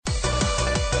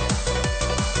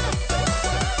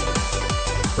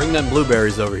Bring them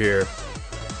blueberries over here.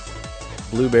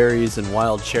 Blueberries and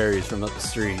wild cherries from up the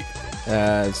street.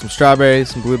 Some strawberries,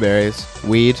 some blueberries,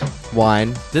 weed,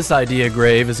 wine. This idea,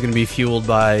 Grave, is going to be fueled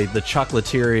by the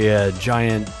Chocolateria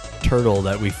giant turtle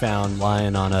that we found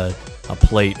lying on a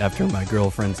plate after my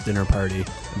girlfriend's dinner party.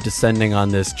 I'm descending on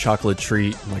this chocolate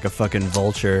treat like a fucking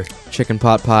vulture. Chicken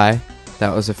pot pie.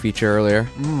 That was a feature earlier.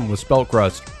 With spelt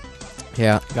crust.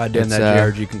 Yeah. Goddamn, it's, that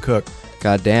JRG can cook.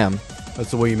 Goddamn.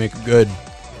 That's the way you make it good.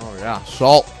 Oh, yeah.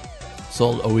 Salt.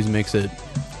 Salt always makes it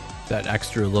that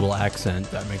extra little accent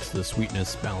that makes the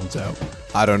sweetness balance out.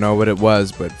 I don't know what it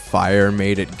was, but fire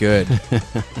made it good.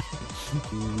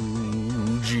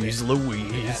 Jeez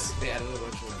Louise. They added a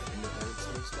bunch of independent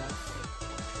store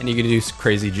stuff. And you can do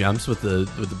crazy jumps with the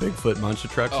Bigfoot monster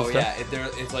trucks and Oh stuff? yeah,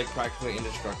 it's like practically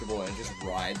indestructible and it just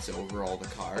rides over all the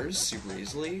cars super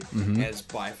easily. Mm-hmm. And it's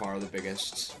by far the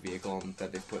biggest vehicle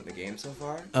that they've put in the game so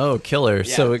far. Oh, killer.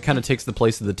 Yeah. So it kind of takes the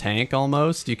place of the tank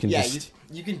almost? You can Yeah, just...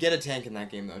 you can get a tank in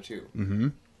that game though too. Mm-hmm.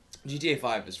 GTA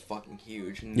 5 is fucking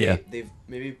huge. And Yeah. they've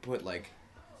maybe put like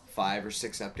 5 or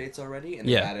 6 updates already, and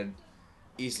they've Yeah. added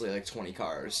easily like 20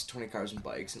 cars and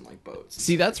bikes and like boats.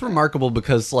 See, that's remarkable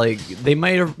because like they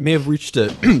may have reached a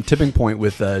tipping point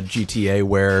with GTA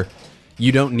where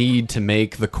you don't need to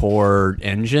make the core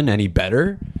engine any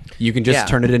better. You can just Yeah.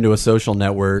 turn it into a social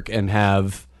network and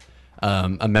have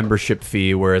a membership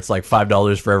fee where it's like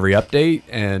 $5 for every update,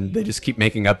 and they just keep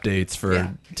making updates for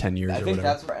Yeah. 10 years I or think whatever.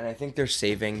 that's right, and I think they're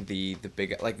saving the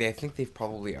big I think they've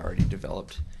probably already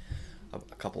developed a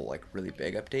couple like really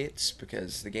big updates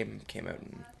because the game came out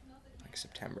in like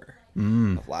September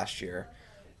of last year.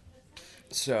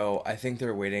 So I think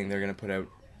they're waiting. They're gonna put out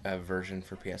a version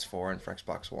for PS4 and for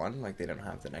Xbox One. Like they don't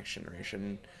have the next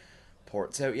generation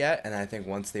ports out yet, and I think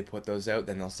once they put those out,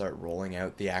 then they'll start rolling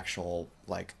out the actual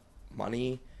like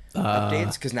money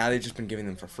updates because now they've just been giving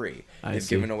them for free. I They've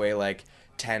see. given away like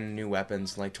 10 new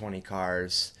weapons and like 20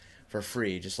 cars for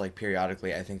free, just like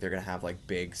periodically. I think they're gonna have like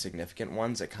big significant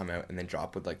ones that come out and then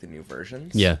drop with like the new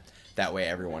versions. Yeah. That way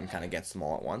everyone kind of gets them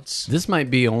all at once. This might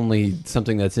be only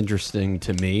something that's interesting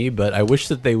to me, but I wish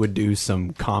that they would do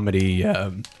some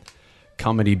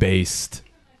comedy-based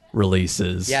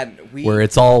releases. Yeah, where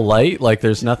it's all light, like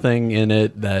there's nothing in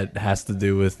it that has to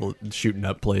do with shooting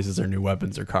up places or new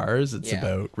weapons or cars. It's Yeah.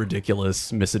 about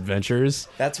ridiculous misadventures.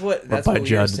 That's what by we were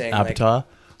Judd saying. Like, Apatow.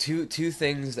 two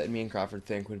things that me and Crawford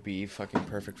think would be fucking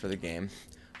perfect for the game.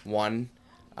 One,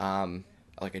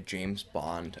 like a James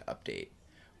Bond update.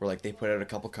 Where like they put out a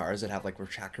couple cars that have like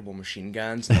retractable machine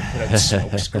guns and they put out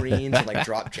smoke screens and like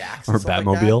drop jacks and Or stuff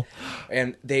Batmobile. like that.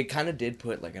 And they kind of did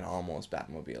put like an almost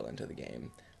Batmobile into the game.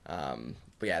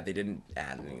 But yeah, they didn't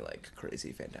add any like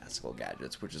crazy fantastical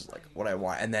gadgets, which is like what I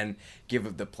want. And then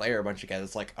give the player a bunch of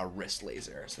gadgets like a wrist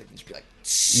laser, so they can just be like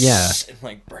Yeah. and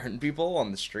like burn people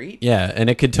on the street. Yeah, and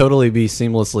it could totally be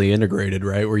seamlessly integrated,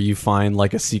 right? Where you find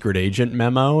like a secret agent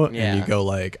memo and Yeah. you go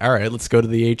like, all right, let's go to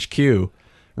the HQ.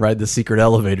 Ride the secret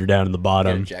elevator down to the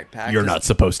bottom. Get a jetpack. You're not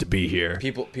supposed to be here.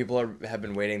 People have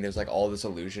been waiting. There's like all this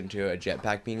allusion to a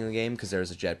jetpack being in the game because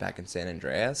there's a jetpack in San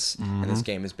Andreas, and this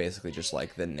game is basically just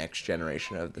like the next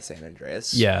generation of the San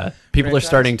Andreas. Yeah, people are franchise.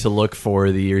 starting to look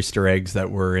for the Easter eggs that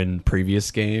were in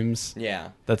previous games.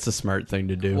 Yeah. That's a smart thing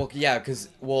to do. Well, yeah, because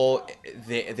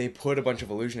they put a bunch of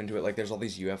illusion into it. Like there's all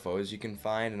these UFOs you can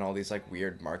find and all these like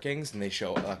weird markings, and they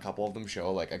show a couple of them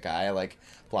show like a guy like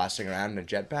blasting around in a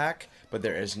jetpack, but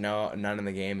there is none in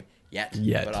the game yet.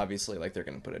 But obviously, like they're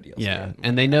gonna put a DLC. Yeah, in.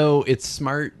 and they know it's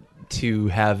smart to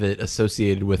have it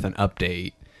associated with an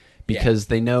update because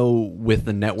they know with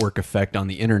the network effect on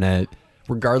the internet,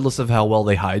 regardless of how well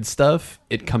they hide stuff,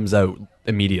 it comes out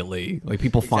immedially. Like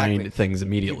people Exactly. find things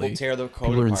immediately. People tear the code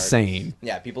People are apart. insane.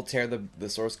 Yeah, people tear the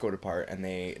source code apart and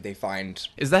they find.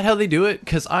 Is that how they do it?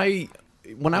 Because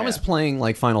when I was Yeah. playing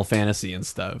like Final Fantasy and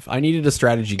stuff, I needed a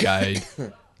strategy guide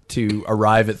to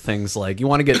arrive at things like you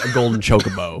want to get a golden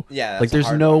chocobo. Yeah, that's like a there's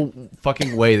hard no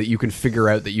fucking way that you can figure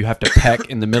out that you have to peck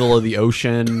in the middle of the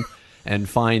ocean and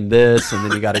find this, and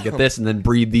then you got to get this, and then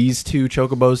breed these two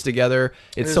chocobos together.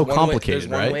 It's There's so one complicated,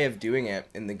 there's right? one way of doing it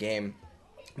in the game,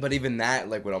 but even that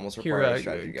like would almost Here, require a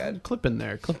strategy guide. clip in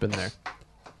there, clip in there.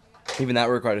 Even that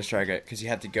required a strategy guide because you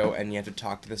have to go and you have to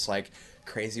talk to this like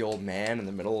crazy old man in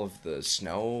the middle of the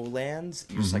snow lands.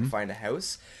 You just like find a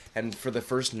house, and for the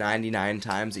first 99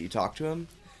 times that you talk to him,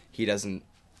 he doesn't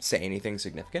say anything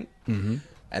significant. Mm-hmm.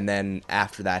 And then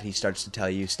after that, he starts to tell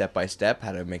you step by step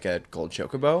how to make a gold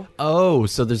chocobo. Oh,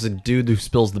 so there's a dude who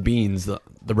spills the beans, the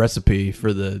recipe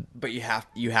for the... But you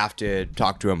have to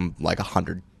talk to him like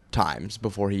 100 times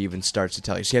before he even starts to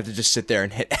tell you. So you have to just sit there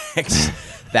and hit X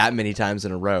that many times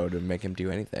in a row to make him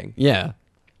do anything. Yeah.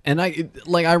 And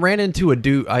I ran into a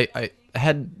dude. I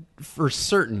had for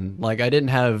certain, like, I didn't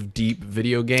have deep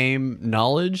video game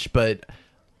knowledge, but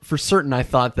for certain I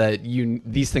thought that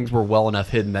these things were well enough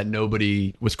hidden that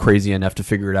nobody was crazy enough to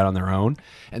figure it out on their own.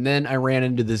 And then I ran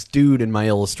into this dude in my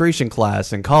illustration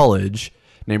class in college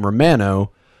named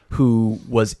Romano, who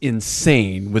was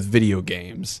insane with video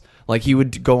games. Like, he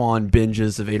would go on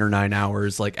binges of 8 or 9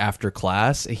 hours, like, after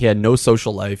class. He had no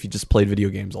social life. He just played video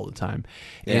games all the time.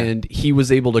 Yeah. And he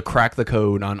was able to crack the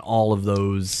code on all of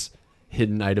those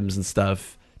hidden items and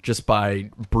stuff just by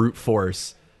brute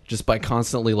force, just by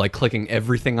constantly, like, clicking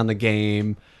everything on the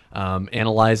game,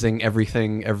 analyzing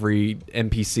everything every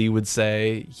NPC would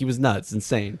say. He was nuts,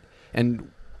 insane.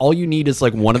 And all you need is,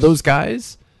 like, one of those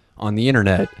guys on the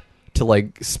internet to,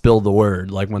 like, spill the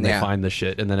word, like, when they find the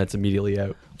shit, and then it's immediately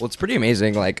out. Well, it's pretty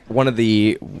amazing. Like,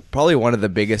 probably one of the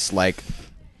biggest, like,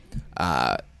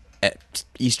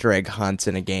 Easter egg hunts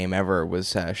in a game ever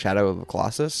was Shadow of the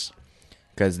Colossus,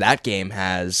 because that game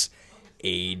has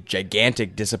a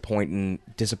gigantic disappointing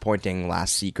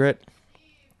last secret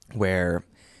where...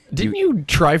 Didn't you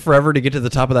try forever to get to the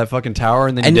top of that fucking tower,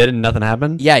 and then you did and nothing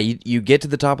happened? Yeah, you get to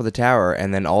the top of the tower,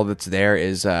 and then all that's there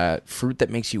is fruit that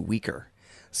makes you weaker.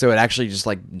 So it actually just,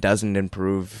 like, doesn't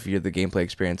improve the gameplay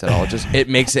experience at all. It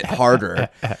makes it harder.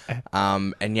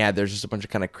 And yeah, there's just a bunch of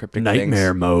kind of cryptic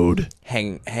nightmare things mode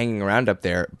hanging around up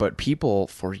there. But people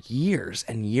for years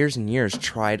and years and years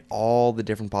tried all the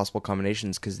different possible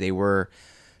combinations because they were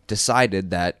decided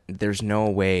that there's no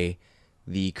way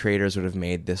the creators would have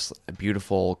made this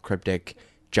beautiful, cryptic,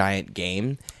 giant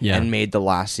game and made the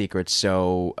last secret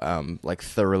so like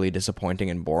thoroughly disappointing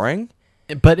and boring.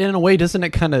 But in a way, doesn't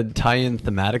it kind of tie in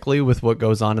thematically with what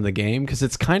goes on in the game? Because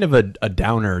it's kind of a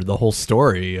downer, the whole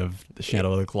story of the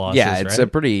Shadow of the Colossus. Yeah, it's right?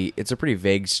 a pretty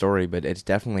vague story, but it's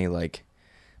definitely like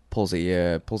pulls at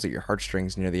your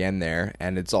heartstrings near the end there,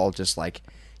 and it's all just like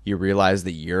you realize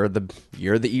that you're the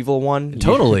evil one.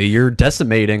 Totally, you're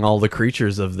decimating all the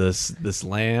creatures of this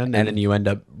land, and then you end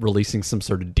up releasing some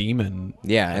sort of demon.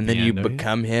 Yeah, and then you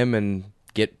become him and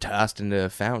get tossed into a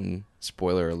fountain.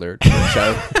 Spoiler alert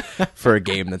for a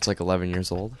game that's like 11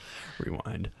 years old.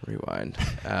 Rewind.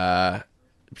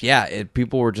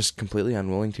 People were just completely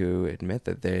unwilling to admit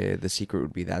that the secret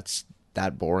would be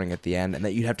that boring at the end, and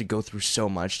that you'd have to go through so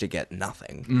much to get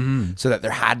nothing. Mm-hmm. So that there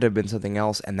had to have been something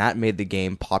else, and that made the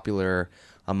game popular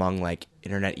among like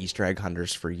internet Easter egg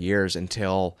hunters for years,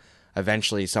 until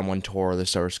eventually someone tore the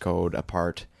source code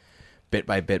apart bit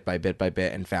by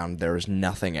bit and found there was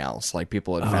nothing else. Like,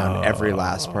 people had found every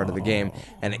last part of the game,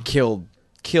 and it killed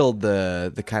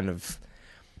the kind of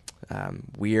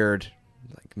weird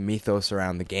like mythos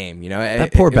around the game. You know,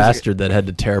 that poor bastard that had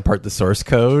to tear apart the source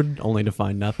code only to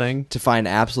find nothing, to find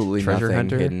absolutely Treasure nothing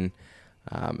Hunter. Hidden.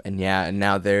 And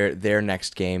now their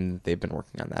next game, they've been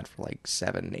working on that for like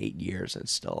 7-8 years, and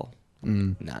it's still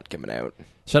not coming out.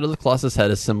 Shadow of the Colossus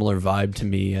had a similar vibe to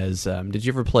me as did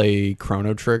you ever play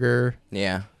Chrono Trigger?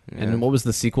 Yeah. And what was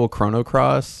the sequel? Chrono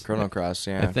Cross? Chrono Cross,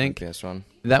 yeah. I think this one.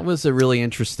 That was a really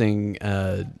interesting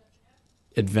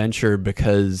adventure,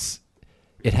 because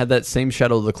it had that same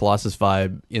Shadow of the Colossus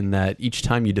vibe, in that each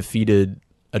time you defeated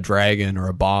a dragon or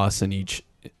a boss in each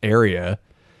area,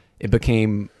 it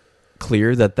became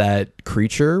clear that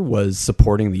creature was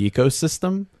supporting the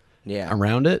ecosystem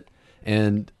around it.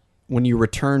 And when you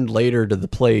returned later to the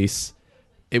place,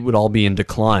 it would all be in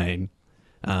decline.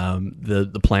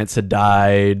 The plants had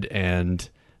died, and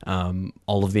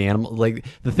all of the animals, like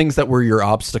the things that were your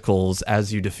obstacles,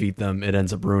 as you defeat them, it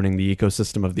ends up ruining the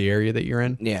ecosystem of the area that you're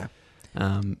in. Yeah.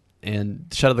 And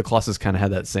Shadow of the Colossus kind of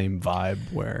had that same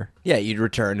vibe where... Yeah, you'd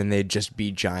return and they'd just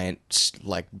be giant,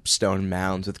 like, stone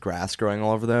mounds with grass growing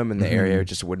all over them, and the area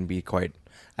just wouldn't be quite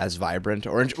as vibrant.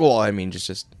 Well, I mean,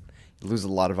 just you lose a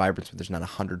lot of vibrance when there's not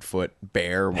 100-foot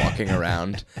bear walking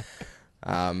around.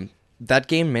 That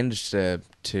game managed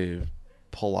to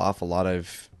pull off a lot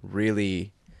of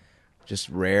really just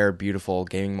rare, beautiful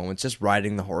gaming moments, just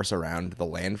riding the horse around the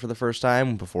land for the first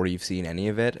time before you've seen any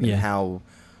of it, and how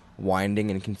winding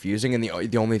and confusing, and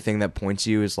the only thing that points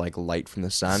you is like light from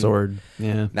the sun. Sword.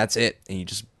 Yeah. That's it. And you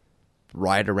just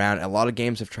ride around. A lot of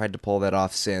games have tried to pull that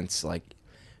off since, like,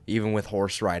 even with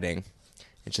horse riding.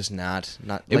 It's just not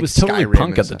it like was totally Skyrim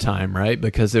punk at the time, right?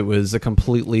 Because it was a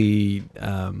completely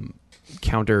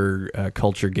counter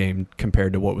culture game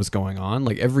compared to what was going on.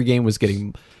 Like, every game was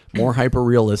getting more hyper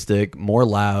realistic, more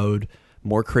loud,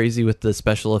 more crazy with the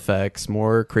special effects,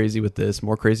 more crazy with this,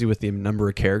 more crazy with the number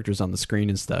of characters on the screen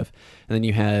and stuff. And then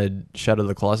you had Shadow of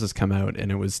the Colossus come out,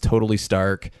 and it was totally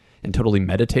stark and totally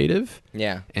meditative.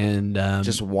 Yeah. And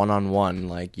just one-on-one,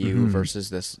 like you versus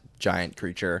this giant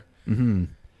creature. Mm-hmm.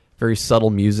 Very subtle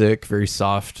music, very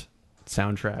soft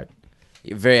soundtrack.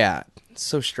 It's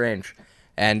so strange.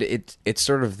 And it's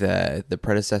sort of the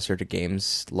predecessor to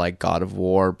games like God of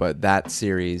War, but that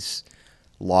series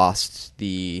lost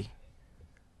the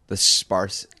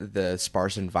sparse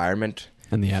environment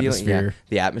And the feeling. atmosphere. Yeah,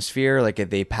 the atmosphere, like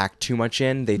they packed too much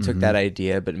in. They took that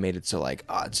idea but made it so like,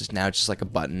 it's just like a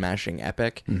button mashing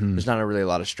epic. There's not really a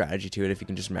lot of strategy to it. If you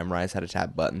can just memorize how to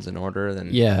tap buttons in order, then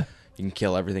Yeah. you can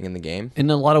kill everything in the game. In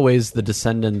a lot of ways, the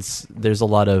Descendants, there's a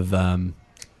lot of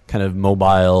kind of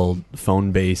mobile,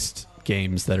 phone-based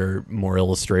games that are more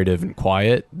illustrative and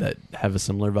quiet that have a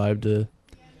similar vibe to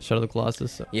Shadow of the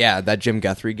Colossus. So. Yeah, that Jim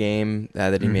Guthrie game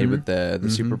that he made with the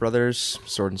Super Brothers,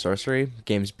 Sword and Sorcery.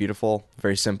 Game's beautiful,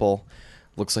 very simple.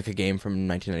 Looks like a game from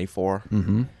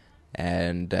 1994.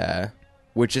 And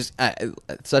which is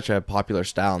such a popular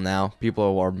style now.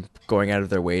 People are going out of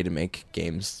their way to make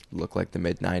games look like the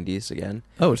mid-90s again.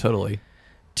 Oh, totally.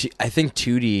 I think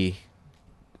 2D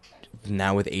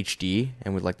now with HD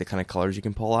and with like the kind of colors you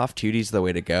can pull off, 2D's the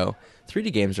way to go.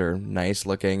 3D games are nice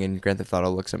looking and Grand Theft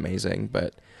Auto looks amazing,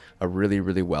 but a really,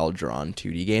 really well-drawn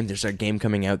 2D game. There's a game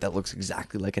coming out that looks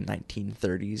exactly like a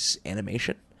 1930s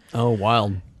animation. Oh,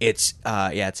 wild. It's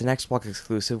it's an Xbox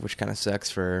exclusive, which kind of sucks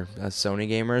for Sony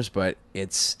gamers, but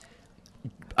it's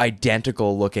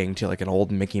identical looking to like an old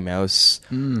Mickey Mouse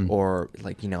or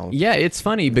like, Yeah, it's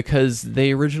funny because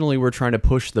they originally were trying to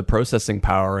push the processing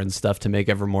power and stuff to make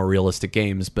ever more realistic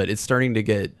games, but it's starting to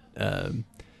get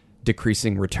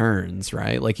decreasing returns,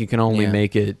 right? Like you can only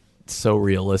make it so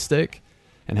realistic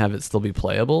and have it still be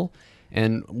playable.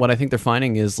 And what I think they're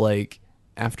finding is like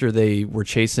after they were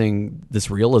chasing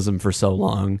this realism for so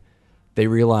long, they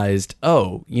realized,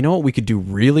 oh, you know what we could do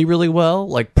really, really well?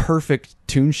 Like perfect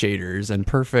toon shaders and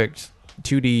perfect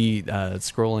 2D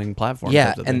scrolling platforms.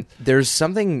 Yeah, and there's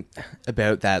something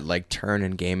about that like turn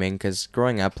in gaming, because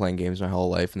growing up playing games my whole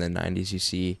life in the 90s, you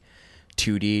see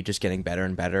 2D just getting better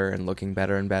and better and looking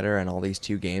better and better, and all these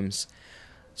 2 games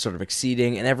sort of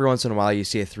exceeding, and every once in a while you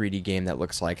see a 3D game that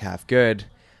looks like half good.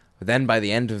 But then by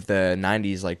the end of the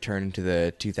 90s, like turn into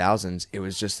the 2000s, it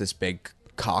was just this big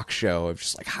cock show of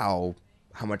just like how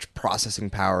much processing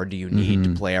power do you need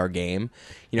to play our game?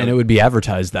 And it would be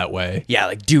advertised that way. Yeah,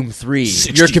 like Doom 3,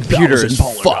 your computer is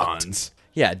fucked. polygons.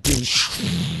 Yeah, Doom.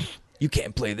 You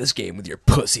can't play this game with your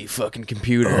pussy fucking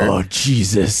computer. Oh,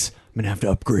 Jesus. I'm going to have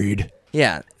to upgrade.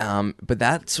 Yeah, but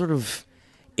that sort of,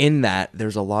 in that,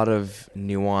 there's a lot of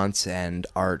nuance and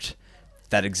art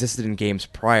that existed in games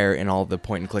prior, in all the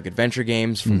point-and-click adventure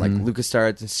games from like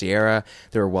LucasArts and Sierra.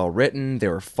 They were well-written, they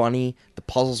were funny, the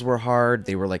puzzles were hard,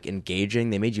 they were like engaging,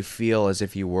 they made you feel as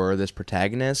if you were this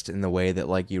protagonist in the way that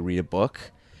like you read a book.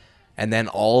 And then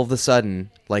all of a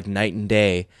sudden, like night and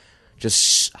day,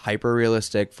 just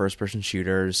hyper-realistic first-person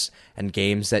shooters and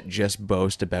games that just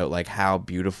boast about like how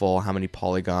beautiful, how many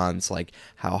polygons, like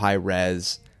how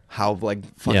high-res, how like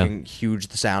fucking huge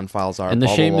the sound files are. And the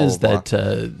blah, shame blah, blah, is blah,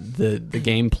 that the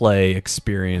gameplay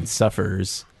experience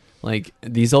suffers. Like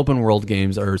these open world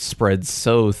games are spread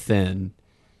so thin,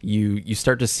 you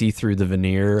start to see through the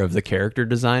veneer of the character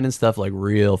design and stuff like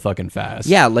real fucking fast.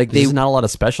 Yeah, like there's not a lot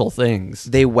of special things.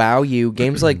 They wow you.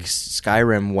 Games like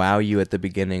Skyrim wow you at the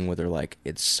beginning, where they're like,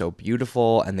 it's so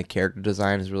beautiful and the character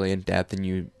design is really in depth, and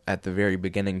you at the very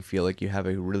beginning feel like you have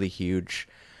a really huge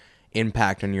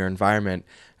impact on your environment.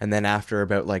 And then after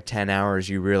about like 10 hours,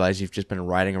 you realize you've just been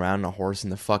riding around on a horse in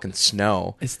the fucking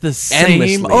snow. It's the same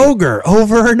endlessly. ogre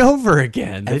over and over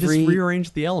again. They just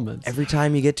rearranged the elements. Every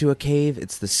time you get to a cave,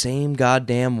 it's the same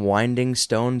goddamn winding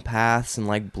stone paths and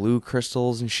like blue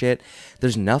crystals and shit.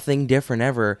 There's nothing different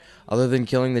ever other than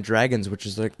killing the dragons, which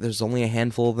is like there's only a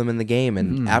handful of them in the game.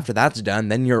 And after that's done,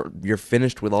 then you're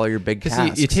finished with all your big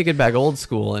tasks. You take it back old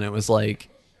school, and it was like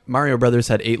Mario Brothers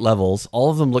had 8 levels. All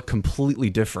of them look completely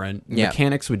different. Yeah.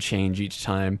 Mechanics would change each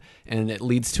time, and it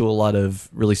leads to a lot of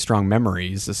really strong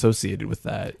memories associated with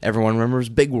that. Everyone remembers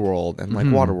Big World and like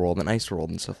Water World and Ice World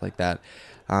and stuff like that.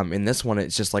 In this one,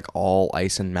 it's just like all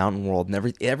ice and mountain world,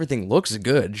 and everything looks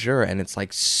good, sure, and it's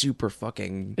like super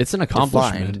fucking. It's an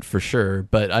accomplishment defined. for sure,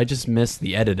 but I just miss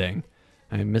the editing.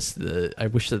 I wish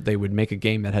that they would make a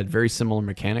game that had very similar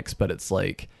mechanics, but it's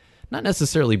like not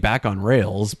necessarily back on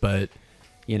rails, but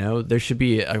you know, there should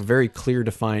be a very clear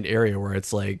defined area where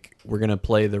it's like we're gonna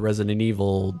play the Resident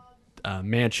Evil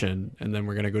mansion, and then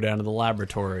we're gonna go down to the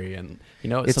laboratory, and you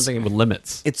know, it's something with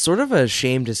limits. It's sort of a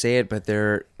shame to say it, but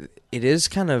it is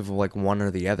kind of like one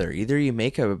or the other. Either you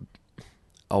make a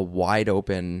wide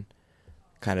open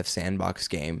kind of sandbox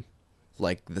game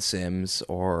like The Sims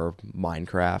or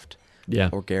Minecraft,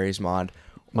 or Gary's Mod.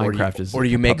 Minecraft is or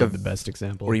you make probably the best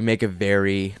example. Or you make a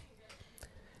very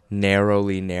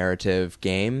narrowly narrative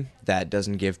game that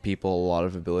doesn't give people a lot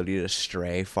of ability to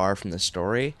stray far from the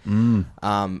story.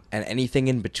 And anything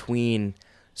in between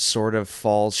sort of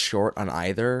falls short on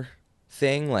either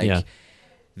thing. Like, Yeah.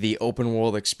 the open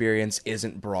world experience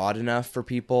isn't broad enough for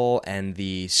people, and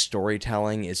the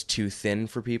storytelling is too thin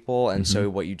for people, and so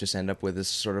what you just end up with is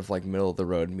sort of like middle of the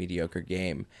road mediocre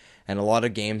game. And a lot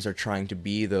of games are trying to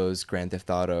be those Grand Theft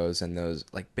Autos and those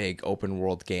like big open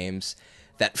world games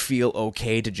that feel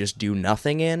okay to just do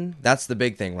nothing in. That's the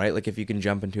big thing, right? Like, if you can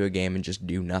jump into a game and just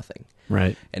do nothing.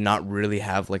 Right. And not really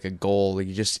have like a goal. Like,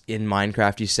 you just, in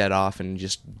Minecraft, you set off and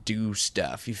just do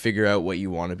stuff. You figure out what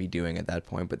you want to be doing at that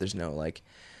point, but there's no like,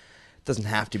 it doesn't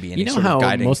have to be any You know sort how of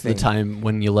guiding most thing. of the time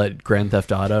when you let Grand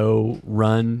Theft Auto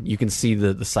run, you can see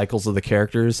the cycles of the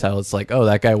characters, how it's like, oh,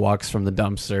 that guy walks from the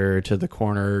dumpster to the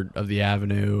corner of the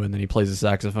avenue, and then he plays a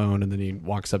saxophone, and then he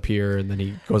walks up here, and then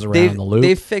he goes around the loop.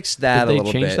 They've fixed that Did a they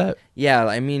little change bit. that? Yeah,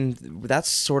 I mean, that's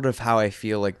sort of how I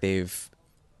feel like they've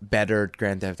bettered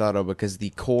Grand Theft Auto, because the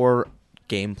core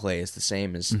gameplay is the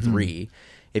same as 3.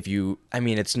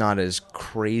 It's not as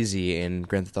crazy in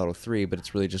Grand Theft Auto 3, but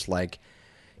it's really just like,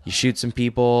 you shoot some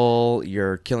people,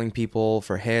 you're killing people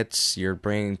for hits, you're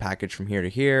bringing package from here to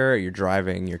here, you're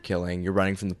driving, you're killing, you're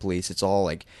running from the police. It's all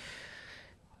like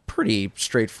pretty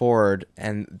straightforward,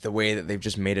 and the way that they've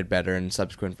just made it better in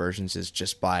subsequent versions is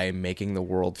just by making the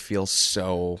world feel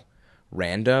so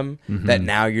random that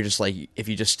now you're just like, if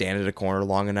you just stand at a corner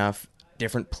long enough,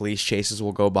 different police chases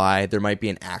will go by. There might be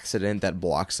an accident that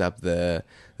blocks up the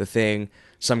thing.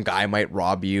 Some guy might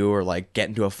rob you or like get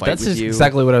into a fight That's with you.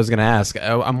 exactly what I was going to ask.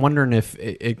 I'm wondering if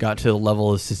it got to a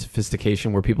level of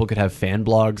sophistication where people could have fan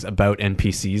blogs about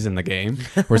NPCs in the game,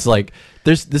 where it's like,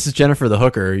 this is Jennifer the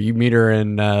hooker. You meet her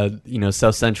in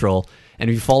South Central, and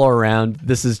if you follow her around,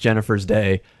 this is Jennifer's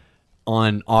day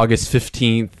on August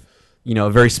 15th.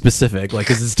 Very specific, like,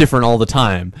 'cause it's different all the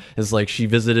time. It's like she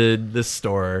visited this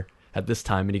store at this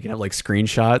time, and you can have like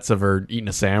screenshots of her eating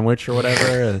a sandwich or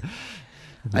whatever. And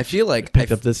I feel like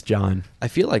picked up this John. I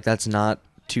feel like that's not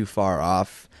too far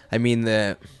off. I mean,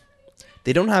 they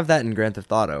don't have that in Grand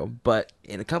Theft Auto, but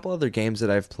in a couple other games that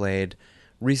I've played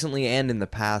recently and in the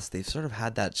past, they've sort of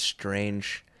had that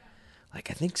strange,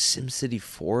 like, I think SimCity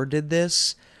 4 did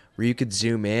this, where you could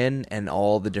zoom in and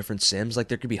all the different Sims, like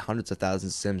there could be hundreds of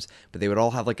thousands of Sims, but they would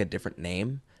all have like a different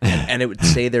name, and it would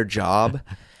say their job.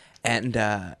 And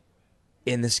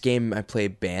in this game, I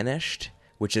played Banished,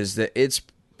 which is it's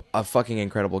a fucking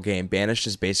incredible game. Banished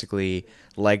is basically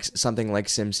like something like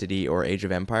SimCity or Age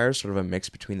of Empires, sort of a mix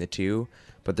between the two,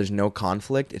 but there's no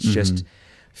conflict. It's just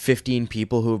 15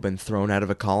 people who have been thrown out of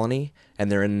a colony,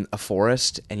 and they're in a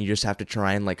forest, and you just have to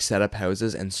try and like set up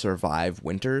houses and survive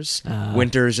winters.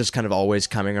 Winter is just kind of always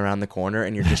coming around the corner,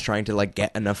 and you're just trying to like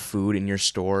get enough food in your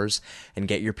stores and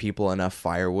get your people enough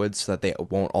firewood so that they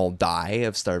won't all die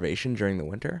of starvation during the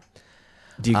winter.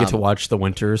 Do you get to watch the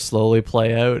winter slowly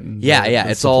play out? And Yeah, the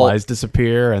it's all- supplies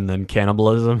disappear, and then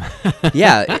cannibalism.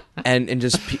 Yeah, and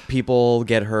just people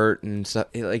get hurt, and stuff.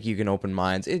 Like, you can open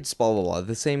mines. It's blah blah blah.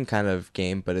 The same kind of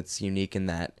game, but it's unique in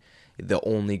that the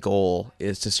only goal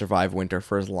is to survive winter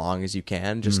for as long as you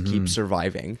can. Just keep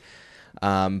surviving.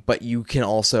 But you can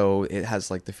also, it has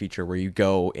like the feature where you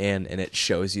go in and it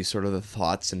shows you sort of the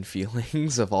thoughts and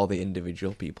feelings of all the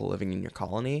individual people living in your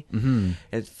colony. And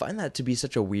I find that to be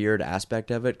such a weird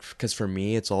aspect of it, because for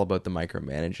me, it's all about the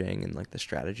micromanaging and like the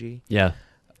strategy. Yeah.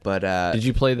 But Did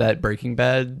you play that Breaking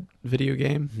Bad video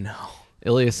game? no.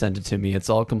 Ilya sent it to me. It's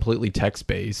all completely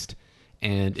text-based,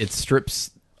 and it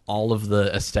strips all of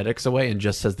the aesthetics away and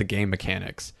just has the game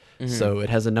mechanics. So it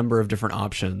has a number of different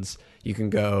options. You can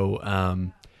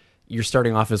go, you're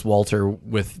starting off as Walter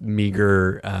with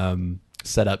meager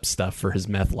setup stuff for his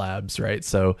meth labs, right?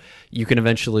 So you can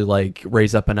eventually like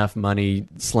raise up enough money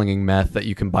slinging meth that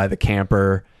you can buy the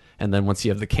camper. And then once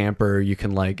you have the camper, you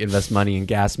can like invest money in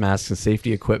gas masks and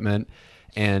safety equipment.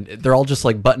 And they're all just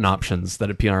like button options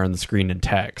that appear on the screen in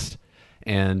text.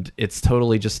 And it's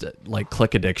totally just like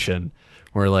click addiction,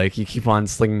 where like you keep on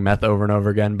slinging meth over and over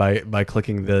again by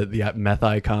clicking the meth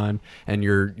icon, and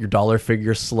your dollar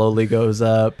figure slowly goes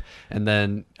up, and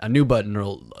then a new button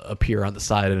will appear on the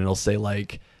side, and it'll say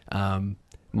like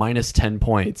minus 10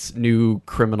 points. New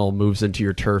criminal moves into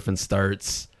your turf and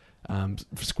starts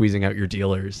squeezing out your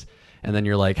dealers. And then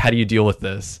you're like, how do you deal with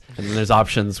this? And then there's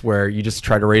options where you just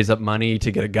try to raise up money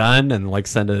to get a gun and like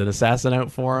send an assassin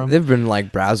out for them. They've been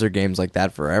like browser games like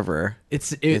that forever.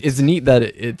 It's neat that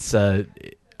it's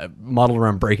modeled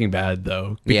around Breaking Bad,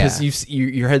 though, because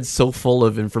your head's so full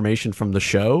of information from the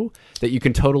show that you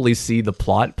can totally see the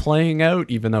plot playing out,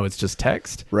 even though it's just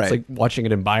text. Right. It's like watching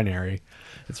it in binary.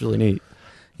 It's really neat.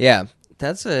 Yeah.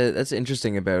 That's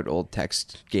interesting about old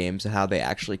text games and how they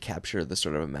actually capture the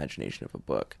sort of imagination of a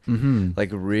book. Mm-hmm. Like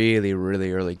really,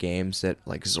 really early games that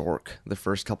like Zork, the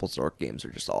first couple Zork games are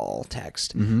just all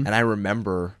text. Mm-hmm. And I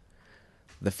remember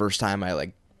the first time I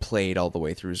like played all the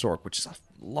way through Zork, which is a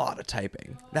lot of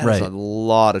typing. That is Right. a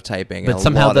lot of typing. But and a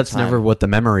somehow lot of that's time. never what the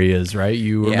memory is, right?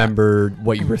 You Yeah. remember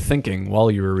what you were thinking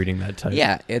while you were reading that type.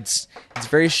 Yeah, it's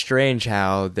very strange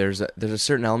how there's a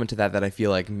certain element to that I feel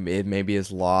like it maybe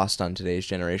is lost on today's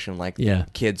generation. Like Yeah.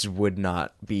 kids would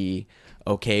not be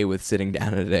okay with sitting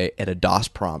down at a DOS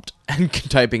prompt and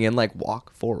typing in like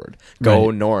walk forward, go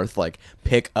Right. north, like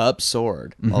pick up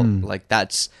sword. Well, Mhm. like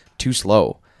that's too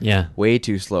slow, Yeah. way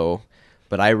too slow.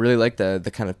 But I really like the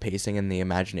kind of pacing and the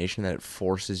imagination that it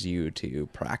forces you to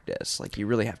practice. Like you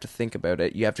really have to think about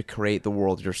it. You have to create the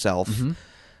world yourself.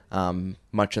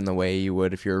 Much in the way you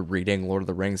would if you're reading Lord of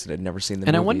the Rings and had never seen the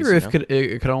And I movies, wonder you if know?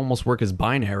 it could almost work as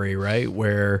binary, right?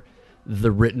 Where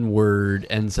the written word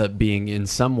ends up being, in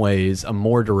some ways, a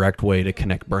more direct way to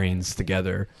connect brains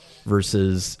together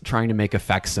versus trying to make a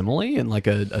facsimile in like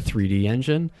a 3D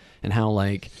engine, and how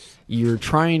like you're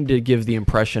trying to give the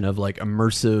impression of like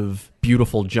immersive,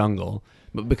 beautiful jungle,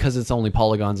 but because it's only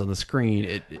polygons on the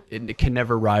screen, it can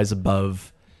never rise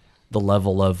above the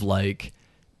level of like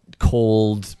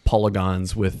cold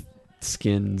polygons with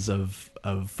skins of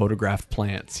photographed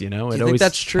plants, you know? Do It you think always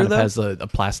that's true, kind of though? has a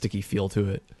plasticky feel to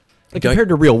it. Like Don't- compared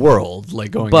to real world,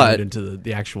 like going But- out into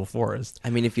the actual forest. I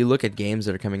mean, if you look at games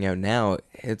that are coming out now,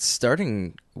 it's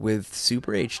starting with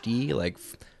Super HD, like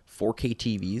 4K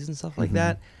TVs and stuff like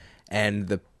that. And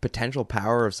the potential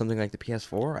power of something like the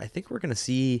PS4, I think we're going to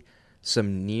see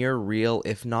some near real,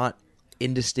 if not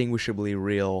indistinguishably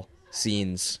real,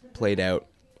 scenes played out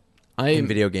in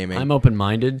video gaming. I'm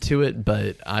open-minded to it,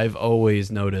 but I've always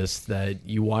noticed that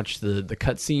you watch the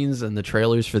cutscenes and the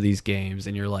trailers for these games,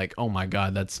 and you're like, oh my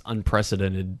god, that's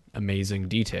unprecedented, amazing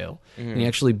detail. And you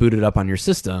actually boot it up on your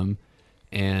system,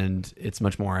 and it's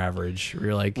much more average.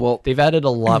 You're like, Well- they've added a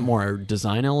lot more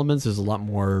design elements. There's a lot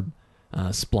more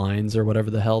splines or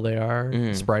whatever the hell they are,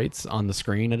 sprites on the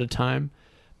screen at a time,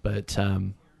 but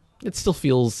it still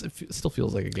feels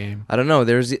like a game. I don't know.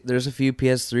 There's a few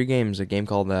PS3 games, a game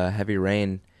called Heavy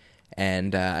Rain,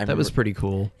 and That was pretty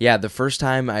cool. Yeah, the first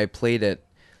time I played it,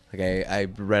 like I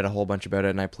read a whole bunch about it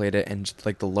and I played it, and just,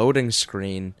 like the loading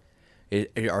screen,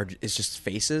 it's just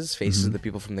faces of the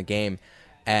people from the game,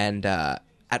 and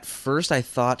at first I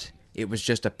thought it was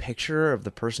just a picture of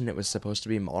the person it was supposed to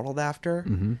be modeled after,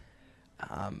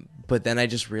 but then I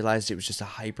just realized it was just a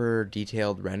hyper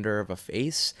detailed render of a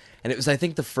face, and it was I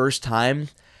think the first time,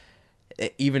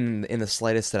 even in the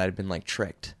slightest, that I'd been like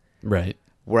tricked. Right.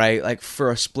 Where I, like,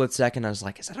 for a split second, I was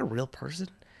like, is that a real person?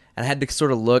 And I had to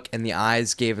sort of look, and the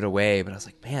eyes gave it away. But I was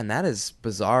like, man, that is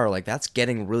bizarre. Like, that's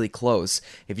getting really close.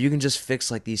 If you can just fix,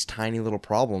 like, these tiny little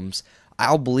problems,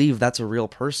 I'll believe that's a real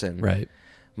person. Right.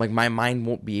 Like, my mind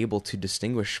won't be able to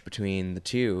distinguish between the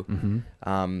two.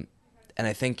 And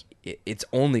I think it's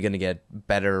only going to get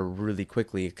better really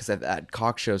quickly because that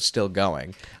cock show's still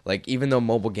going. Like, even though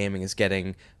mobile gaming is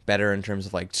getting better in terms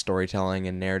of, like, storytelling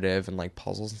and narrative and, like,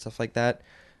 puzzles and stuff like that,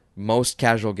 most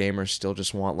casual gamers still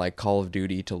just want, like, Call of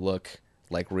Duty to look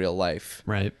like real life.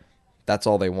 Right. That's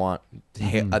all they want.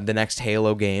 The next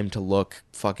Halo game to look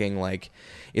fucking like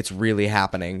it's really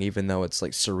happening, even though it's,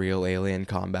 like, surreal alien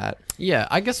combat. Yeah,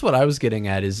 I guess what I was getting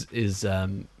at is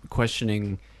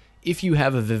questioning, if you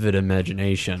have a vivid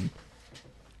imagination,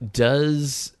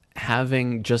 does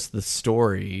having just the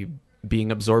story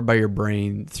being absorbed by your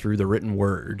brain through the written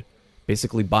word,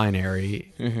 basically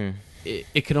binary,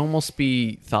 it could almost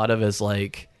be thought of as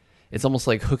like, it's almost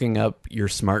like hooking up your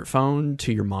smartphone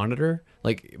to your monitor,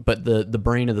 like, but the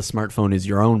brain of the smartphone is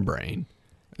your own brain.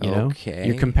 You know, Okay,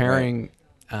 you're comparing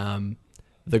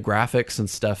the graphics and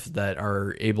stuff that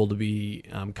are able to be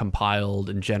compiled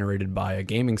and generated by a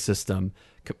gaming system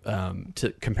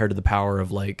to compared to the power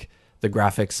of like the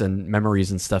graphics and memories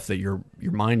and stuff that your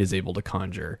mind is able to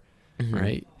conjure,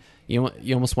 right? You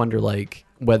almost wonder like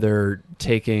whether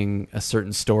taking a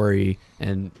certain story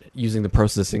and using the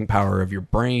processing power of your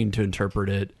brain to interpret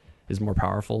it is more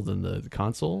powerful than the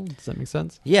console. Does that make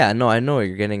sense? Yeah, no, I know what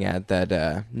you're getting at,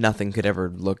 that nothing could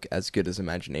ever look as good as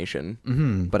imagination.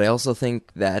 Mm-hmm. But I also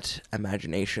think that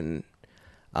imagination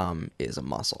is a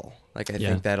muscle. Like, I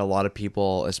think that a lot of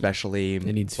people, especially It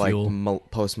needs like fuel.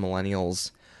 post-millennials,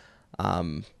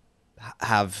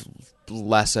 have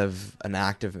less of an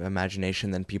active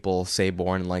imagination than people, say,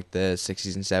 born in like the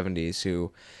 60s and 70s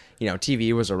who, you know,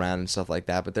 TV was around and stuff like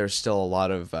that, but there's still a lot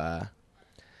of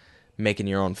making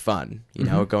your own fun, you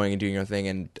know, going and doing your thing,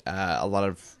 and a lot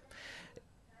of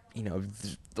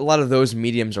a lot of those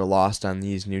mediums are lost on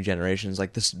these new generations.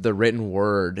 Like the written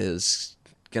word is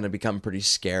going to become pretty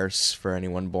scarce for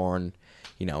anyone born,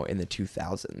 in the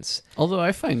 2000s. Although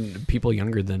I find people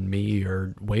younger than me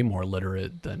are way more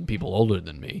literate than people older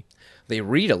than me. They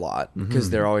read a lot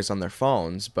because they're always on their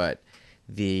phones, but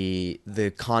the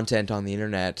content on the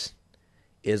internet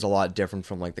is a lot different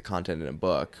from like the content in a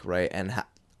book, right? And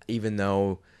even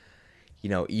though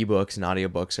ebooks and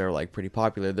audiobooks are like pretty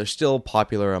popular, they're still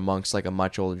popular amongst like a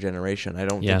much older generation. I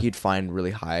don't think you'd find really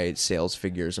high sales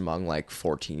figures among like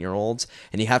 14-year-olds.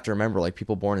 And you have to remember, like,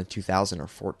 people born in 2000 are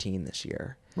 14 this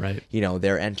year. Right.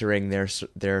 They're entering their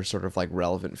sort of like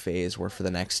relevant phase where for the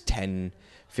next 10,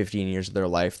 15 years of their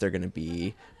life, they're going to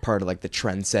be part of like the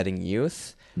trend-setting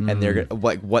youth. And they're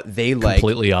like what they like.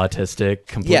 Completely autistic,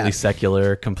 completely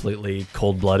secular, completely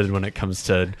cold-blooded when it comes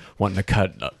to wanting to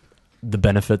cut the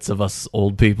benefits of us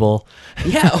old people.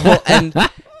 Yeah, well,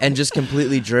 and just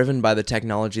completely driven by the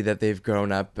technology that they've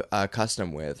grown up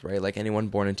accustomed with, right? Like anyone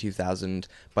born in 2000,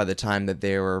 by the time that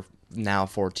they were now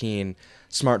 14,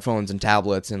 smartphones and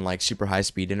tablets and like super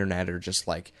high-speed internet are just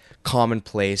like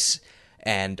commonplace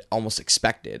and almost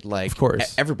expected. Like, of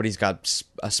course, everybody's got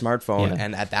a smartphone,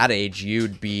 and at that age,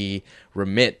 you'd be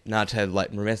remiss not to have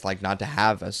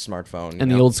a smartphone.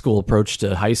 And the old school approach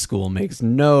to high school makes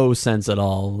no sense at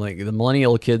all. Like the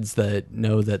millennial kids that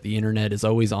know that the internet is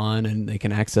always on and they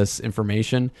can access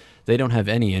information, they don't have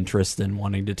any interest in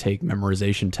wanting to take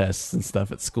memorization tests and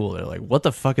stuff at school. They're like, "What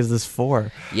the fuck is this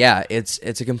for?" Yeah, it's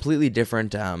a completely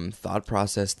different thought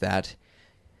process that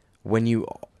when you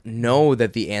know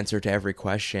that the answer to every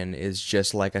question is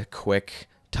just like a quick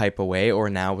type away, or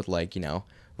now with like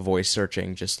voice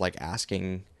searching, just like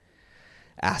asking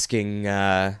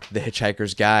the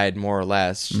Hitchhiker's Guide, more or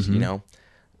less,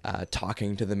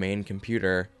 talking to the main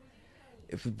computer.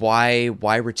 Why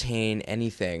retain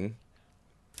anything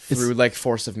through like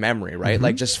force of memory, right?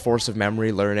 Like just force of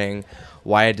memory learning.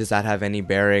 Why does that have any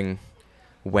bearing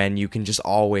when you can just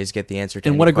always get the answer to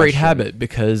and any what a great question? habit,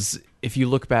 because if you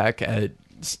look back at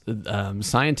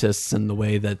scientists and the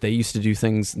way that they used to do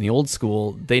things in the old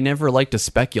school, they never like to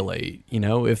speculate.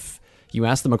 If you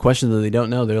ask them a question that they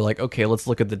don't know, they're like, okay, let's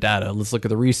look at the data, let's look at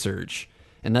the research.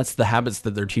 And that's the habits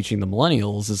that they're teaching the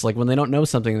millennials, is like when they don't know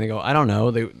something, they go, I don't know.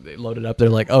 They load it up. They're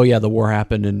like, oh yeah, the war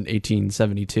happened in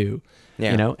 1872,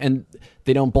 and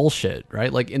they don't bullshit,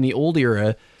 right? Like in the old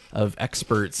era of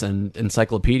experts and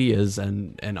encyclopedias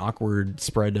and awkward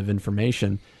spread of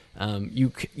information,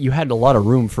 you had a lot of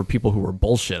room for people who were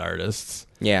bullshit artists.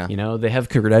 Yeah. They have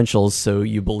credentials, so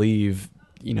you believe,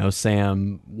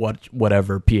 Sam,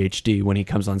 whatever, PhD, when he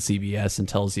comes on CBS and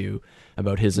tells you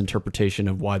about his interpretation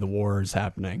of why the war is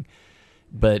happening.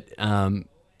 But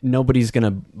nobody's going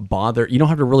to bother. You don't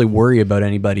have to really worry about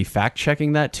anybody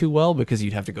fact-checking that too well, because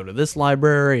you'd have to go to this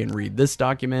library and read this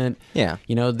document. Yeah.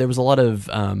 There was a lot of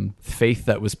faith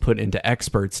that was put into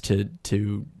experts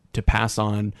to pass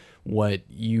on what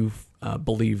you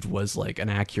believed was like an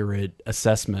accurate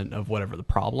assessment of whatever the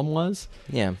problem was.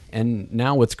 Yeah. And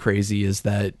now what's crazy is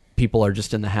that people are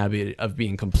just in the habit of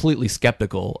being completely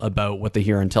skeptical about what they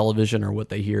hear on television or what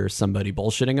they hear somebody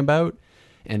bullshitting about.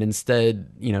 And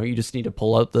instead, you just need to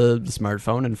pull out the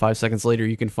smartphone, and 5 seconds later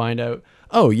you can find out,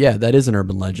 oh yeah, that is an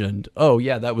urban legend. Oh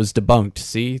yeah, that was debunked.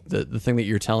 See, the thing that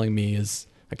you're telling me is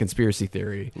a conspiracy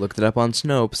theory. Looked it up on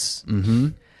Snopes. Mm-hmm.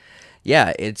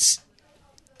 Yeah,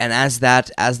 and as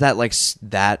that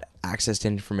access to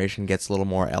information gets a little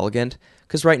more elegant,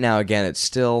 because right now, again, it's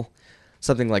still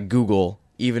something like Google,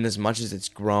 even as much as it's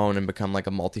grown and become like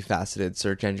a multifaceted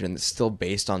search engine, it's still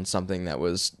based on something that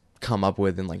was come up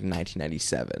with in like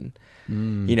 1997.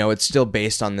 It's still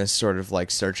based on this sort of like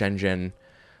search engine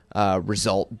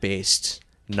result-based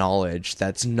knowledge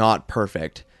that's not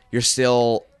perfect. You're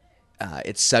still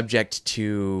it's subject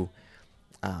to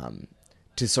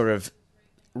sort of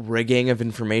rigging of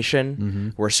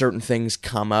information, where certain things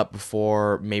come up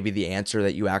before maybe the answer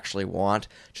that you actually want,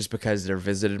 just because they're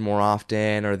visited more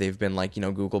often, or they've been like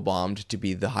Google bombed to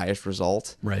be the highest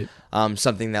result. Right.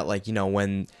 Something that like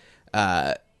when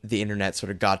the internet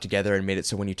sort of got together and made it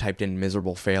so when you typed in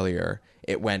miserable failure,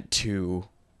 it went to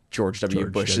George W.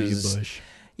 Bush's.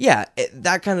 Yeah,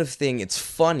 that kind of thing. It's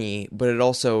funny, but it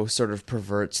also sort of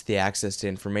perverts the access to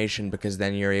information, because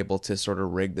then you're able to sort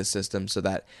of rig the system so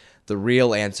that the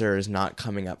real answer is not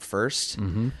coming up first.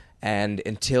 And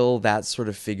until that's sort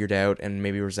of figured out and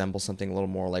maybe resembles something a little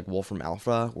more like Wolfram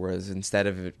Alpha, whereas instead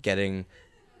of it getting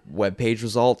web page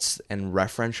results and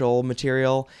referential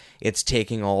material, it's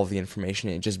taking all of the information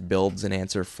and it just builds an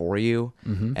answer for you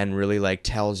and really like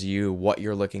tells you what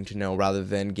you're looking to know rather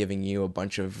than giving you a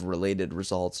bunch of related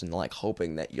results and like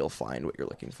hoping that you'll find what you're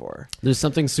looking for. There's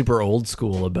something super old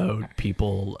school about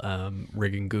people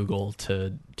rigging Google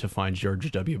to find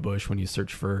George W. Bush when you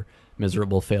search for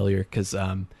miserable failure, because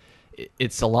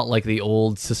it's a lot like the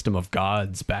old system of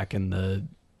gods back in the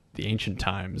ancient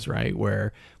times, right?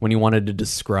 Where when you wanted to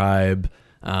describe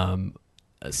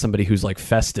somebody who's like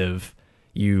festive,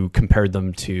 you compared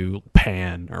them to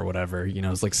Pan or whatever. You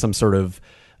know, it's like some sort of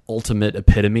ultimate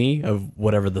epitome of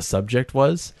whatever the subject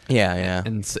was. Yeah.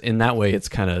 And in that way, it's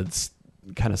kind of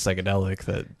psychedelic.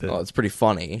 That Well, it's pretty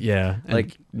funny. yeah, and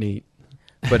Like- neat.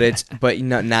 But you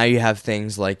know, now you have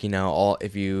things like, you know,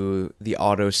 the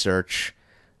auto search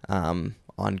on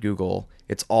Google,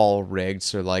 it's all rigged.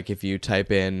 So like if you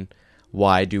type in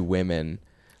why do women,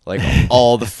 like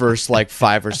all the first like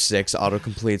 5 or 6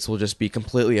 autocompletes will just be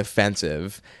completely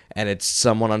offensive, and it's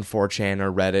someone on 4chan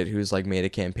or Reddit who's like made a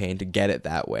campaign to get it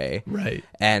that way. Right.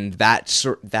 And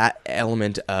that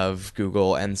element of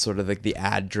Google and sort of like the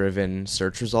ad driven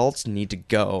search results need to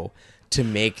go to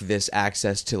make this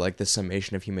access to like the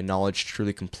summation of human knowledge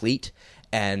truly complete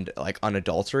and like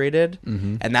unadulterated.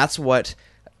 And that's what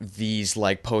these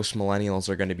like post millennials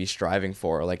are going to be striving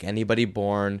for. Like anybody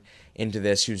born into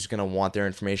this who's going to want their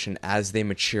information as they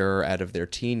mature out of their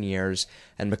teen years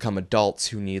and become adults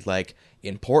who need like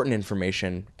important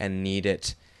information and need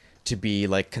it to be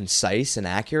like concise and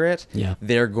accurate. Yeah.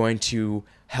 They're going to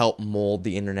help mold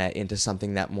the internet into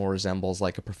something that more resembles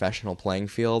like a professional playing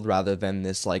field rather than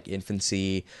this like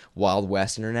infancy Wild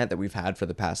West internet that we've had for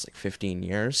the past like 15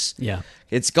 years. Yeah.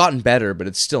 It's gotten better, but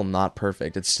it's still not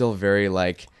perfect. It's still very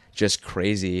like just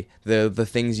crazy. The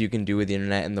things you can do with the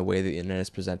internet and the way the internet is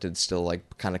presented is still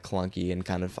like kind of clunky and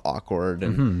kind of awkward.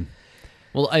 And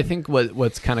Well, I think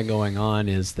what's kind of going on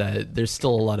is that there's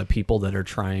still a lot of people that are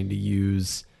trying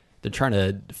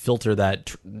to filter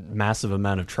that massive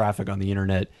amount of traffic on the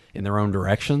internet in their own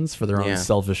directions for their own Yeah.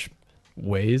 selfish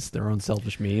ways, their own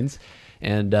selfish means.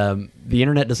 And the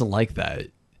internet doesn't like that.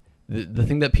 The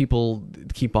thing that people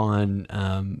keep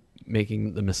on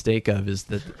making the mistake of is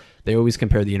that they always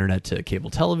compare the internet to cable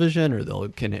television, or they'll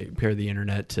compare the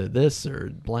internet to this or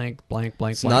blank.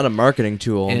 it's not a marketing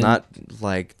tool, And not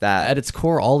like that. At its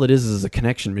core, all it is a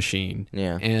connection machine.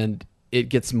 Yeah. And it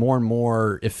gets more and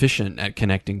more efficient at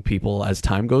connecting people as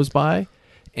time goes by.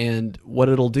 And what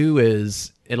it'll do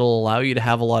is it'll allow you to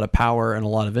have a lot of power and a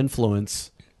lot of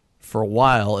influence for a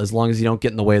while, as long as you don't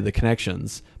get in the way of the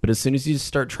connections. But as soon as you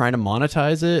start trying to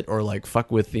monetize it or like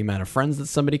fuck with the amount of friends that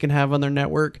somebody can have on their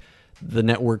network, the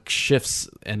network shifts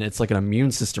and it's like an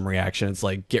immune system reaction. It's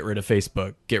like, get rid of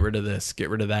Facebook, get rid of this, get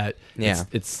rid of that. Yeah.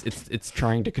 It's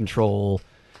trying to control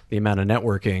the amount of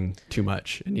networking too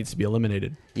much. It needs to be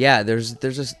eliminated. Yeah, there's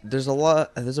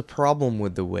a problem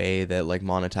with the way that like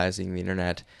monetizing the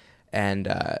internet, and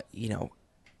you know,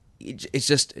 it's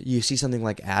just, you see something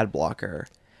like ad blocker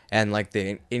and like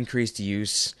the increased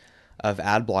use of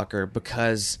ad blocker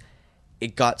because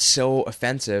it got so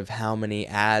offensive how many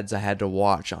ads I had to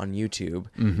watch on YouTube.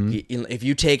 If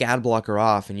you take ad blocker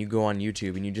off and you go on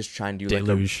YouTube and you just try and do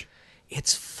Deluge.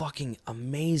 it's fucking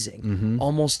amazing.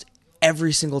 Almost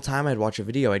every single time I'd watch a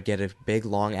video, I'd get a big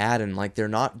long ad, and like they're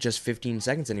not just 15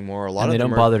 seconds anymore. A lot And of they them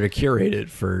don't bother to curate it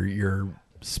for your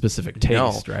specific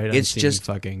taste, No, right? I'm it's seeing just-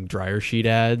 fucking dryer sheet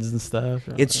ads and stuff.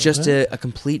 It's just a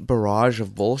complete barrage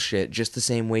of bullshit, just the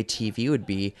same way TV would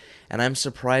be. And I'm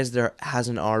surprised there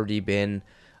hasn't already been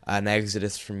an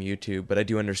exodus from YouTube, but I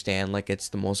do understand like it's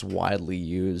the most widely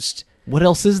used. What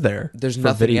else is there? There's for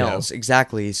nothing video? else.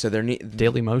 Exactly. So there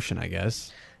Daily Motion, I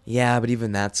guess. yeah, but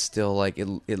even that's still like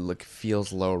it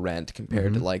feels low rent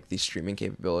compared to like the streaming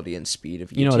capability and speed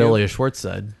of YouTube. You know what Ilya Schwartz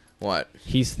said? What?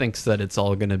 He thinks that it's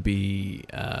all going to be,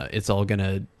 it's all going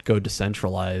to go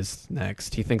decentralized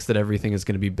next. He thinks that everything is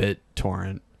going to be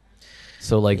BitTorrent.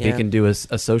 So like they Yeah. can do a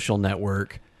social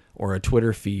network or a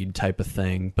Twitter feed type of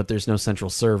thing, but there's no central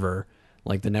server.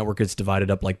 Like the network is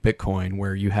divided up like Bitcoin,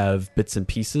 where you have bits and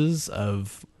pieces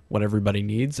of what everybody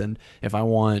needs. And if I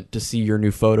want to see your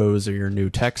new photos or your new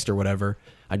text or whatever,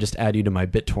 I just add you to my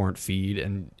BitTorrent feed,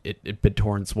 and it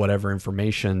BitTorrents whatever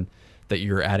information that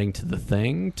you're adding to the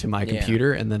thing to my Yeah.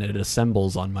 computer, and then it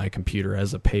assembles on my computer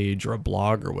as a page or a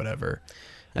blog or whatever.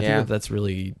 I Yeah. think that's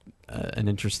really an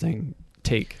interesting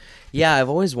take. Yeah, I've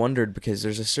always wondered because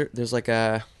there's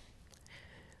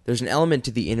an element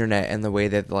to the internet and the way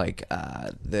that like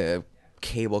the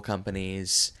cable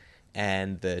companies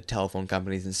and the telephone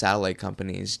companies and satellite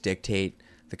companies dictate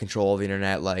the control of the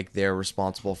internet. Like they're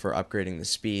responsible for upgrading the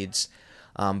speeds.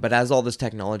 But as all this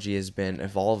technology has been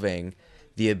evolving,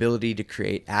 the ability to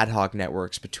create ad hoc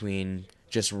networks between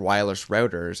just wireless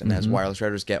routers, and as wireless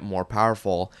routers get more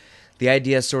powerful, the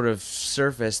idea sort of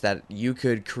surfaced that you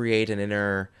could create an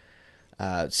inner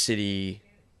city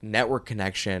network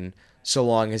connection so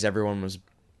long as everyone was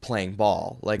playing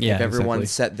ball. Like Yeah, if everyone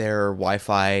exactly. set their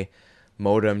Wi-Fi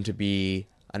modem to be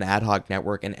an ad hoc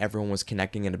network and everyone was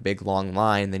connecting in a big long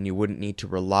line, then you wouldn't need to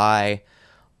rely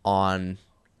on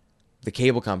the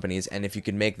cable companies. And if you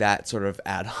could make that sort of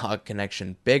ad hoc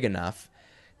connection big enough,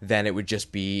 then it would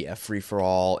just be a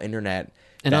free-for-all internet.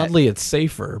 And that- oddly, it's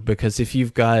safer because if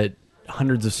you've got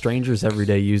hundreds of strangers every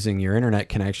day using your internet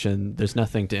connection, there's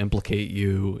nothing to implicate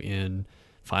you in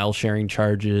file sharing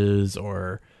charges,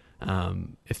 or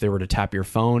if they were to tap your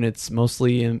phone, it's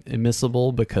mostly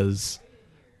immiscible because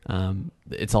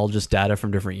it's all just data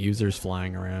from different users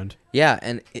flying around. Yeah,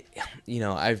 and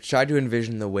I've tried to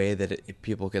envision the way that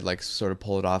people could like sort of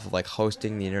pull it off of like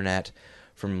hosting the internet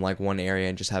from like one area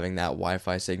and just having that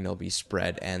Wi-Fi signal be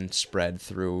spread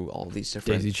through all these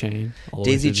different Daisy chain. All the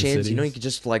way daisy through the chains. You cities. could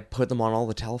just like put them on all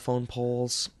the telephone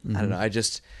poles. I don't know.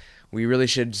 We really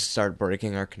should start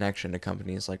breaking our connection to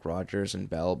companies like Rogers and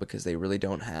Bell because they really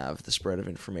don't have the spread of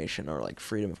information or like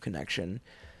freedom of connection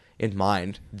in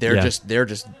mind. They're Yeah. just there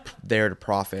to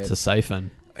profit. It's a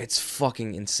siphon. It's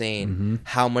fucking insane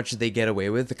how much they get away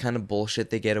with, the kind of bullshit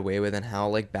they get away with, and how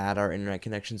like bad our internet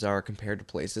connections are compared to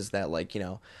places that like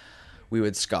we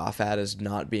would scoff at as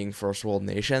not being first world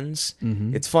nations.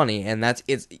 It's funny, and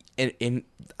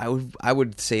I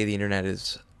would say the internet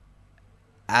is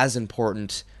as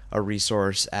important a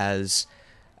resource as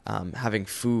having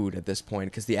food at this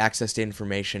point, because the access to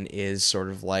information is sort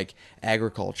of like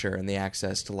agriculture, and the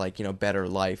access to like better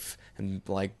life and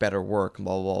like better work,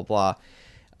 blah blah blah.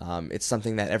 It's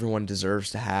something that everyone deserves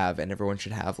to have, and everyone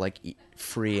should have like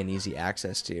free and easy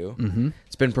access to.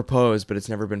 It's been proposed, but it's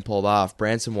never been pulled off.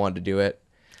 Branson wanted to do it.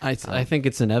 I think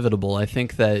it's inevitable. I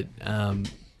think that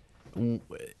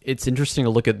it's interesting to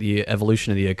look at the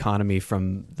evolution of the economy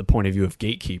from the point of view of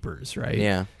gatekeepers, right?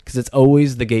 Yeah. Because it's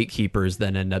always the gatekeepers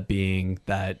that end up being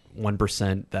that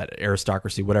 1%, that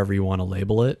aristocracy, whatever you want to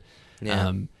label it.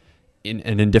 Yeah.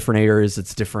 In different areas,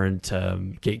 it's different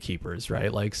gatekeepers,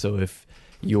 right? Like, so if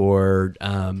you're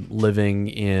living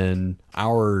in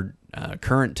our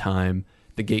current time,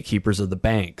 the gatekeepers are the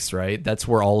banks, right? That's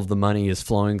where all of the money is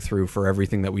flowing through for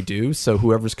everything that we do. So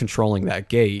whoever's controlling that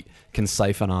gate can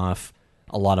siphon off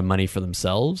a lot of money for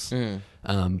themselves.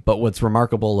 But what's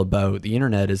remarkable about the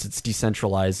internet is it's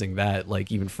decentralizing that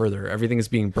like even further. Everything is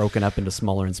being broken up into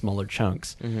smaller and smaller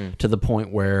chunks to the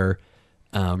point where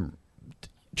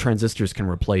transistors can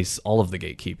replace all of the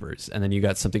gatekeepers, and then you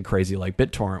got something crazy like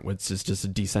BitTorrent, which is just a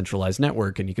decentralized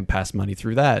network, and you can pass money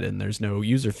through that, and there's no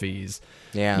user fees.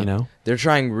 Yeah. They're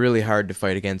trying really hard to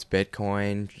fight against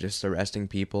Bitcoin, just arresting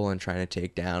people and trying to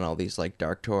take down all these like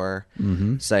dark Tor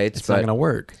sites. It's not going to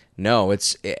work. No,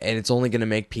 it's only going to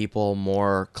make people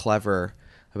more clever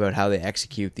about how they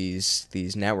execute these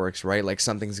networks, right? Like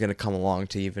something's going to come along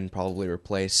to even probably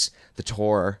replace the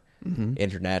Tor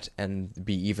internet and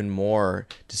be even more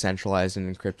decentralized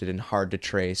and encrypted and hard to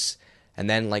trace. And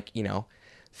then like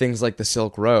things like the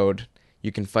Silk Road,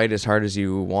 you can fight as hard as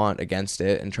you want against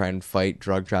it and try and fight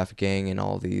drug trafficking and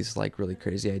all these like really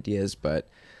crazy ideas, but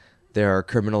there are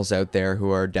criminals out there who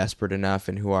are desperate enough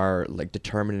and who are like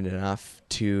determined enough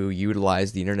to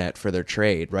utilize the internet for their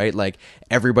trade, right? Like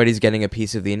everybody's getting a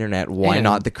piece of the internet. Why And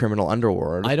not the criminal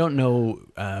underworld? I don't know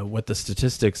what the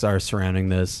statistics are surrounding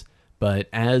this, but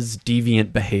as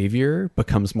deviant behavior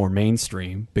becomes more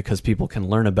mainstream because people can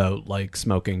learn about like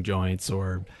smoking joints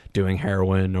or doing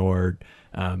heroin or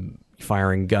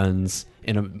firing guns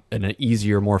in an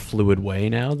easier, more fluid way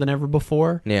now than ever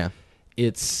before. Yeah.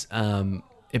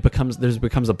 It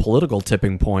becomes a political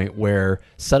tipping point where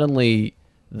suddenly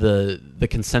the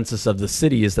consensus of the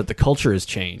city is that the culture has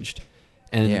changed.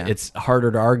 And Yeah. it's harder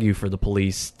to argue for the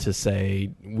police to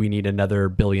say we need another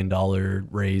 $1 billion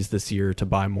raise this year to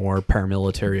buy more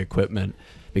paramilitary equipment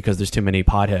because there's too many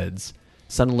potheads.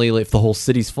 Suddenly, if the whole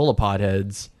city's full of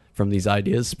potheads from these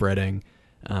ideas spreading,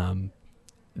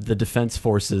 the defense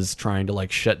forces trying to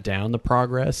like shut down the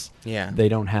progress, Yeah. they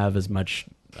don't have as much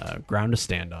ground to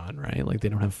stand on, right? Like they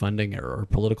don't have funding or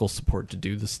political support to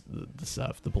do the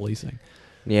stuff, the policing.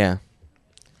 Yeah.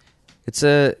 It's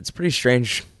a pretty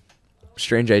strange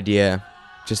idea,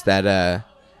 just that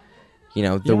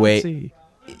the way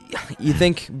you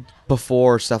think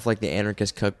before stuff like the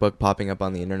anarchist cookbook popping up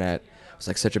on the internet was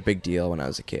like such a big deal when I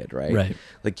was a kid, right? Right.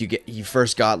 Like you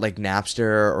first got like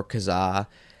Napster or Kazaa,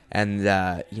 and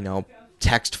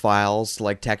text files,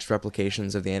 like text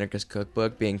replications of the Anarchist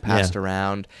Cookbook being passed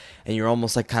around, and you're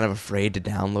almost like kind of afraid to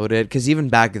download it, because even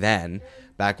back then,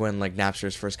 back when like Napster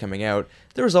was first coming out,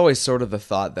 there was always sort of the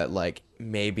thought that like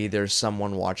maybe there's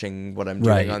someone watching what I'm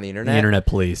doing on the internet. The internet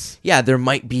police. Yeah, there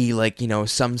might be like, you know,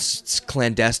 some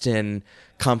clandestine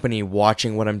company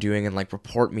watching what I'm doing and like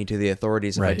report me to the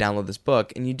authorities if I download this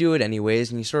book. And you do it anyways,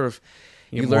 and you sort of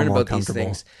you learn about these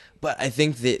things. But I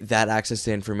think that access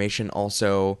to information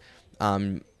also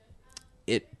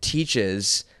it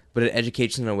teaches, but it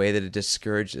educates in a way that it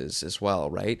discourages as well,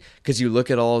 right? Because you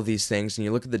look at all of these things and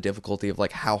you look at the difficulty of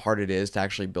like how hard it is to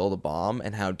actually build a bomb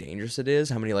and how dangerous it is,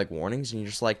 how many like warnings, and you're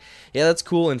just like, yeah, that's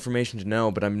cool information to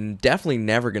know, but I'm definitely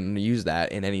never going to use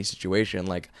that in any situation.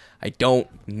 Like, I don't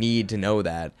need to know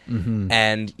that.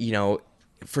 And, you know,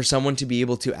 for someone to be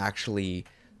able to actually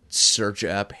search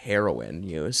up heroin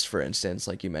use, for instance,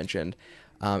 like you mentioned,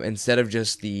 instead of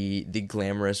just the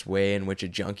glamorous way in which a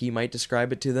junkie might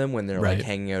describe it to them when they're like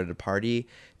hanging out at a party,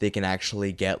 they can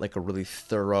actually get like a really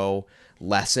thorough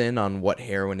lesson on what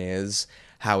heroin is,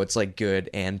 how it's like good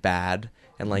and bad,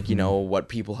 and like, you know, what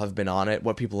people have been on it,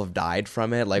 what people have died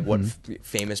from it, like what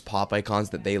famous pop icons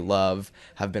that they love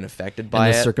have been affected by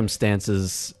and the it.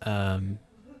 circumstances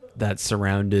that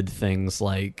surrounded things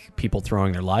like people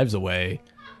throwing their lives away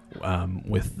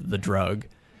with the drug,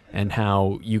 and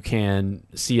how you can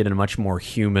see it in a much more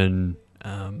human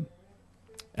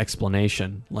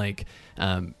explanation. Like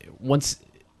once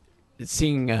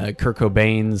seeing Kurt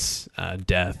Cobain's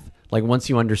death, like once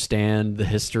you understand the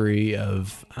history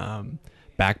of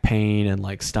back pain and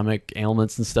like stomach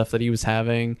ailments and stuff that he was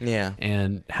having,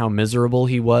 and how miserable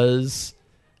he was,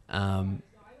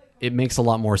 it makes a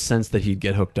lot more sense that he'd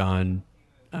get hooked on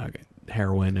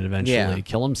heroin and eventually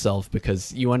kill himself,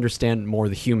 because you understand more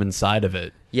the human side of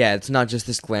it. Yeah, it's not just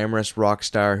this glamorous rock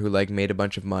star who like made a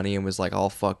bunch of money and was like all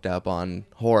fucked up on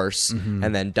horse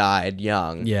and then died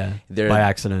young. Yeah, by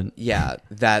accident. Yeah,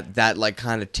 that like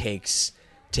kind of takes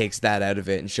that out of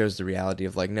it and shows the reality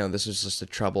of like, no, this was just a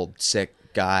troubled, sick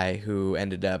guy who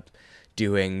ended up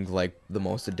doing like the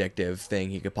most addictive thing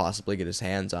he could possibly get his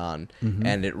hands on,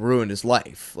 and it ruined his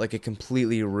life. Like, it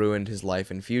completely ruined his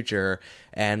life and future.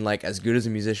 And like, as good as a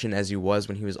musician as he was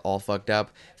when he was all fucked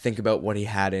up, think about what he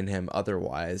had in him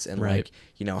otherwise, and like,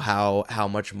 you know, how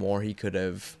much more he could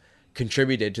have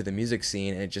contributed to the music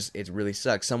scene. And it really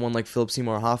sucks. Someone like Philip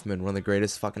Seymour Hoffman, one of the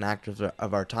greatest fucking actors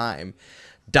of our time,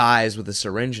 dies with a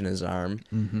syringe in his arm.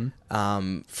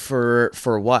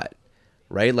 For what?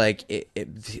 Right, like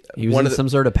he was in some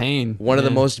sort of pain. One of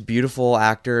the most beautiful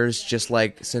actors, just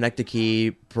like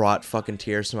Synecdoche, brought fucking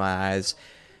tears to my eyes,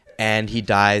 and he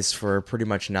dies for pretty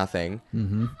much nothing.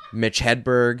 Mitch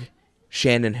Hedberg,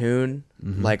 Shannon Hoon,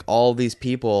 like all these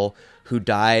people who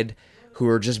died, who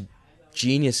were just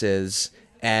geniuses,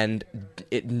 and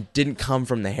it didn't come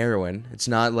from the heroin. It's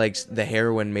not like the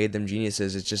heroin made them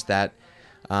geniuses. It's just that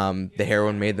the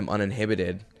heroin made them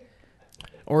uninhibited.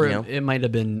 Or it might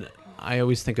have been. I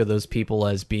always think of those people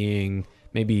as being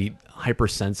maybe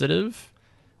hypersensitive.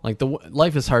 Like,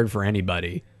 life is hard for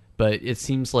anybody, but it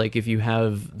seems like if you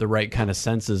have the right kind of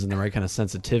senses and the right kind of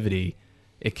sensitivity,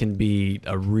 it can be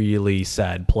a really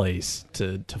sad place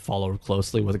to follow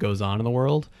closely what goes on in the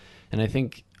world. And I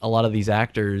think a lot of these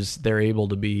actors, they're able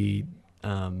to be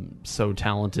so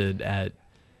talented at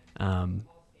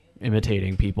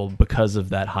imitating people because of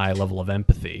that high level of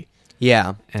empathy.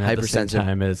 Yeah, and at the same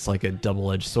time, it's like a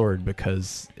double-edged sword,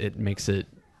 because it makes it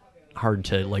hard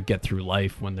to like get through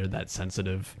life when they're that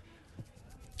sensitive.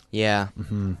 Yeah,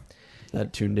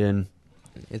 that tuned in.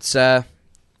 It's the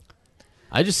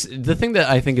thing that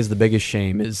I think is the biggest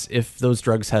shame is if those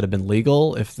drugs had been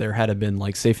legal, if there had been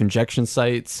like safe injection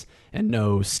sites and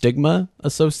no stigma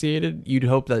associated, you'd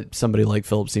hope that somebody like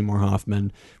Philip Seymour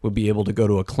Hoffman would be able to go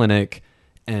to a clinic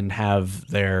and have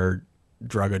their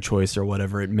drug of choice or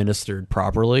whatever administered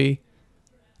properly,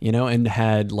 you know, and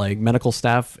had like medical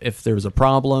staff, if there was a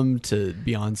problem, to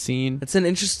be on scene. It's an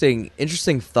interesting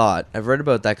thought. I've read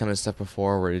about that kind of stuff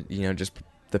before, where, you know, just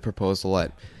the proposal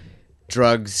that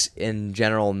drugs in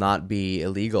general not be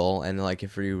illegal, and like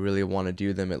if you really want to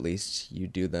do them, at least you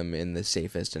do them in the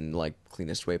safest and like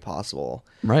cleanest way possible.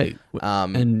 Right.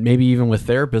 And maybe even with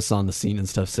therapists on the scene and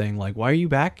stuff saying like, why are you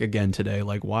back again today?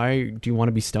 Like, why do you want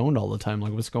to be stoned all the time?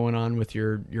 Like, what's going on with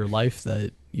your life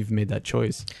that you've made that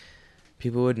choice?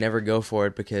 People would never go for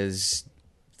it because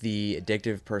the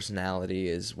addictive personality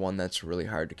is one that's really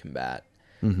hard to combat.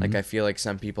 Like, I feel like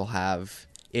some people have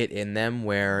it in them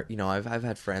where, you know, I've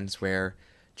had friends where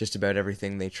just about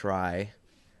everything they try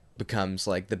becomes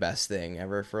like the best thing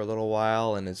ever for a little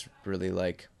while, and it's really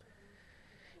like,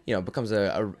 it becomes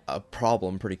a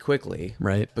problem pretty quickly.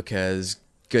 Right. Because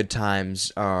good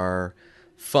times are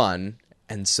fun,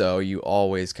 and so you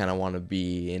always kind of want to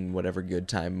be in whatever good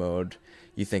time mode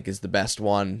you think is the best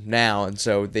one now, and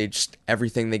so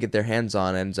everything they get their hands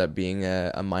on ends up being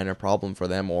a minor problem for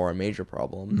them or a major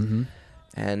problem.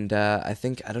 And I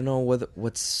think, I don't know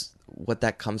what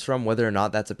that comes from, whether or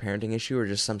not that's a parenting issue or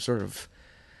just some sort of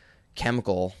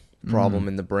chemical problem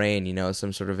in the brain,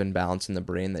 some sort of imbalance in the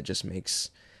brain that just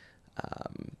makes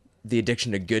the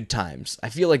addiction to good times. I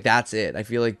feel like that's it. I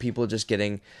feel like people just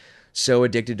getting so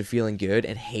addicted to feeling good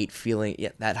and hate feeling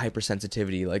that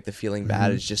hypersensitivity, like the feeling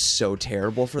bad is just so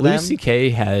terrible for them. Louis C.K.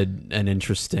 had an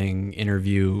interesting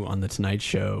interview on The Tonight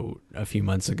Show a few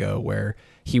months ago where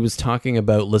he was talking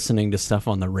about listening to stuff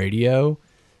on the radio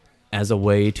as a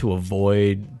way to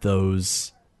avoid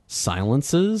those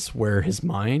silences where his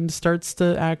mind starts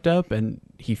to act up and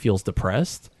he feels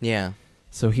depressed. Yeah.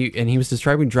 So he was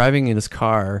describing driving in his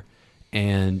car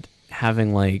and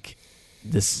having like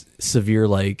this severe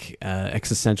like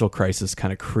existential crisis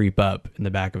kind of creep up in the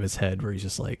back of his head where he's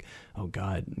just like, oh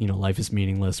God, life is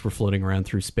meaningless. We're floating around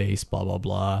through space, blah, blah,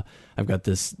 blah. I've got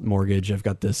this mortgage. I've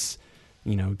got this,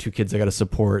 2 kids I got to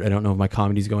support. I don't know if my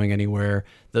comedy's going anywhere.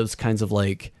 Those kinds of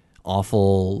like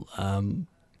awful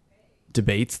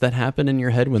debates that happen in your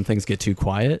head when things get too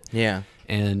quiet. Yeah.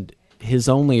 And his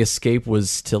only escape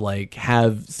was to like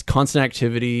have constant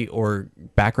activity or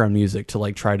background music to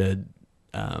like try to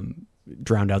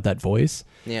drowned out that voice.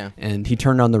 Yeah. And he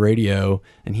turned on the radio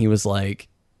and he was like,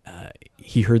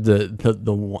 he heard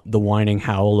the whining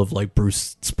howl of like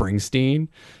Bruce Springsteen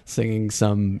singing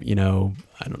some,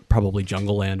 probably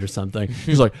Jungle Land or something.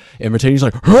 He's like imitating, he's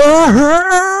like,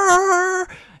 and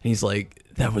he's like,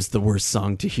 that was the worst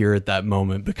song to hear at that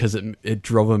moment because it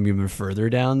drove him even further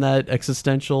down that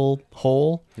existential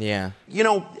hole. Yeah.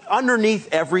 Underneath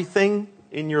everything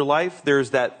in your life,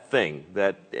 there's that thing,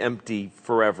 that empty,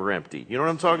 forever empty. You know what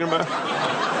I'm talking about?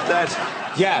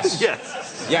 Yes.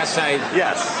 Yes.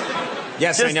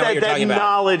 Yes, Just I know what you're talking that about.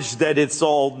 knowledge that it's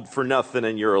all for nothing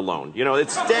and you're alone.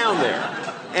 It's down there.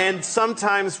 And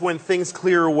sometimes when things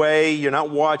clear away, you're not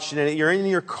watching it, you're in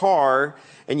your car,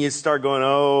 and you start going,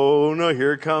 oh no,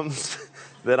 here it comes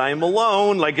that I'm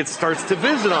alone. Like it starts to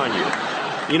visit on you.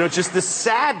 Just the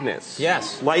sadness.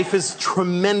 Yes. Life is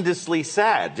tremendously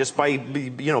sad just by,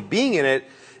 being in it.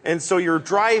 And so you're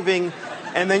driving,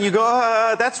 and then you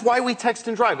go, that's why we text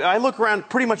and drive. I look around,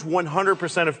 pretty much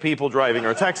 100% of people driving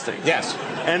are texting. Yes.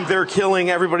 And they're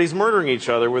killing, everybody's murdering each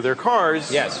other with their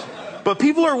cars. Yes. But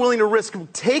people are willing to risk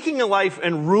taking a life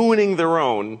and ruining their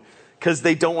own because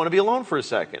they don't want to be alone for a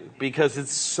second. Because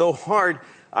it's so hard.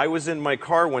 I was in my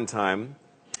car one time,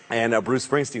 and a Bruce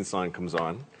Springsteen song comes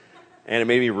on. And it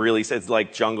made me really sad. It's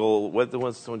like Jungle, what's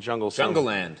the Jungle song? Jungle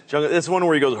Land. It's one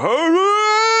where he goes,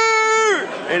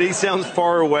 and he sounds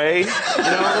far away. It's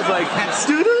like,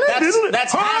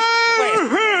 that's half.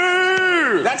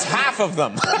 Wait, that's half of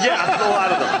them. Yeah, that's a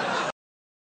lot of them.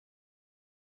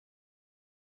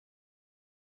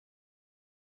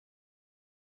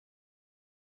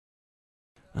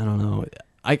 I don't know.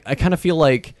 I kind of feel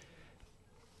like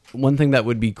one thing that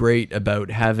would be great about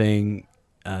having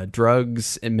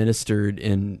drugs administered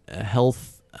in a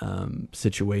health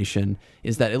situation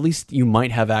is that at least you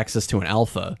might have access to an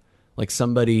alpha, like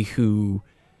somebody who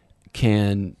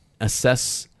can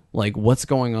assess like what's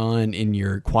going on in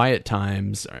your quiet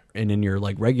times and in your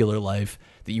like regular life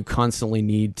that you constantly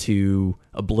need to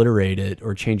obliterate it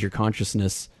or change your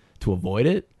consciousness to avoid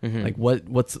it. Like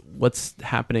what's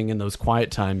happening in those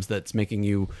quiet times that's making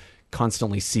you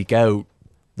constantly seek out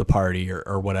the party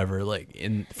or whatever, like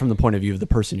from the point of view of the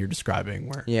person you're describing,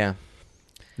 where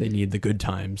they need the good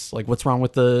times. Like what's wrong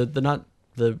with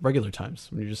the regular times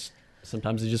when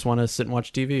sometimes you just want to sit and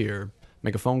watch TV or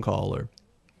make a phone call or.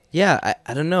 Yeah,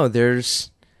 I don't know.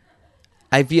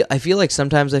 I feel like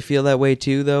sometimes I feel that way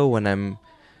too, though, when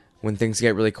things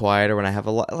get really quiet or when I have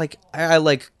a lot, like I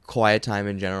like quiet time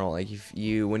in general. Like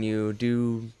when you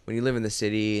live in the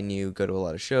city and you go to a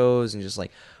lot of shows and just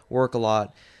like work a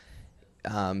lot,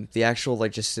 the actual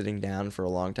like just sitting down for a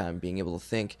long time, being able to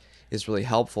think is really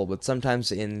helpful. But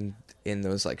sometimes in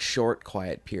those like short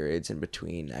quiet periods in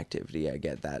between activity, I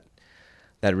get that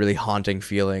really haunting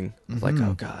feeling of like,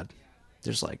 oh God,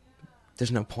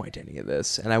 there's no point to any of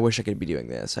this, and I wish I could be doing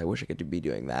this. I wish I could be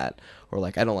doing that, or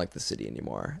like I don't like the city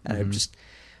anymore, and I just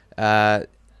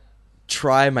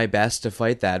try my best to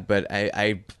fight that. But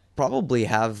I probably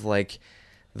have like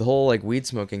the whole like weed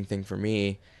smoking thing for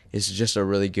me is just a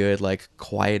really good like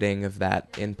quieting of that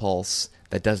impulse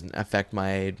that doesn't affect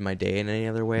my day in any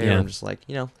other way. Yeah. I'm just like,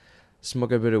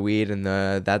 smoke a bit of weed and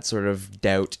that sort of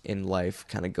doubt in life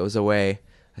kind of goes away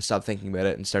I stopped thinking about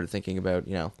it and started thinking about,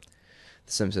 The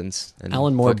Simpsons and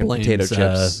Alan Moore fucking potato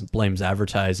chips. blames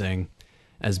advertising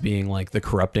as being like the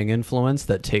corrupting influence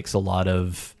that takes a lot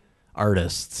of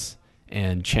artists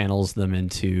and channels them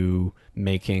into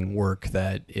making work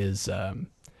that is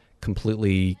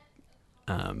completely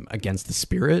against the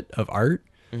spirit of art.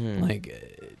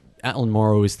 Like Alan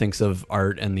Moore always thinks of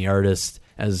art and the artist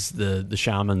as the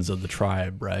shamans of the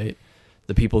tribe, right?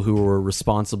 The people who were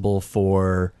responsible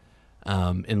for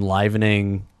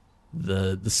enlivening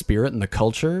the spirit and the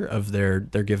culture of their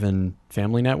given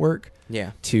family network.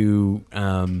 Yeah. To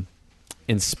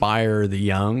inspire the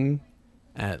young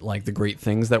at like the great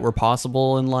things that were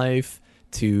possible in life,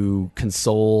 to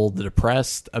console the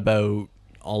depressed about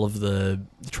all of the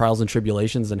trials and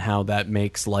tribulations and how that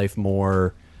makes life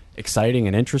more exciting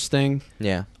and interesting.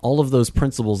 Yeah. All of those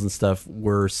principles and stuff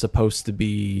were supposed to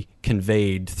be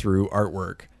conveyed through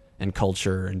artwork and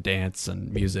culture and dance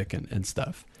and music and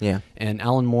stuff. Yeah. And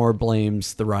Alan Moore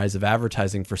blames the rise of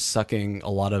advertising for sucking a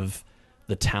lot of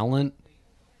the talent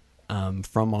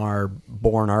from our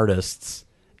born artists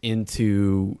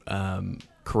into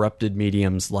corrupted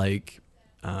mediums like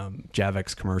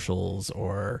Javex commercials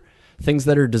or things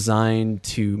that are designed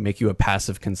to make you a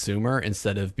passive consumer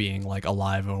instead of being like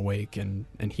alive and awake and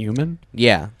human.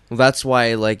 Yeah. Well, that's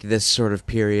why like this sort of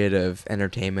period of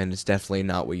entertainment is definitely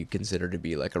not what you consider to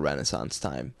be like a Renaissance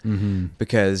time. Mm-hmm.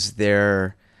 Because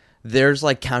there's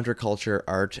like counterculture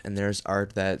art, and there's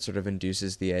art that sort of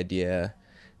induces the idea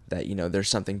that, there's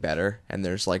something better and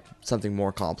there's like something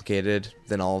more complicated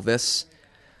than all of this.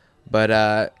 But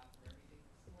I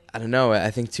don't know. I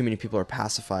think too many people are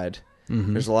pacified.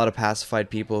 Mm-hmm. There's a lot of pacified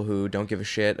people who don't give a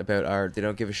shit about art. They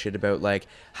don't give a shit about like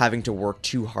having to work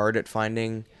too hard at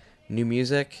finding new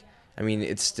music. I mean,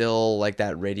 it's still like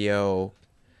that radio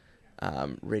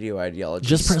ideology.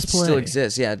 Just press play. Still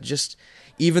exists. Yeah, just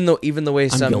even the way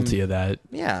I'm guilty of that.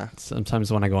 Yeah.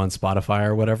 Sometimes when I go on Spotify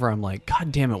or whatever, I'm like,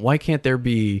 God damn it, why can't there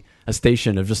be a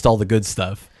station of just all the good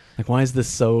stuff? Like, why is this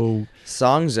so...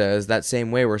 Songza is that same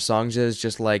way, where Songza is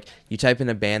just like, you type in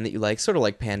a band that you like, sort of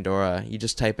like Pandora. You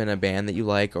just type in a band that you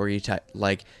like, or you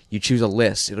choose a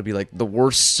list. It'll be like the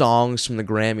worst songs from the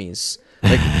Grammys.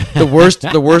 Like the worst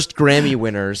Grammy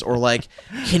winners, or like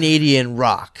Canadian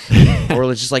rock,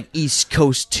 or just like East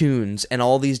Coast tunes, and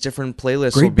all these different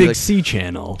playlists. Great Big like, C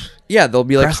channel. Yeah, they'll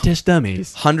be like Crash Test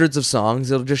Dummies. Hundreds of songs.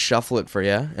 It'll just shuffle it for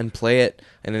you and play it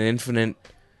in an infinite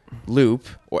loop,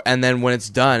 and then when it's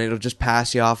done, it'll just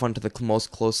pass you off onto the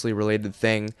most closely related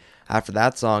thing after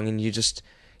that song, and you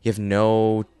have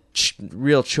no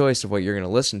real choice of what you're going to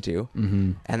listen to.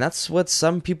 Mm-hmm. And that's what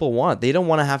some people want. They don't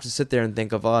want to have to sit there and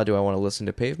think of, do I want to listen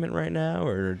to Pavement right now,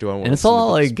 or do I want to listen to... And it's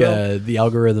all like the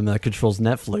algorithm that controls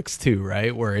Netflix too,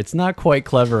 right? Where it's not quite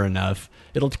clever enough.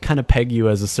 It'll kind of peg you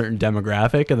as a certain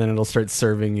demographic, and then it'll start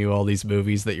serving you all these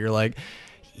movies that you're like,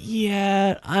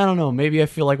 yeah, I don't know. Maybe I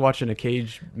feel like watching a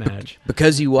cage match.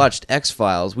 Because you watched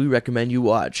X-Files, we recommend you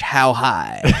watch How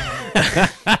High.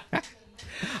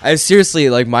 I seriously,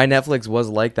 like, my Netflix was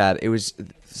like that. It was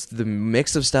the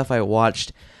mix of stuff I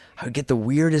watched. I would get the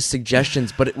weirdest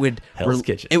suggestions, but it would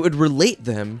relate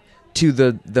them to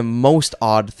the most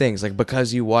odd things. Like,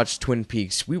 because you watched Twin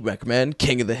Peaks, we recommend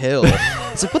King of the Hill.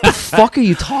 It's like, what the fuck are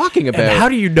you talking about? And how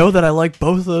do you know that I like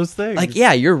both of those things? Like,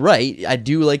 yeah, you're right. I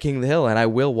do like King of the Hill, and I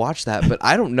will watch that, but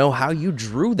I don't know how you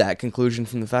drew that conclusion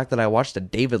from the fact that I watched a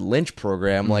David Lynch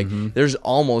program. Like, there's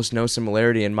almost no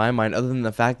similarity in my mind, other than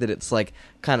the fact that it's like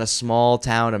kind of small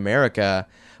town America.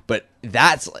 But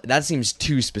that seems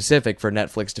too specific for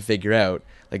Netflix to figure out.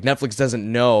 Like, Netflix doesn't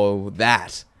know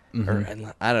that. Or,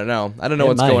 I don't know. I don't know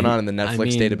what's going on in the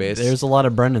Netflix database. There's a lot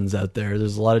of Brendans out there.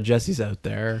 There's a lot of Jessies out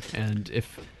there. And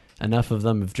if enough of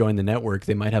them have joined the network,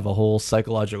 they might have a whole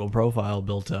psychological profile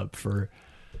built up for...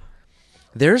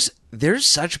 There's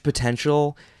such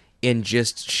potential in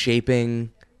just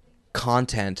shaping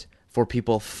content for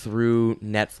people through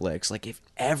Netflix. Like, if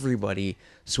everybody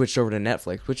switched over to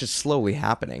Netflix, which is slowly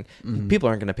happening, people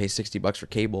aren't going to pay $60 for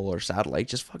cable or satellite.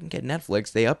 Just fucking get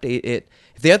Netflix. They update it.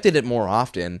 If they update it more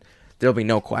often, there'll be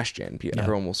no question.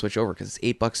 Everyone will switch over because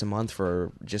it's $8 a month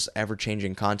for just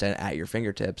ever-changing content at your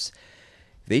fingertips.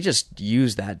 They just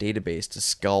use that database to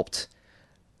sculpt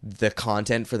the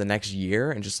content for the next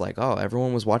year, and just like,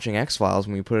 everyone was watching X-Files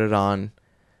when we put it on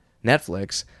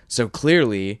Netflix. So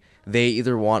clearly, they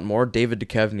either want more David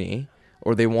Duchovny,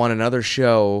 or they want another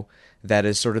show that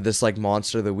is sort of this like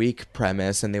Monster of the Week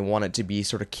premise, and they want it to be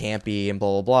sort of campy and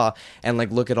blah, blah, blah. And like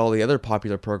look at all the other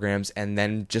popular programs and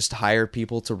then just hire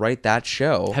people to write that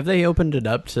show. Have they opened it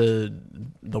up to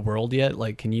the world yet?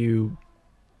 Like, can you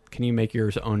make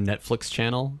your own Netflix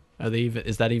channel?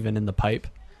 Is that even in the pipe?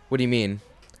 What do you mean?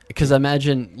 Because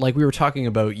imagine, like we were talking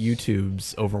about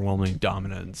YouTube's overwhelming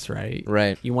dominance, right?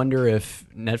 Right. You wonder if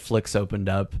Netflix opened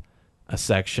up a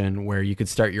section where you could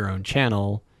start your own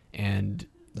channel, and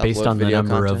based Upload on the video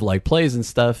number of content. like plays and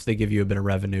stuff, they give you a bit of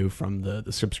revenue from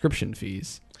the subscription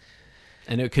fees.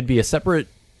 And it could be a separate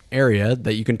area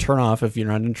that you can turn off if you're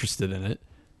not interested in it.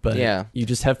 But Yeah. you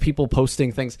just have people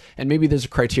posting things, and maybe there's a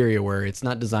criteria where it's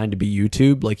not designed to be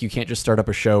YouTube. Like, you can't just start up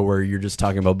a show where you're just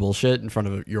talking about bullshit in front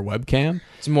of your webcam.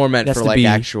 It's more meant It has for to like be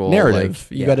actual narrative.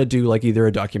 Like, You got to do like either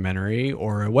a documentary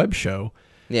or a web show.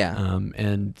 Yeah.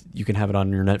 And you can have it on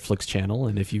your Netflix channel,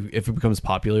 and if it becomes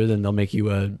popular, then they'll make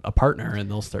you a partner, and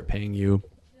they'll start paying you.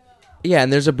 Yeah,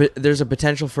 and there's a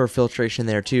potential for filtration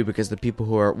there too, because the people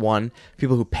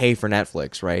who pay for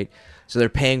Netflix, right? So they're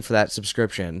paying for that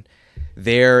subscription.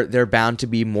 They're bound to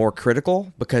be more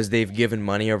critical because they've given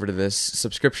money over to this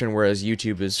subscription, whereas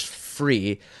YouTube is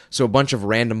free. So a bunch of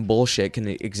random bullshit can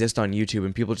exist on YouTube,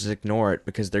 and people just ignore it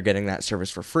because they're getting that service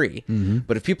for free.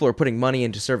 But if people are putting money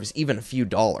into service, even a few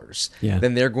dollars, Yeah.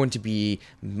 then they're going to be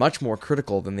much more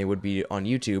critical than they would be on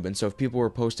YouTube. And so if people were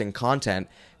posting content,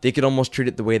 they could almost treat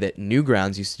it the way that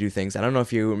Newgrounds used to do things. I don't know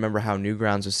if you remember how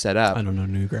Newgrounds was set up. I don't know,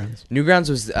 Newgrounds. Newgrounds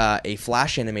was a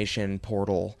Flash animation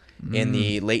portal in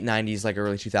the late 90s, like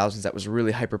early 2000s, that was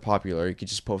really hyper popular. You could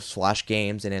just post Flash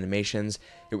games and animations.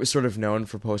 It was sort of known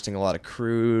for posting a lot of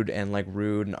crude and like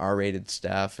rude and R-rated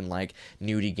stuff and like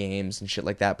nudie games and shit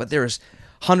like that. But there's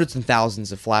hundreds and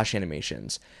thousands of Flash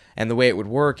animations. And the way it would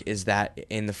work is that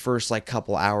in the first like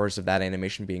couple hours of that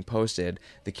animation being posted,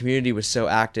 the community was so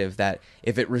active that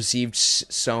if it received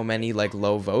so many like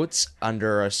low votes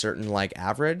under a certain like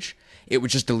average, it would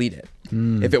just delete it.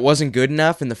 If it wasn't good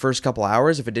enough in the first couple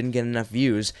hours, if it didn't get enough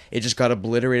views, it just got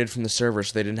obliterated from the server,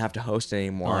 so they didn't have to host it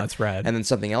anymore. Oh, that's rad. And then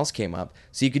something else came up.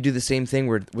 So you could do the same thing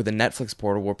with a Netflix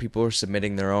portal where people are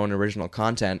submitting their own original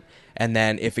content, and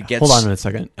then if it gets... Hold on a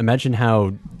second. Imagine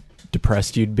how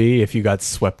depressed you'd be if you got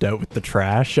swept out with the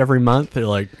trash every month. They're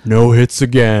like, no hits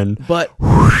again. But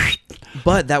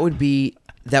that would be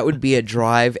a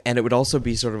drive, and it would also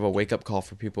be sort of a wake-up call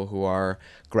for people who are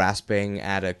grasping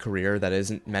at a career that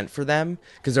isn't meant for them,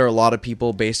 because there are a lot of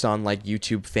people based on like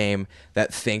YouTube fame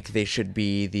that think they should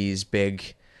be these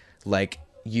big like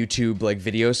YouTube like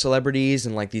video celebrities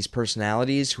and like these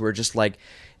personalities who are just like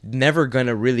never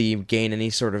gonna really gain any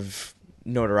sort of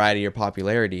notoriety or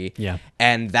popularity. Yeah.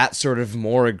 And that sort of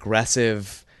more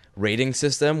aggressive rating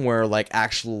system where like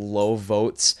actual low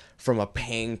votes from a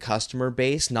paying customer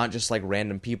base, not just like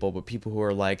random people, but people who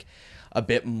are like a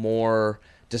bit more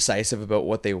decisive about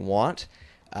what they want,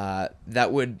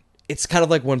 it's kind of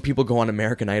like when people go on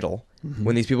American Idol.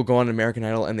 When these people go on American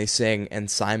Idol and they sing, and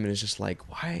Simon is just like,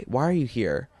 why are you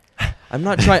here? I'm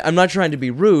not trying to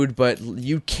be rude, but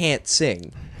you can't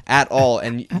sing at all,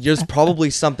 and there's probably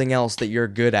something else that you're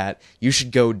good at. You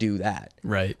should go do that.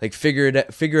 Right. Like figure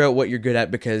out what you're good at,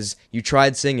 because you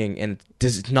tried singing and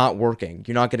it's not working.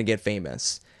 You're not going to get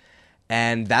famous.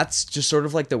 And that's just sort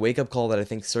of like the wake up call that I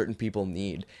think certain people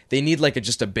need. They need like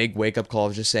just a big wake up call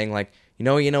of just saying like,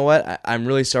 you know what? I'm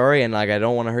really sorry, and like I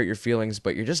don't want to hurt your feelings,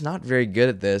 but you're just not very good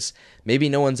at this. Maybe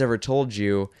no one's ever told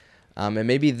you. And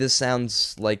maybe this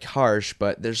sounds like harsh,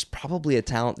 but there's probably a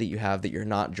talent that you have that you're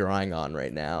not drawing on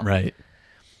right now. Right.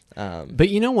 But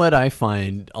you know what I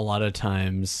find a lot of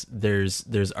times there's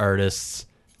artists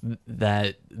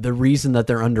that the reason that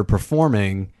they're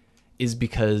underperforming is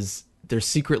because they're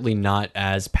secretly not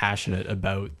as passionate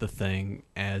about the thing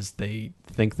as they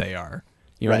think they are.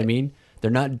 You know what I Right. mean? They're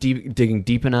not digging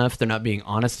deep enough. They're not being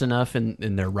honest enough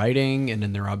in their writing and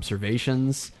in their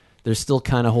observations. They're still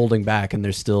kind of holding back, and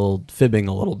they're still fibbing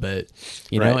a little bit,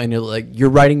 you know. Right. And like your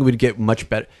writing would get much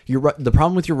better. The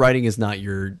problem with your writing is not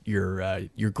your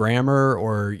grammar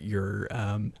or your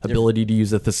ability to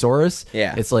use a thesaurus.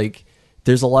 Yeah. It's like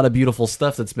there's a lot of beautiful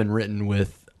stuff that's been written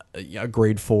with a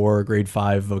grade 4, grade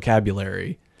 5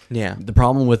 vocabulary. Yeah. The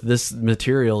problem with this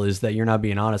material is that you're not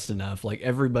being honest enough. Like,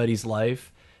 everybody's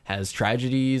life has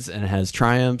tragedies and has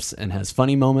triumphs and has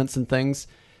funny moments and things.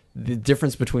 The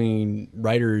difference between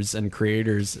writers and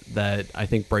creators that I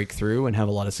think break through and have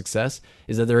a lot of success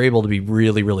is that they're able to be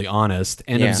really, really honest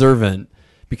and observant.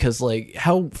 Because, like,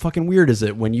 how fucking weird is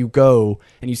it when you go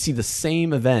and you see the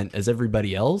same event as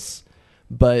everybody else,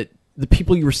 but the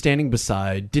people you were standing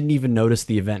beside didn't even notice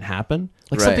the event happen?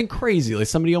 Like, Right. something crazy. Like,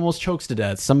 somebody almost chokes to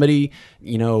death. Somebody,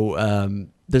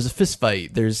 there's a fist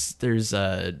fight. There's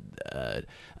a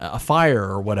fire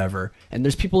or whatever, and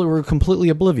there's people who are completely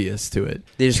oblivious to it.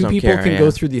 They just Two don't people care, can yeah.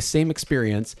 go through the same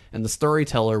experience, and the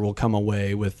storyteller will come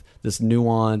away with this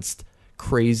nuanced,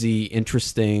 crazy,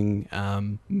 interesting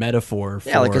metaphor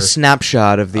for like a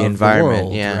snapshot of the environment.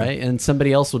 world, yeah. right? And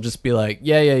somebody else will just be like,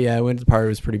 yeah, I went to the party, it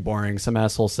was pretty boring. Some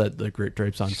asshole set the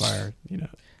drapes on fire,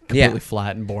 completely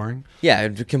flat and boring. Yeah,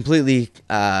 completely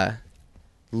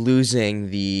losing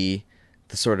the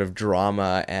sort of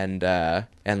drama and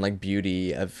like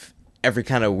beauty of every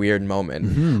kind of weird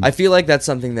moment. I feel like that's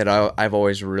something that I've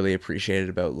always really appreciated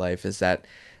about life, is that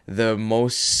the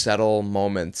most subtle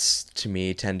moments to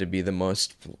me tend to be the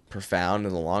most profound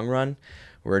in the long run,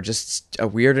 where just a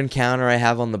weird encounter I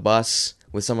have on the bus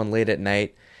with someone late at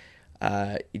night,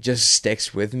 it just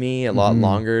sticks with me a lot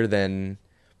longer than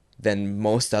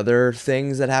most other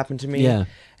things that happen to me. Yeah.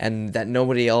 And that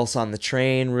nobody else on the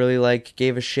train really like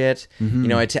gave a shit.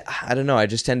 I don't know, I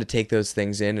just tend to take those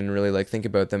things in and really like think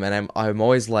about them, and I'm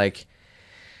always like,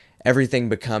 everything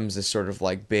becomes this sort of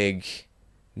like big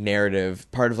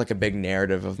narrative, part of like a big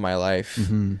narrative of my life.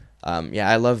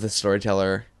 I love the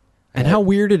storyteller. And how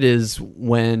weird it is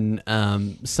when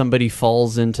somebody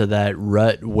falls into that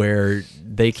rut where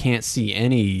they can't see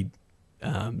any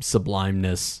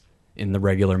sublimeness in the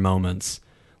regular moments.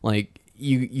 Like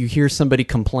you hear somebody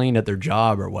complain at their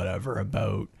job or whatever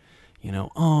about,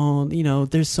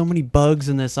 there's so many bugs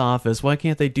in this office. Why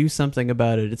can't they do something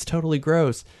about it? It's totally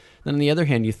gross. Then on the other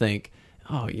hand, you think,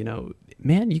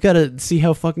 man, you gotta see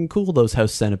how fucking cool those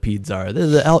house centipedes are. They're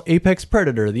the apex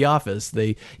predator of the office.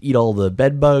 They eat all the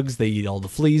bed bugs. They eat all the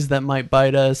fleas that might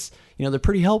bite us. They're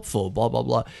pretty helpful, blah, blah,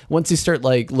 blah. Once you start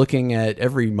like looking at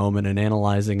every moment and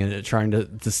analyzing it, trying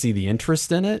to see the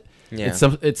interest in it,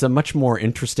 it's a much more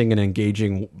interesting and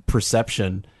engaging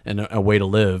perception and a way to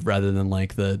live, rather than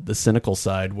like the cynical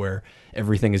side where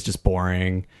everything is just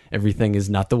boring. Everything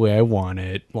is not the way I want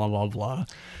it, blah, blah, blah.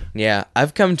 Yeah,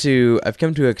 I've come to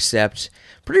accept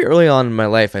pretty early on in my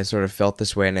life. I sort of felt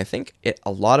this way, and I think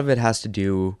a lot of it has to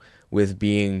do with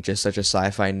being just such a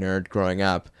sci-fi nerd growing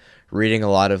up, reading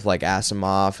a lot of like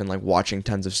Asimov and like watching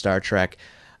tons of Star Trek.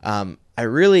 I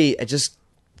just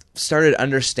started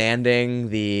understanding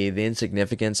the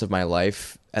insignificance of my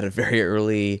life at a very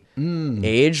early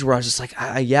age, where I was just like,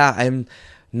 I'm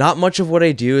not much of what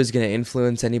I do is going to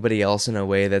influence anybody else in a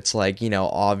way that's like,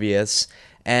 obvious.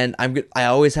 And I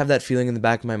always have that feeling in the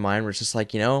back of my mind where it's just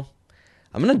like, I'm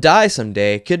going to die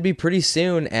someday. It could be pretty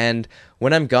soon. And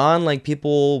when I'm gone, like,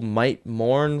 people might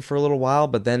mourn for a little while,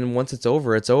 but then once it's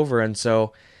over, it's over. And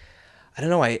so, I don't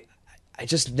know, I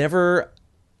just never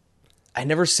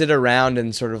sit around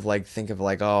and sort of like think of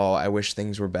like, oh, I wish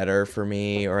things were better for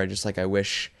me, or I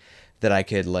wish that I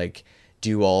could like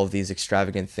do all of these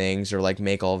extravagant things, or like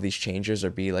make all of these changes,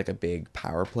 or be like a big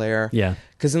power player. Yeah.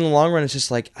 Because in the long run, it's just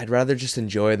like, I'd rather just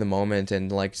enjoy the moment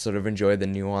and like sort of enjoy the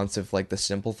nuance of like the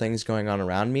simple things going on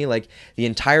around me. Like, the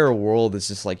entire world is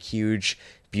this like huge,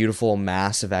 beautiful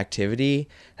mass of activity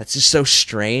that's just so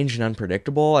strange and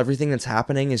unpredictable. Everything that's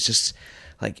happening is just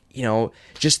like,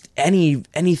 just any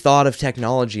thought of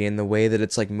technology and the way that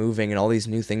it's like moving, and all these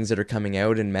new things that are coming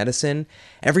out in medicine.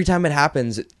 Every time it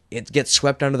happens, it gets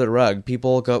swept under the rug.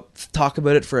 People go talk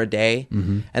about it for a day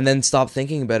and then stop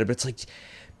thinking about it. But it's like,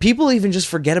 people even just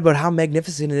forget about how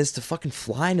magnificent it is to fucking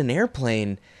fly in an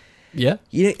airplane. Yeah.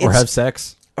 Or have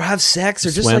sex. Or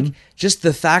just swim. like, just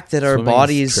the fact that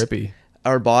Swimming is trippy.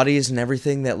 our bodies and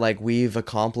everything that like we've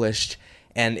accomplished,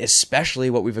 and especially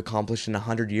what we've accomplished in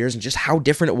 100 years, and just how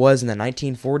different it was in the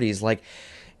 1940s. Like,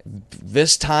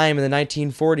 this time in the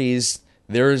 1940s,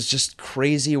 there was just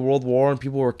crazy world war, and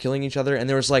people were killing each other, and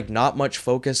there was like not much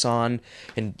focus on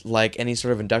like any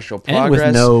sort of industrial progress,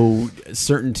 and with no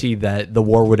certainty that the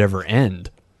war would ever end.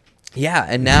 Yeah,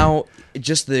 and now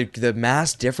just the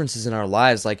mass differences in our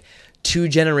lives, like 2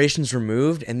 generations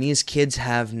removed, and these kids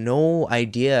have no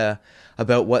idea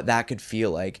about what that could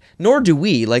feel like. Nor do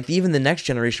we. Like, even the next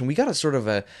generation, we got a sort of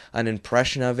an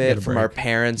impression of it from our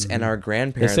parents and our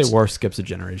grandparents. They say war skips a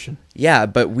generation. Yeah,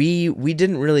 but we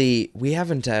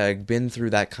haven't been through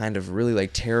that kind of really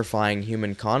like terrifying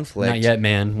human conflict. Not yet,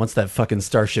 man. Once that fucking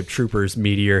Starship Troopers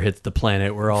meteor hits the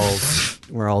planet, we're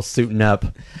all suiting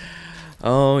up.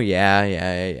 Oh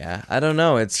yeah. I don't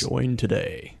know. It's join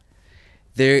today.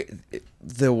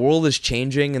 The world is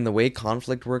changing, and the way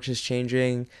conflict works is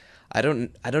changing. I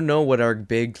don't know what our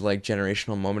big like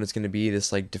generational moment is going to be,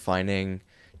 this like defining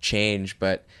change,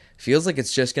 but feels like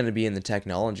it's just going to be in the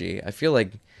technology. I feel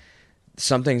like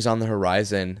something's on the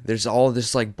horizon. There's all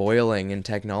this like boiling in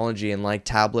technology, and like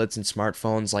tablets and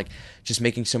smartphones, like just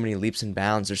making so many leaps and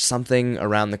bounds. There's something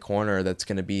around the corner that's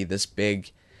going to be this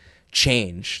big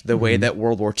change, the way that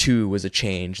World War II was a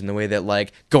change, and the way that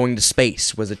like going to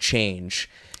space was a change.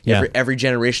 Yeah. Every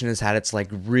generation has had its like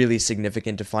really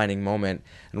significant defining moment,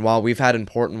 and while we've had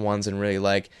important ones and really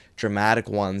like dramatic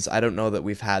ones, I don't know that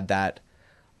we've had that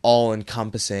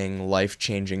all-encompassing,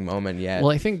 life-changing moment yet.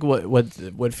 Well, I think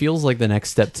what feels like the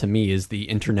next step to me is the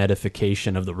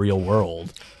internetification of the real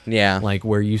world. Yeah. Like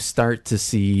where you start to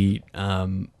see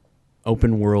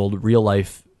open world, real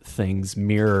life things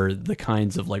mirror the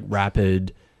kinds of like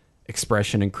rapid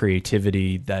expression and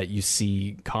creativity that you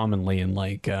see commonly in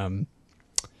Minecraft.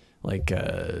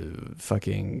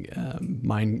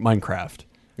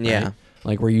 Yeah. Right?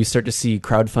 Like where you start to see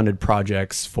crowdfunded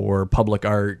projects for public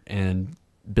art and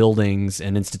buildings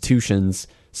and institutions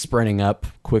sprouting up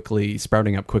quickly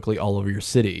all over your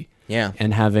city. Yeah.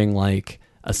 And having like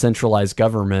a centralized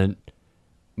government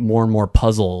more and more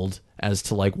puzzled as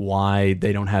to like why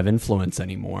they don't have influence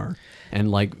anymore, and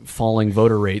like falling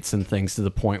voter rates and things to the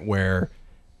point where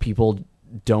people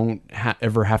don't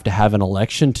ever have to have an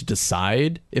election to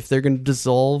decide if they're going to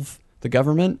dissolve the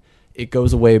government. It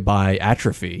goes away by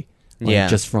atrophy. Like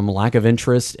just from lack of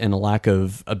interest and a lack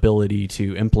of ability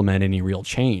to implement any real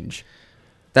change.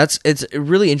 It's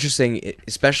really interesting,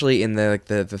 especially in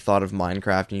the thought of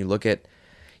Minecraft, and you look at,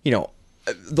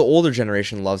 the older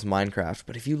generation loves Minecraft,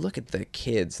 but if you look at the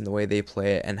kids and the way they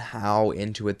play it and how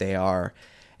into it they are,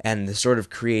 and the sort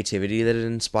of creativity that it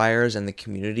inspires, and the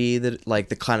community that, like,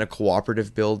 the kind of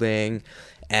cooperative building,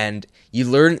 and you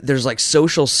learn there's like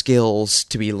social skills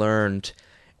to be learned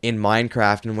in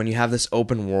Minecraft, and when you have this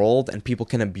open world and people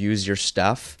can abuse your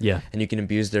stuff, and you can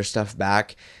abuse their stuff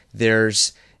back,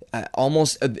 there's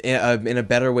almost in a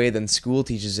better way than school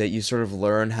teaches it, you sort of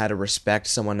learn how to respect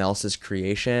someone else's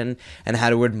creation and how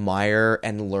to admire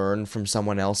and learn from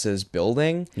someone else's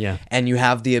building. Yeah. And you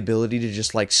have the ability to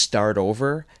just like start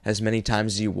over as many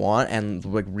times as you want and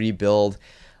like rebuild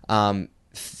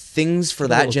things for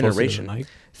that generation.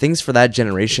 Things for that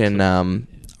generation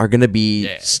are going to be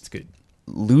it's good.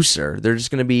 looser. They're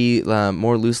just going to be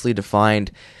more loosely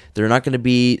defined. They're not going to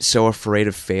be so afraid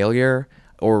of failure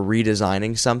or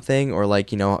redesigning something, or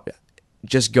like,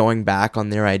 just going back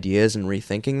on their ideas and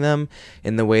rethinking them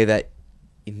in the way that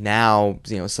now,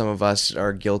 some of us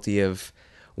are guilty of.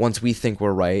 Once we think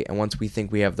we're right, and once we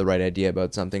think we have the right idea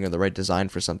about something or the right design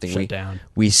for something,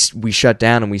 we shut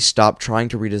down and we stop trying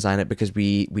to redesign it because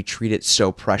we treat it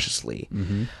so preciously.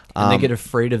 Mm-hmm. And they get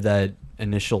afraid of that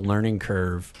initial learning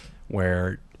curve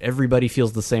where everybody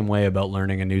feels the same way about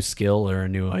learning a new skill or a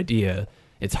new idea.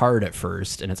 It's hard at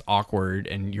first and it's awkward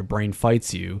and your brain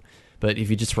fights you. But if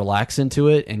you just relax into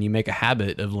it and you make a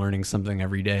habit of learning something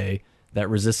every day, that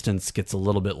resistance gets a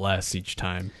little bit less each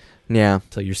time. Yeah.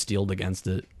 Until you're steeled against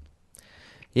it.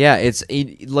 Yeah, it's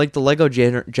like the Lego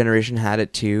generation had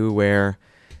it too, where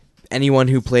anyone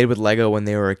who played with Lego when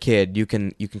they were a kid, you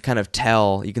can kind of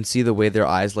tell, you can see the way their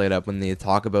eyes light up when they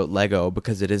talk about Lego,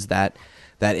 because it is that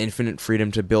infinite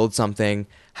freedom to build something,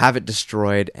 have it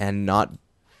destroyed, and not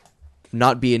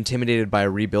be intimidated by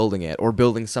rebuilding it or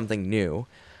building something new.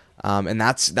 And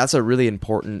that's a really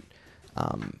important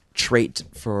trait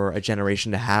for a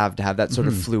generation to have that sort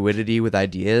of fluidity with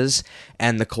ideas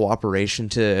and the cooperation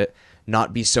to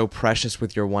not be so precious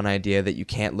with your one idea that you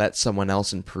can't let someone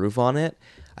else improve on it.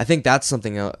 I think that's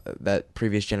something that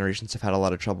previous generations have had a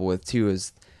lot of trouble with too,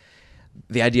 is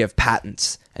the idea of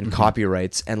patents and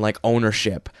copyrights and like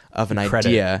ownership of an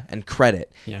idea and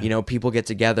credit. Yeah. People get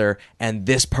together and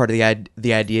this part of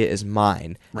the idea is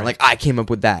mine. Right. And like, I came up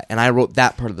with that and I wrote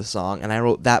that part of the song and I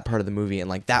wrote that part of the movie and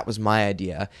like that was my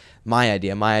idea.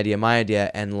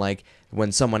 And like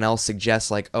when someone else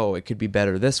suggests like, oh, it could be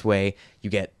better this way, you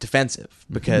get defensive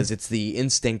because it's the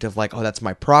instinct of like, oh, that's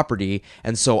my property,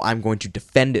 and so I'm going to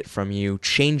defend it from you,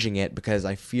 changing it because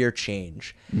I fear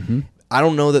change. I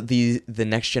don't know that the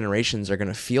next generations are going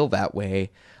to feel that way,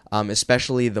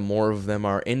 especially the more of them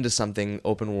are into something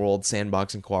open world,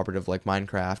 sandbox, and cooperative like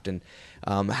Minecraft, and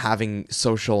having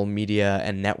social media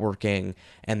and networking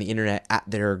and the internet at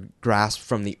their grasp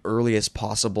from the earliest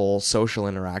possible social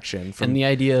interaction. And the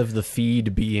idea of the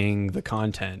feed being the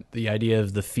content, the idea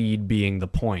of the feed being the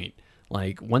point.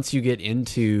 Like once you get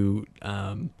into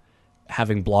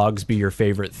having blogs be your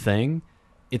favorite thing,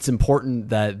 it's important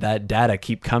that data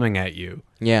keep coming at you.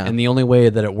 Yeah. And the only way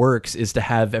that it works is to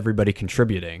have everybody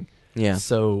contributing. Yeah.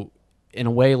 So in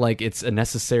a way, like it's a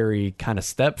necessary kind of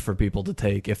step for people to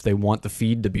take if they want the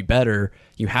feed to be better.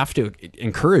 You have to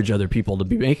encourage other people to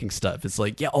be making stuff. It's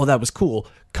like, yeah, oh, that was cool.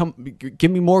 Come,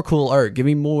 give me more cool art. Give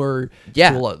me more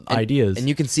cool ideas. And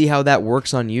you can see how that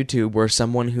works on YouTube, where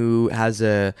someone who has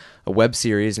a web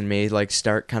series and may like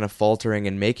start kind of faltering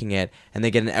and making it, and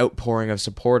they get an outpouring of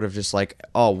support of just like,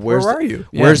 oh,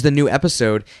 where's the new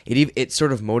episode? It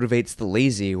sort of motivates the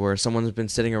lazy, where someone's been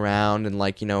sitting around and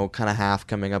like, you know, kind of half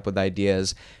coming up with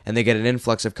ideas, and they get an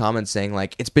influx of comments saying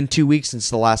like, it's been 2 weeks since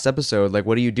the last episode. Like,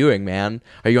 what are you doing, man?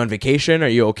 Are you on vacation? Are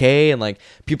you okay? And like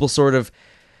people sort of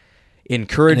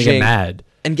encouraging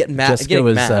and get mad. Jessica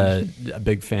was a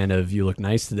big fan of You Look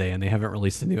Nice Today, and they haven't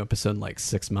released a new episode in like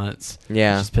 6 months.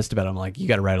 Yeah, she's pissed about it. I'm like, you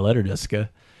got to write a letter, Jessica.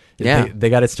 Yeah, they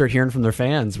got to start hearing from their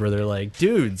fans where they're like,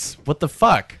 dudes, what the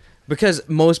fuck? Because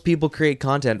most people create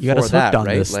content you for that, on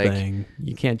right? This like, thing.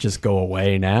 You can't just go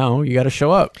away now. You got to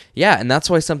show up. Yeah, and that's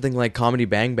why something like Comedy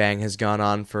Bang Bang has gone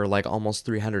on for like almost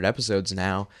 300 episodes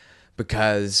now.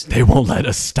 Because they won't let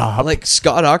us stop. Like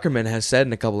Scott Aukerman has said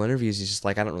in a couple interviews, he's just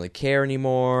like, I don't really care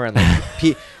anymore, and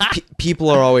like people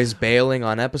are always bailing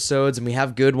on episodes, and we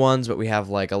have good ones, but we have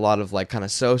like a lot of like kind of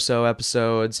so-so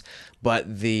episodes. But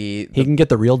he can get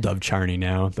the real Dove Charney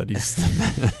now that he's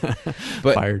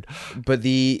fired. But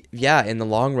in the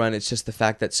long run, it's just the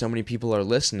fact that so many people are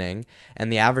listening,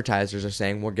 and the advertisers are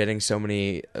saying we're getting so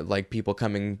many like people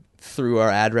coming through our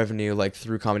ad revenue, like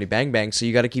through Comedy Bang Bang, so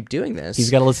you got to keep doing this.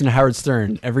 He's got to listen to Howard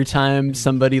Stern. Every time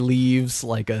somebody leaves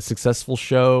like a successful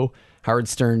show, Howard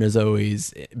Stern is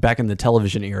always, back in the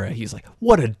television era, he's like,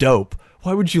 what a dope.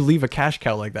 Why would you leave a cash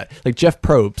cow like that? Like Jeff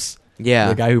Probst,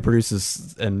 the guy who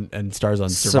produces and stars on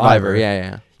Survivor.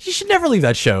 Yeah. He should never leave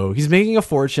that show. He's making a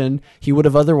fortune. He would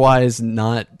have otherwise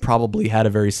not probably had a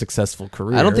very successful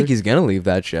career. I don't think he's gonna leave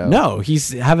that show. No, he's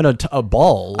having a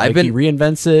ball. Like, he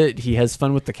reinvents it. He has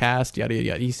fun with the cast. Yada yada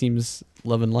yada. He seems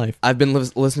loving life. I've been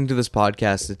listening to this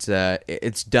podcast.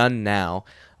 It's done now,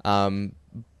 on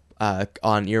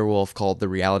Earwolf, called The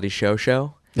Reality Show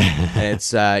Show, and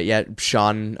it's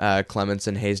Sean Clements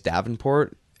and Hayes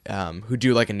Davenport. Who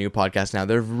do like a new podcast now.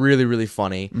 They're really, really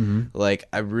funny. Mm-hmm. Like,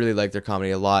 I really like their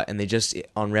comedy a lot, and they just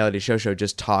on Reality Show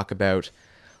just talk about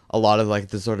a lot of like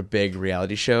the sort of big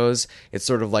reality shows. It's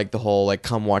sort of like the whole like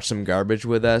come watch some garbage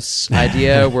with us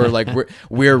idea, where like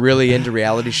we're really into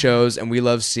reality shows, and we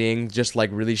love seeing just like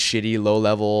really shitty low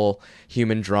level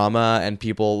human drama, and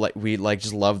people like we like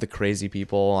just love the crazy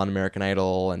people on American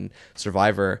Idol and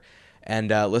Survivor, and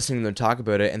listening to them talk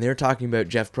about it. And they were talking about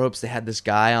Jeff Probst. They had this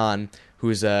guy on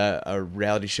who's a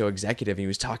reality show executive, and he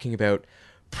was talking about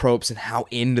Probst and how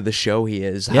into the show he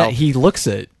is. Yeah, he looks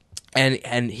it.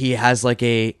 And he has like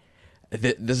this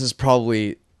is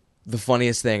probably the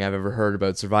funniest thing I've ever heard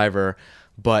about Survivor,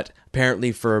 but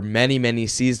apparently for many, many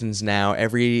seasons now,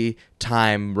 every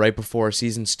time right before a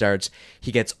season starts,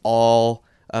 he gets all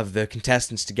of the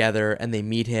contestants together, and they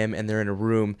meet him, and they're in a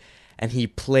room, and he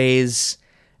plays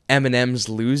Eminem's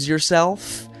 "Lose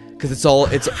Yourself." Because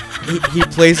he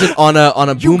plays it on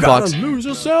a boombox. You lose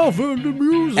yourself in the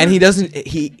music. And he doesn't.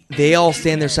 They all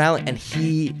stand there silent, and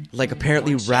he like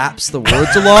apparently raps the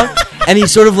words along, and he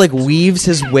sort of like weaves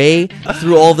his way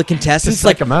through all the contestants,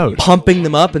 like them out, pumping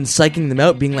them up and psyching them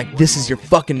out, being like, "This is your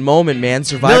fucking moment, man!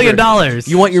 Survivor, $1 million.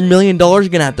 You want your $1 million? You're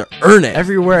gonna have to earn it."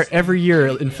 Every year,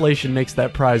 inflation makes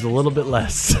that prize a little bit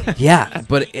less. Yeah,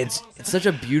 but it's such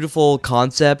a beautiful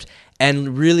concept,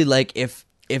 and really like if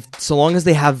so long as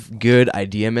they have good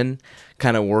ideamen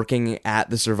kind of working at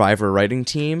the Survivor writing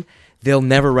team, they'll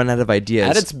never run out of ideas.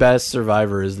 At its best,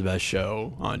 Survivor is the best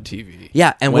show on TV.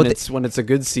 Yeah, and when it's a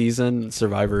good season,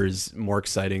 Survivor is more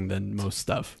exciting than most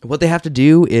stuff. What they have to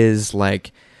do is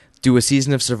like do a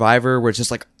season of Survivor where it's just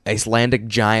like Icelandic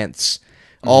giants,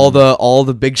 all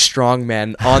the big strong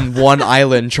men on one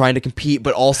island trying to compete,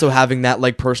 but also having that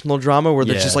like personal drama where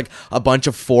there's just like a bunch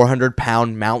of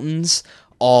 400-pound mountains.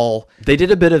 They did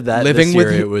a bit of that living this year.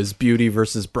 with it was beauty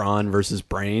versus brawn versus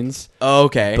brains. Oh,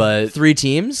 okay, but 3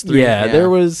 teams. There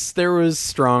was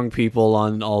strong people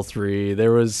on all 3.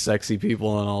 There was sexy people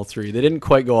on all 3. They didn't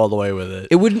quite go all the way with it.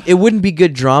 It wouldn't be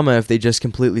good drama if they just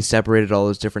completely separated all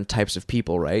those different types of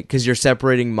people, right? Because you're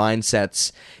separating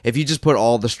mindsets. If you just put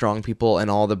all the strong people and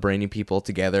all the brainy people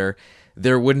together,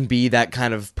 there wouldn't be that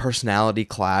kind of personality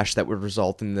clash that would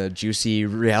result in the juicy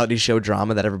reality show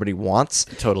drama that everybody wants.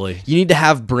 Totally. You need to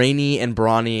have brainy and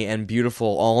brawny and beautiful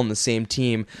all on the same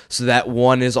team, so that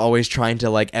one is always trying to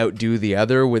like outdo the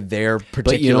other with their particular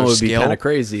skill. But you know, it would be kind of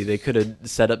crazy. They could have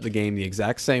set up the game the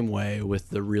exact same way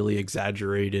with the really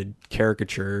exaggerated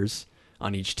caricatures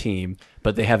on each team,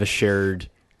 but they have a shared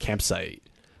campsite.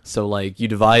 So like you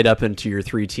divide up into your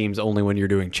 3 teams only when you're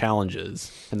doing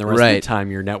challenges, and the rest of Right. the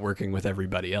time you're networking with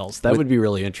everybody else. That would be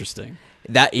really interesting.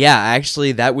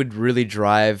 Actually, that would really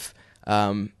drive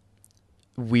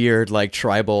weird like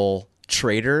tribal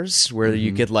traders where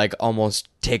you could like almost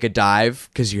take a dive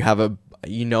because you have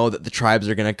that the tribes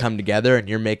are gonna come together and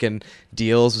you're making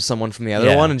deals with someone from the other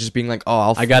Yeah. one and just being like,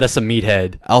 oh, I got us a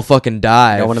meathead. I'll fucking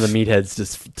die. I got one of the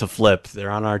meatheads to flip.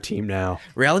 They're on our team now.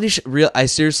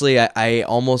 I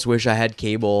almost wish I had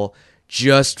cable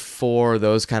just for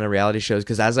those kind of reality shows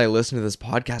because as I listen to this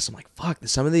podcast, I'm like, fuck,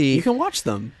 some of the You can watch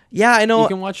them. yeah, I know you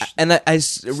can watch- and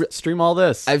Stream all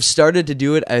this. I've started to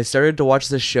do it. I started to watch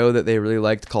this show that they really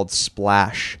liked called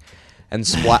Splash, and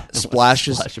Splash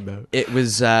is Splash about?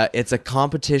 it's a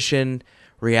competition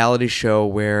reality show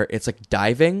where it's like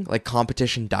diving, like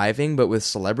competition diving, but with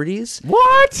celebrities.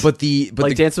 What? But the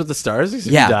Dance with the Stars?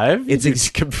 Except Yeah, you dive? it's It's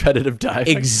competitive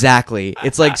diving. exactly.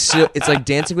 It's like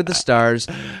Dancing with the Stars,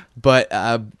 but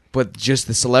just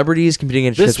the celebrities competing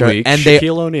against This each other, week, and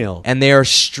Shaquille O'Neal. and they are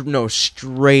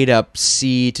straight up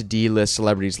C to D list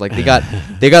celebrities. Like they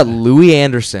got Louis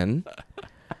Anderson.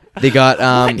 They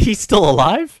got He's still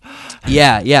alive?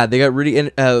 yeah. They got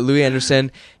Louis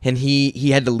Anderson, and he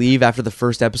had to leave after the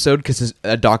first episode because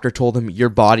a doctor told him your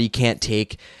fat body can't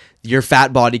take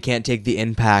the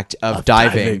impact of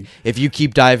diving. If you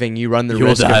keep diving, you run the You'll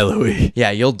risk. die, Louis.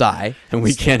 Yeah, you'll die. And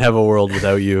we can't have a world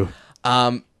without you.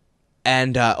 And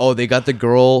they got the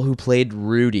girl who played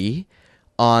Rudy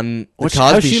on the Cosby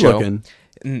How's she Show. looking?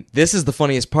 And this is the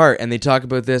funniest part, and they talk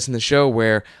about this in the show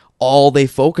where all they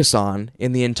focus on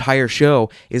in the entire show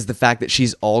is the fact that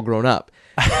she's all grown up.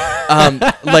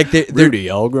 Like they're Rudy,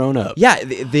 all grown up. yeah,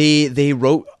 they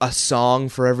wrote a song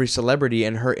for every celebrity,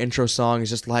 and her intro song is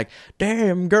just like,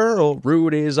 "Damn girl,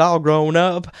 Rudy's all grown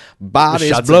up, body's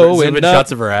Shots blowing of, up."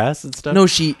 shots of her ass and stuff? No,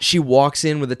 she walks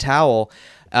in with a towel,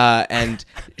 and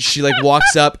she like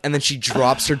walks up, and then she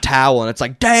drops her towel, and it's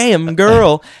like, "Damn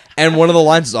girl," and one of the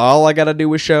lines is, "All I gotta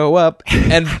do is show up,"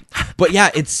 but yeah,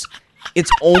 it's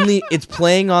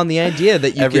playing on the idea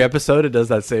that you Every can, episode it does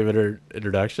that same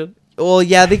introduction? well,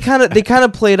 yeah, they kind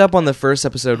of played up on the first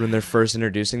episode when they're first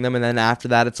introducing them, and then after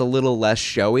that, it's a little less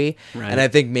showy. Right. And I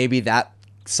think maybe that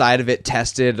side of it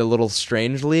tested a little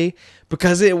strangely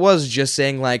because it was just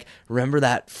saying like, remember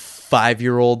that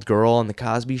 5-year-old girl on the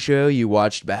Cosby Show you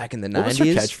watched back in the What 90s? was her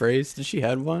catchphrase? Did she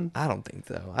have one? I don't think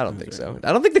so. I don't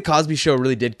think the Cosby Show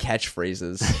really did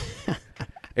catchphrases.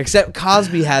 Except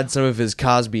Cosby had some of his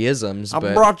Cosby-isms,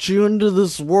 but brought you into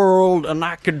this world and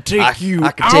I can take I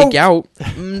could take you out.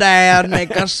 Dad,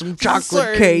 make us some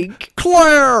chocolate cake.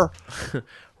 Claire!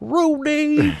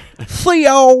 Rudy,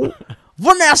 Theo,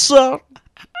 Vanessa,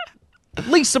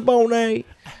 Lisa Bonet.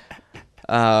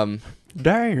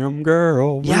 Damn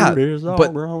girl, Yeah, Rudy's all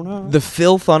but grown up. the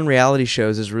filth on reality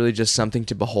shows is really just something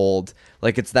to behold.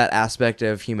 Like it's that aspect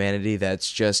of humanity that's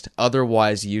just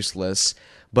otherwise useless,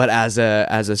 but as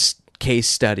a case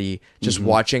study, just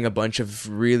watching a bunch of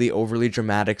really overly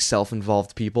dramatic,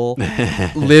 self-involved people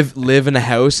live in a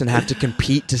house and have to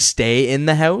compete to stay in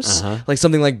the house. Like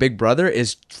something like Big Brother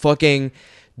is fucking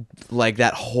like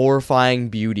that horrifying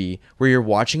beauty where you're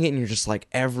watching it and you're just like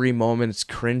every moment it's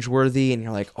cringeworthy and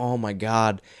you're like, oh my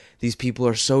god, these people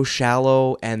are so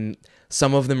shallow and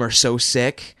some of them are so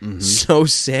sick, and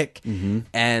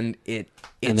and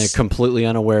and they're completely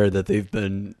unaware that they've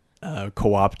been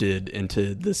co-opted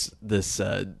into this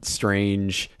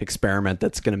strange experiment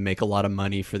that's going to make a lot of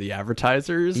money for the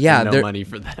advertisers. Yeah, and no they're- money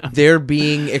for them. they're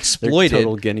being exploited.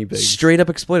 total guinea pigs. Straight up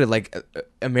exploited. Like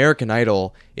American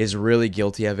Idol is really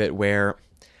guilty of it where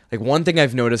like one thing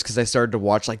I've noticed because I started to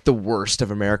watch like the worst of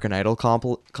American Idol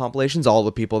compilations, all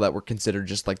the people that were considered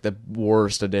just like the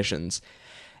worst auditions.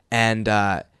 And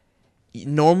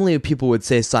normally people would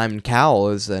say Simon Cowell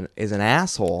is an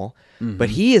asshole, but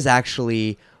he is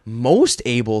actually most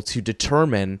able to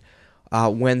determine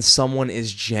when someone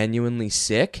is genuinely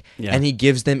sick, Yeah. and he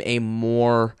gives them a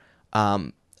more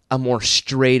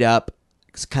straight up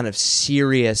kind of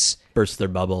serious. Burst their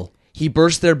bubble. He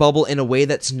bursts their bubble in a way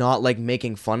that's not like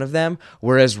making fun of them,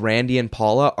 whereas Randy and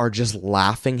Paula are just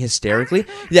laughing hysterically.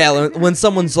 Yeah, when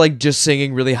someone's like just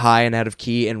singing really high and out of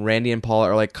key, and Randy and Paula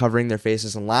are like covering their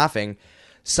faces and laughing,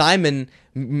 Simon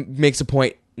makes a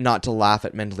point not to laugh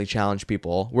at mentally challenged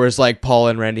people, whereas like Paula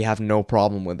and Randy have no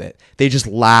problem with it. They just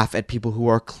laugh at people who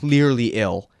are clearly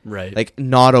ill, Right. like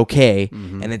not okay,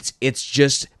 and it's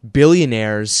just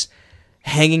billionaires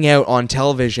hanging out on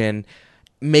television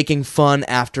making fun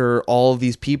after all of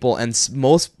these people, and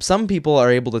some people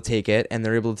are able to take it, and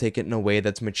they're able to take it in a way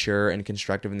that's mature and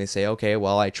constructive, and they say, okay,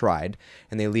 well, I tried,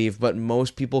 and they leave. But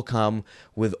most people come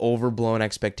with overblown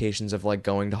expectations of like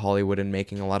going to Hollywood and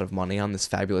making a lot of money on this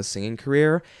fabulous singing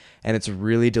career, and it's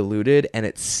really diluted, and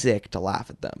it's sick to laugh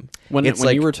at them. When It's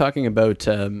you were talking about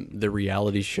the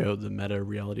reality show, the meta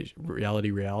reality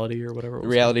or whatever it was,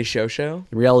 reality show,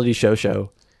 the reality show.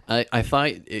 I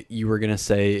thought you were going to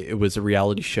say it was a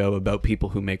reality show about people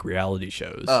who make reality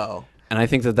shows. Oh. And I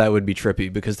think that would be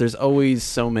trippy because there's always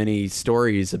so many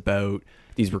stories about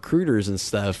these recruiters and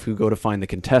stuff who go to find the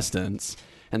contestants,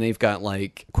 and they've got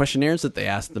like questionnaires that they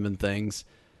ask them and things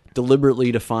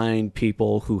deliberately to find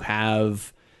people who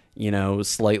have,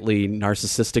 slightly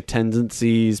narcissistic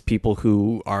tendencies, people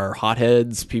who are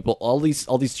hotheads, all these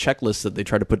checklists that they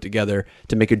try to put together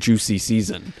to make a juicy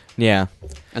season. Yeah.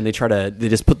 And they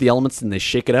just put the elements and they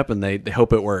shake it up and they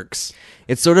hope it works.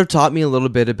 It sort of taught me a little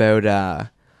bit about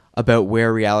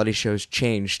where reality shows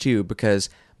changed too, because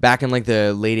back in like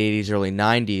the late 80s, early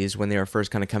 90s, when they were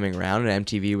first kind of coming around, and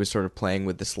MTV was sort of playing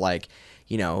with this like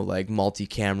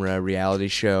multi-camera reality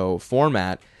show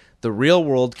format, The Real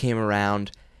World came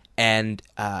around, and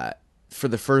for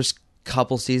the first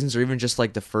couple seasons, or even just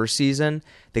like the first season,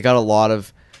 they got a lot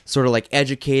of sort of like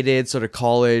educated sort of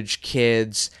college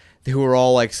kids who were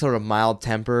all like sort of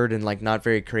mild-tempered and like not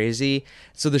very crazy.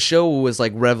 So the show was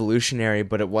like revolutionary,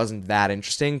 but it wasn't that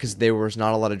interesting because there was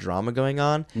not a lot of drama going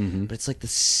on. Mm-hmm. But it's like the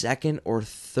second or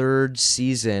third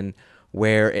season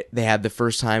where they had the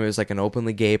first time it was like an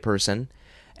openly gay person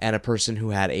and a person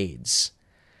who had AIDS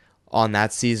on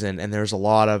that season, and there was a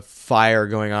lot of fire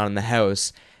going on in the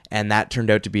house, and that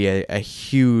turned out to be a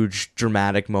huge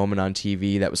dramatic moment on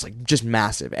TV that was like just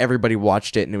massive. Everybody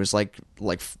watched it, and it was like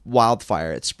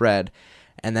wildfire. It spread.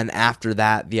 And then after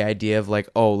that, the idea of like,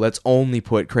 oh, let's only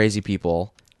put crazy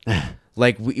people.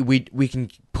 Like we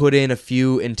can put in a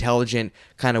few intelligent,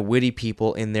 kind of witty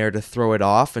people in there to throw it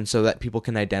off, and so that people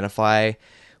can identify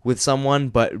with someone,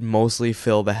 but mostly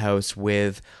fill the house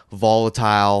with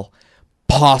volatile,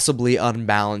 possibly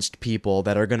unbalanced people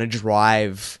that are going to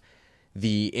drive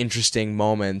the interesting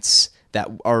moments that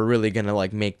are really going to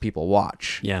like make people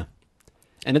watch. Yeah.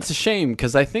 And it's a shame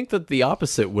because I think that the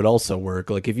opposite would also work.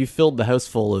 Like if you filled the house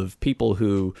full of people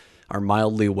who are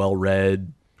mildly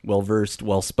well-read, well-versed,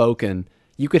 well-spoken,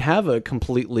 you could have a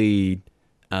completely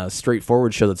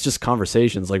straightforward show that's just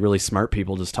conversations, like really smart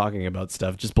people just talking about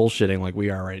stuff, just bullshitting like we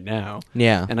are right now.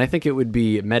 Yeah. And I think it would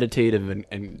be meditative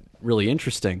and really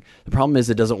interesting. The problem is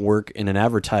it doesn't work in an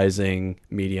advertising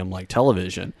medium like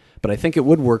television, but I think it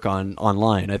would work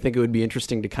online. I think it would be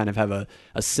interesting to kind of have a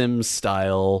Sims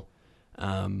style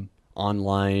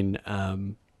online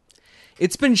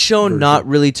it's been shown not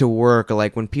really to work,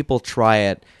 like when people try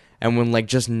it and when like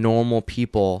just normal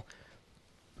people,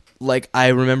 like I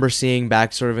remember seeing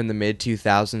back sort of in the mid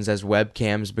 2000s as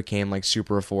webcams became like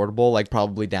super affordable, like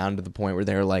probably down to the point where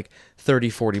they were like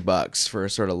 $30-40 for a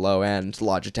sort of low end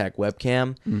Logitech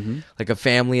webcam. Mm-hmm. Like a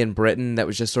family in Britain that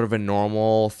was just sort of a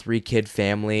normal 3-kid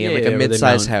family in like a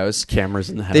mid-sized house. Cameras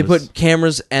in the house. They put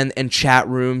cameras and chat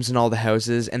rooms in all the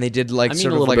houses, and they did like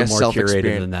sort of like a self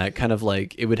experience than that. Kind of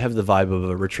like it would have the vibe of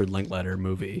a Richard Linklater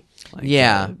movie. Like,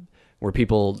 yeah. Where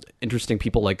interesting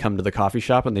people like come to the coffee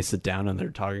shop and they sit down and they're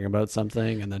talking about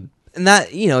something, and that,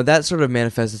 that sort of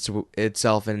manifests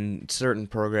itself in certain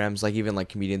programs, like even like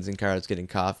Comedians in Cars Getting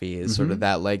Coffee is sort of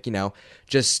that, like,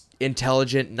 just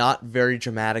intelligent, not very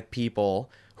dramatic people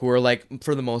who are like,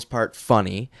 for the most part,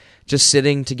 funny, just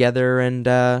sitting together and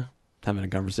having a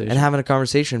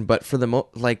conversation. But for the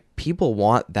like, people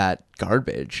want that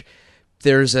garbage.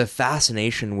 There's a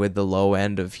fascination with the low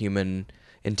end of human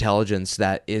intelligence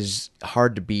that is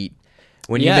hard to beat.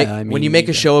 When you make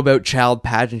a show about child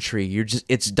pageantry,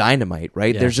 it's dynamite,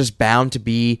 right? Yeah. There's just bound to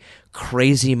be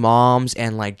crazy moms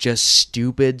and like just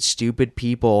stupid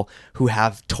people who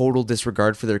have total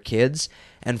disregard for their kids,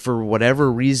 and for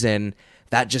whatever reason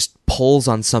that just pulls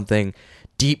on something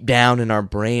deep down in our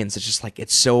brains. It's just like,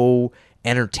 it's so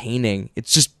entertaining.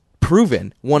 It's just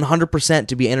proven 100%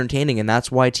 to be entertaining, and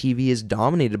that's why TV is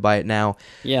dominated by it now.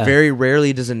 Yeah. Very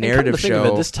rarely does a narrative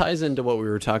show. This ties into what we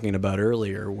were talking about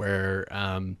earlier, where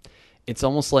it's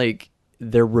almost like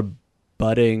they're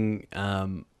rebutting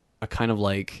a kind of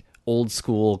like old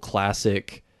school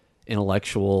classic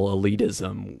intellectual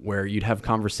elitism, where you'd have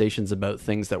conversations about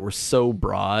things that were so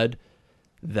broad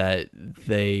that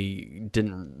they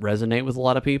didn't resonate with a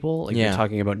lot of people. Like you're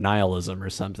talking about nihilism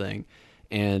or something,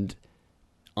 and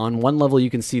on one level, you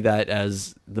can see that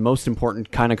as the most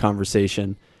important kind of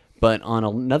conversation, but on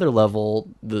another level,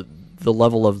 the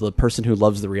level of the person who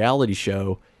loves the reality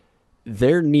show,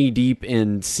 they're knee deep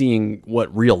in seeing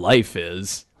what real life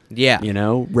is. Yeah. You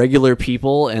know, regular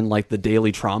people and like the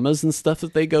daily traumas and stuff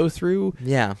that they go through.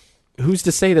 Yeah. Who's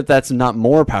to say that that's not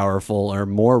more powerful or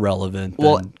more relevant?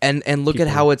 Well, and look at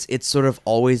people. how it's sort of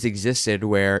always existed,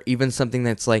 where even something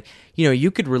that's like, you know,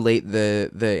 you could relate the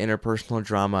interpersonal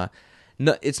drama.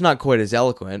 No, it's not quite as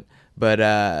eloquent, but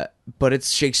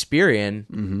it's Shakespearean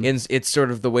in it's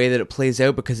sort of the way that it plays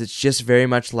out, because it's just very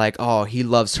much like, oh, he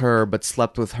loves her but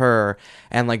slept with her,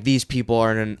 and like these people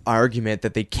are in an argument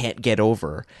that they can't get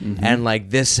over, and like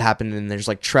this happened, and there's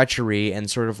like treachery and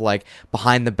sort of like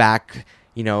behind the back,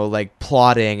 you know, like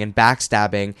plotting and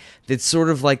backstabbing. It's sort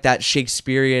of like that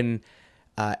Shakespearean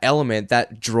element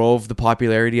that drove the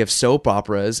popularity of soap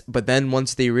operas. But then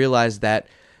once they realized that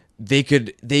they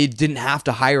didn't have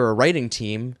to hire a writing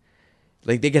team,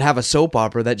 like they could have a soap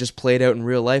opera that just played out in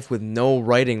real life with no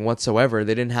writing whatsoever.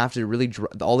 They didn't have to really,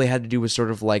 all they had to do was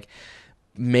sort of like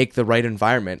make the right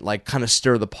environment, like kind of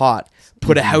stir the pot,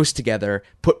 put a house together,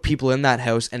 put people in that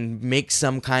house, and make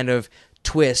some kind of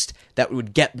twist that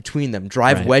would get between them,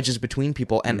 drive wedges between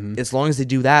people, and as long as they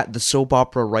do that, the soap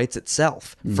opera writes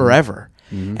itself forever,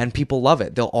 and people love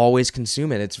it. They'll always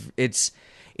consume it. It's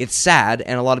sad,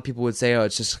 and a lot of people would say, oh,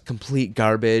 it's just complete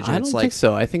garbage. And I it's don't like, think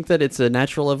so. I think that it's a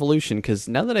natural evolution, because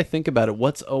now that I think about it,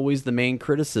 what's always the main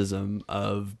criticism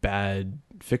of bad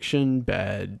fiction,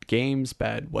 bad games,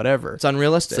 bad whatever? it's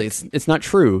unrealistic. So it's not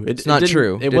true. It's not didn't-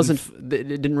 true. It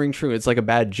didn't ring true. It's like a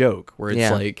bad joke where it's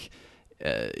Yeah. like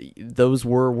those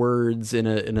were words in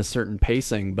a certain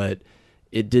pacing, but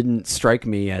it didn't strike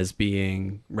me as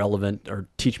being relevant or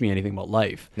teach me anything about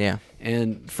life. Yeah.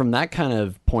 And from that kind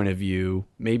of point of view,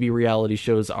 maybe reality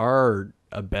shows are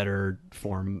a better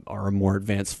form or a more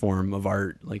advanced form of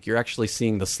art. Like you're actually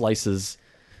seeing the slices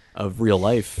of real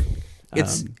life.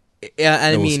 It's yeah,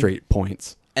 and I mean, Illustrate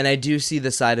points. and I do see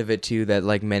the side of it too, that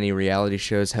like many reality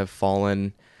shows have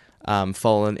fallen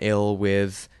ill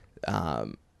with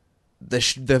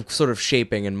the sort of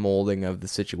shaping and molding of the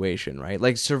situation, right?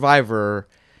 Like Survivor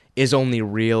is only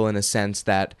real in a sense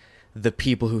that the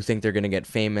people who think they're going to get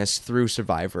famous through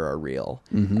Survivor are real.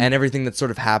 And everything that's sort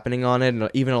of happening on it,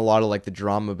 and even a lot of like the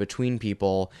drama between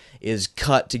people, is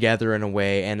cut together in a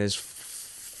way and is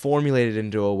formulated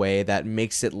into a way that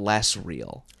makes it less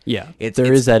real. Yeah, It's-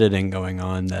 there is editing going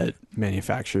on that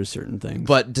manufactures certain things.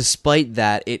 But despite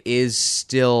that, it is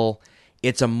still,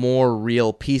 it's a more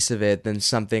real piece of it than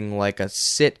something like a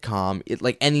sitcom.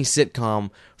 Like any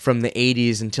sitcom from the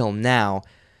 80s until now,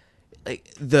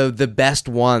 like the best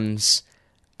ones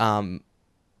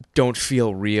don't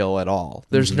feel real at all.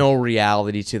 There's no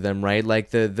reality to them, right? Like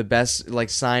the best, like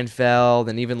Seinfeld,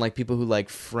 and even like people who like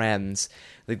Friends,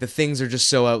 like the things are just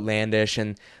so outlandish,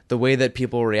 and the way that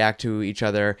people react to each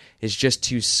other is just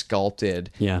too sculpted.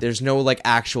 Yeah. There's no like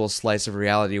actual slice of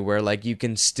reality where like you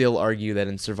can still argue that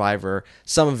in Survivor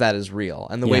some of that is real,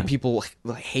 and the way Yeah. people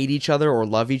like hate each other or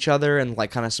love each other and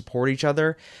like kind of support each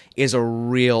other is a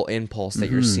real impulse that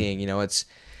you're seeing. You know, it's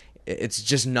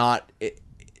just not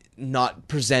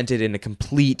presented in a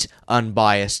complete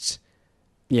unbiased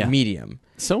yeah. medium.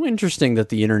 So interesting that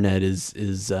the internet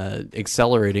is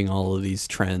accelerating all of these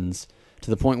trends to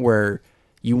the point where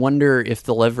you wonder if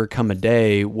there'll ever come a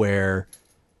day where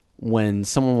when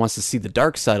someone wants to see the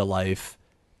dark side of life,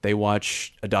 they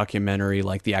watch a documentary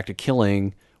like The Act of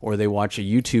Killing, or they watch a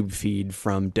YouTube feed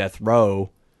from Death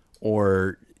Row,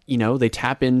 or, you know, they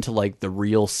tap into like the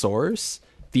real source.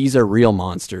 These are real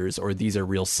monsters, or these are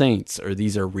real saints, or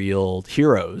these are real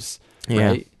heroes,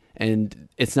 right? And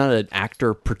it's not an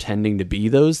actor pretending to be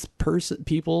those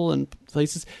people and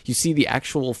places. You see the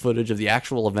actual footage of the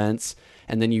actual events,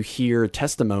 and then you hear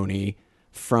testimony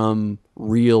from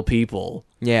real people.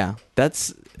 Yeah.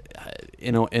 That's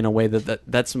in a way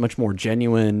that's much more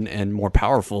genuine and more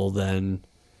powerful than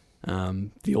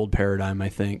the old paradigm, I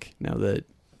think. Now that,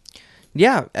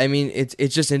 Yeah, I mean,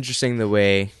 it's just interesting the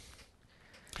way.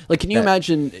 like, can you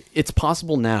imagine it's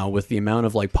possible now with the amount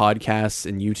of like podcasts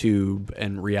and YouTube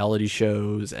and reality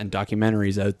shows and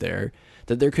documentaries out there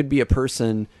that there could be a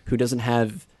person who doesn't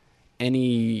have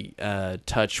any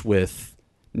touch with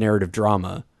narrative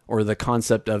drama or the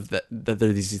concept of that there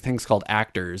are these things called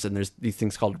actors and there's these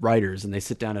things called writers, and they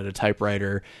sit down at a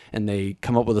typewriter and they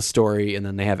come up with a story, and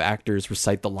then they have actors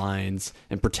recite the lines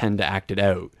and pretend to act it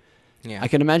out. Yeah. I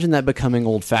can imagine that becoming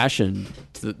old-fashioned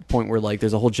to the point where like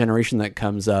there's a whole generation that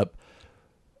comes up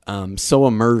so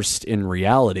immersed in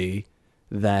reality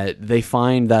that they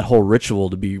find that whole ritual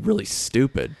to be really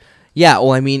stupid. Yeah,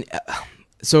 well, I mean,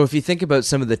 so if you think about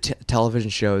some of the television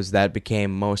shows that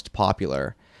became most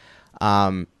popular,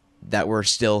 that were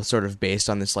still sort of based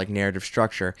on this like narrative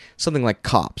structure. Something like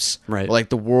Cops, Right. Or like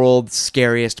the world's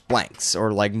scariest blanks,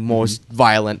 or like most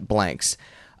violent blanks.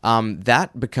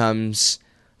 That becomes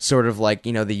sort of like,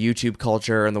 you know, the YouTube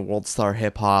culture and the World Star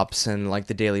Hip Hops and like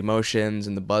the Daily Motions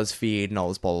and the BuzzFeed and all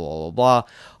this blah, blah, blah, blah, blah.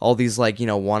 All these like, you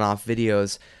know, one-off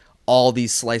videos, all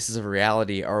these slices of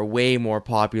reality are way more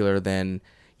popular than,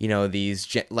 you know,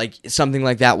 these, like something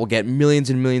like that will get millions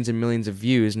and millions and millions of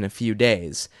views in a few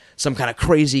days. Some kind of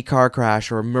crazy car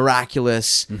crash or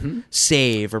miraculous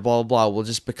save or blah, blah, blah will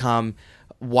just become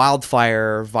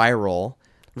wildfire viral.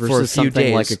 Versus For a few something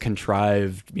days. like a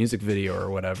contrived music video or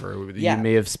whatever Yeah. you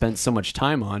may have spent so much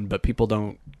time on, but people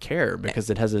don't care because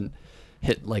it hasn't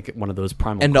hit like one of those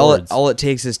primal And chords. all it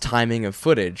takes is timing of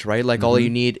footage, right? Like all you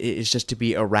need is just to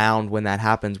be around when that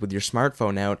happens with your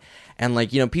smartphone out. And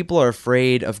like, you know, people are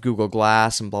afraid of Google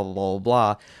Glass and blah blah blah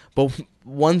blah. But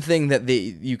one thing that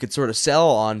you could sort of sell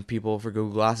on people for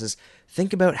Google Glass is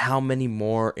think about how many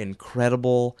more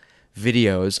incredible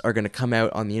videos are going to come out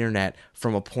on the internet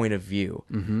from a point of view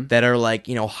that are like,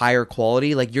 you know, higher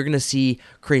quality. Like you're going to see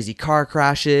crazy car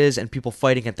crashes and people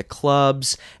fighting at the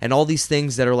clubs and all these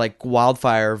things that are like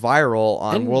wildfire viral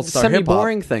on and World Star Hip Hop.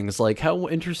 semi-boring things. Like how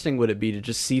interesting would it be to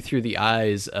just see through the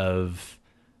eyes of,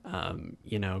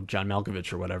 you know, John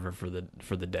Malkovich or whatever for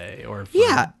the day, or for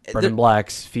Yeah, Brendan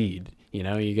Black's feed. You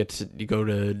know, you go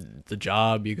to the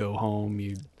job, you go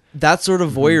home, That sort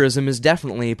of voyeurism is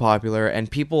definitely popular, and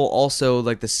people also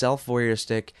like the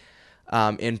self-voyeuristic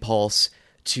impulse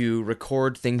to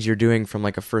record things you're doing from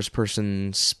like a first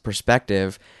person's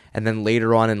perspective, and then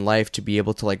later on in life to be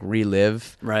able to like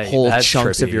relive Right, whole that's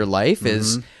chunks of trippy. your life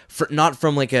is not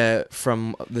from like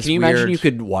from this Can you weird... imagine you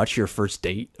could watch your first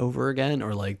date over again,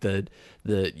 or like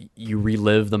you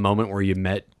relive the moment where you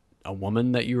met a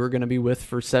woman that you were going to be with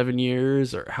for 7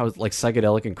 years, or how like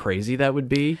psychedelic and crazy that would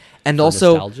be, and for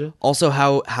also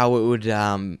nostalgia? how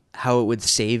it would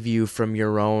save you from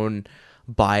your own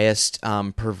biased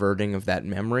perverting of that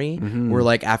memory, where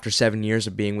like after 7 years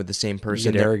of being with the same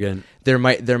person, get arrogant. there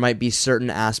might be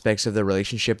certain aspects of the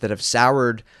relationship that have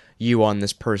soured you on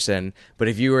this person, but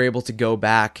if you were able to go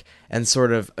back and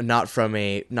sort of not from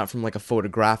like a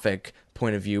photographic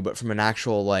point of view, but from an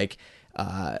actual like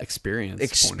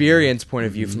experience point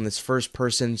of view from this first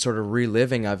person sort of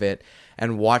reliving of it,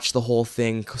 and watch the whole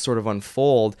thing sort of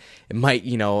unfold, it might,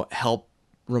 you know, help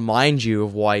remind you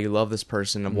of why you love this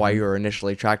person and why you were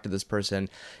initially attracted to this person.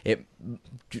 It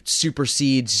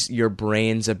supersedes your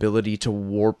brain's ability to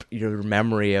warp your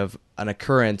memory of an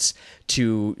occurrence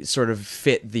to sort of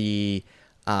fit the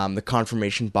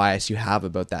confirmation bias you have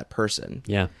about that person.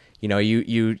 Yeah. You know,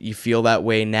 you feel that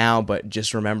way now, but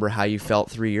just remember how you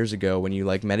felt 3 years ago when you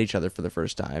like met each other for the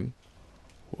first time.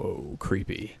 Whoa,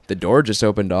 creepy. The door just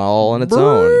opened all on its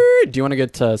own. Do you want to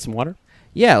get some water?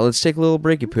 Yeah, let's take a little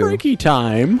breaky poo. Breaky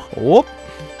time. Whoop.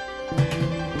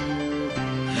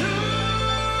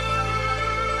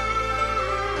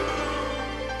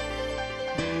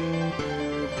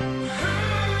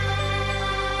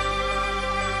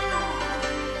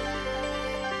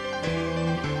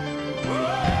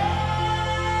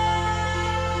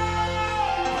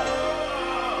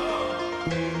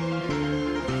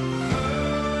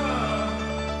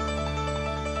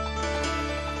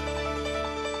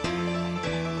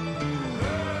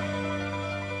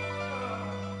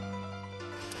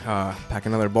 Pack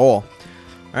another bowl.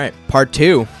 All right, part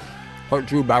 2. Part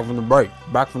 2, back from the break.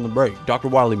 Back from the break. Dr.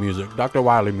 Wiley music. Dr.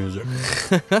 Wiley music.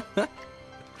 You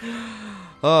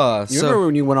remember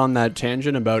when you went on that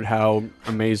tangent about how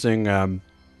amazing,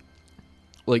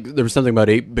 like there was something about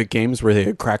 8-bit games where they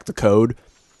had cracked the code,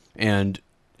 and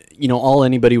you know all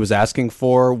anybody was asking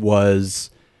for was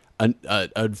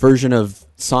a version of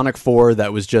Sonic 4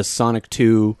 that was just Sonic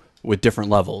 2 with different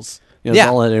levels. You know, Yeah.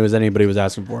 that's all anybody was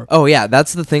asking for. Oh yeah,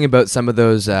 that's the thing about some of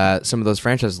those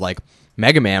franchises like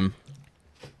Mega Man.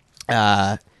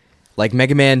 Like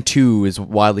Mega Man 2 is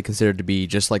widely considered to be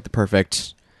just like the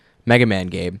perfect Mega Man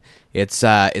game. It's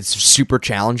super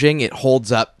challenging. It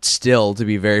holds up still to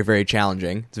be very, very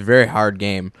challenging. It's a very hard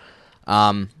game.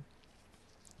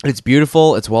 It's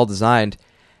beautiful. It's well designed.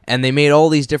 And they made all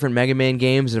these different Mega Man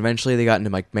games, and eventually they got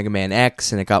into like Mega Man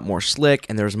X, and it got more slick,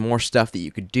 and there was more stuff that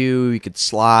you could do. You could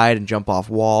slide and jump off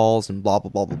walls and blah,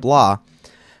 blah, blah, blah, blah.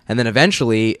 And then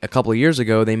eventually, a couple of years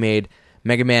ago, they made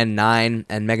Mega Man 9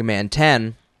 and Mega Man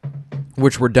 10,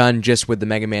 which were done just with the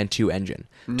Mega Man 2 engine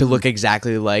to look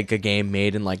exactly like a game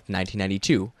made in like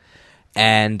 1992.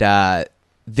 And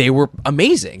they were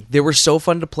amazing. They were so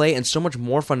fun to play and so much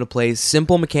more fun to play.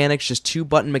 Simple mechanics, just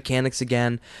 2-button mechanics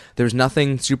again. There's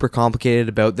nothing super complicated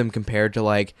about them compared to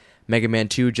like Mega Man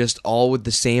 2, just all with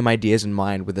the same ideas in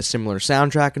mind, with a similar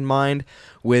soundtrack in mind,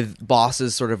 with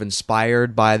bosses sort of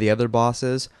inspired by the other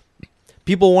bosses.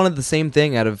 People wanted the same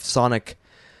thing out of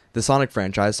the Sonic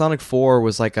franchise. Sonic 4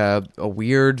 was like a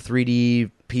weird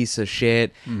 3D piece of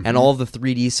shit, and all of the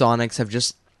 3D Sonics have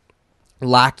just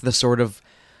lacked the sort of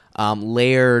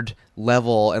layered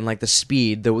level and like the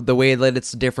speed. The way that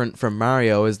it's different from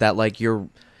Mario is that like you're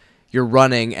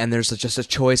running and there's just a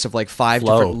choice of like 5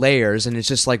 different layers, and it's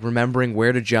just like remembering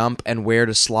where to jump and where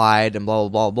to slide and blah blah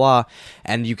blah blah.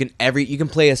 And you can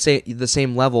play the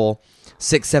same level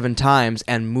 6-7 times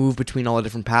and move between all the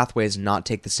different pathways and not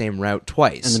take the same route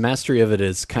twice. And the mastery of it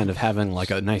is kind of having like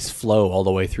a nice flow all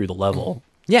the way through the level.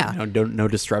 Yeah. No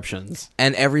disruptions.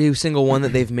 And every single one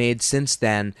that they've made since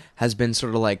then has been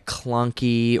sort of like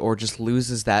clunky or just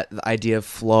loses that idea of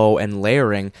flow and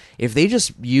layering. If they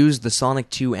just used the Sonic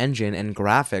 2 engine and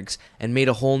graphics and made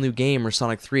a whole new game, or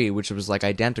Sonic 3, which was like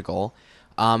identical,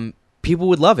 people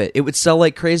would love it. It would sell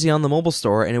like crazy on the mobile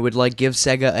store, and it would like give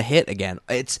Sega a hit again.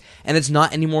 It's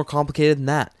not any more complicated than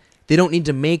that. They don't need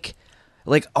to make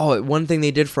one thing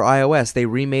they did for iOS, they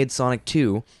remade Sonic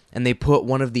 2 and they put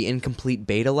one of the incomplete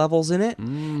beta levels in it,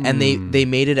 and they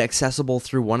made it accessible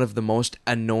through one of the most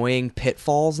annoying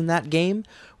pitfalls in that game,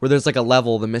 where there's like a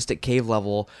level, the Mystic Cave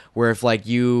level, where if like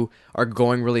you are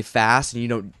going really fast and you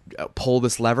don't pull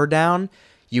this lever down,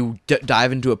 you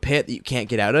dive into a pit that you can't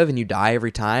get out of, and you die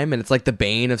every time, and it's like the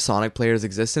bane of Sonic players'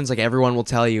 existence. Like, everyone will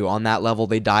tell you on that level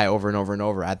they die over and over and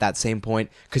over at that same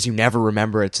point because you never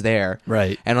remember it's there.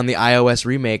 Right. And on the iOS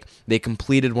remake, they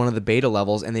completed one of the beta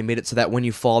levels, and they made it so that when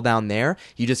you fall down there,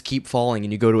 you just keep falling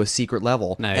and you go to a secret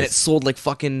level. Nice. And it sold like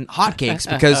fucking hotcakes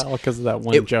because of that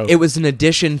one joke. It was an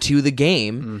addition to the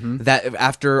game that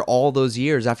after all those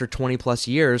years, after 20 plus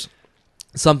years,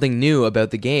 something new about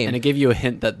the game. And it gave you a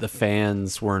hint that the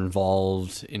fans were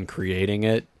involved in creating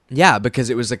it. Yeah, because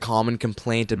it was a common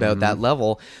complaint about that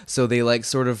level. So they like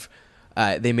sort of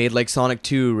they made like Sonic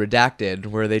 2 Redacted,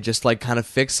 where they just like kind of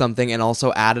fixed something and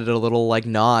also added a little like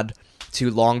nod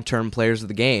to long-term players of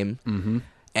the game.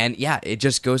 And yeah, it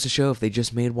just goes to show, if they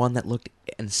just made one that looked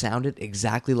and sounded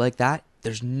exactly like that,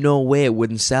 there's no way it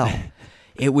wouldn't sell.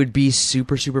 It would be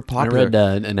super, super popular. I read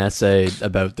an essay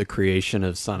about the creation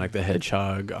of Sonic the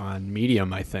Hedgehog on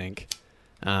Medium, I think.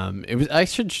 It was. I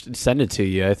should send it to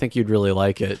you. I think you'd really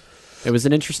like it. It was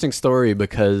an interesting story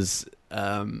because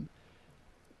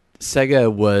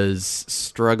Sega was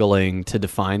struggling to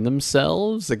define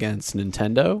themselves against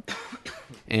Nintendo,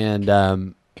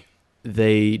 and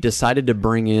they decided to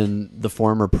bring in the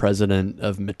former president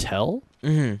of Mattel,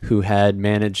 who had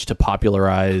managed to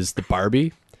popularize the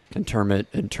Barbie and turn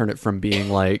it from being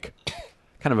like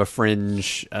kind of a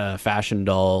fringe fashion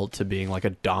doll to being like a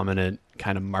dominant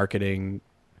kind of marketing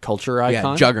culture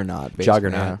icon. Yeah, juggernaut. Basically.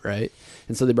 Juggernaut, right?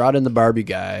 And so they brought in the Barbie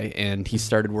guy, and he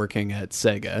started working at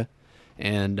Sega,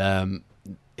 and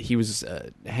he was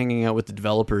hanging out with the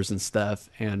developers and stuff,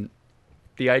 and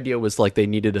the idea was like they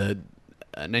needed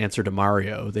an answer to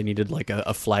Mario. They needed like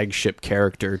a flagship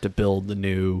character to build the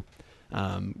new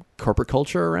corporate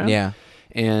culture around. Yeah.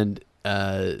 And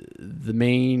the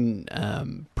main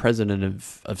president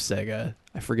of Sega,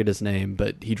 I forget his name,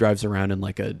 but he drives around in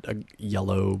like a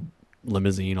yellow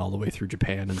limousine all the way through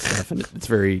Japan and stuff, and it's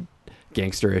very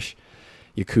gangsterish,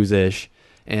 Yakuza-ish.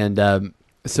 And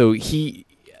so he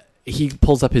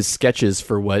pulls up his sketches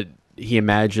for what he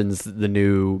imagines the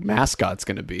new mascot's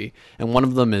going to be, and one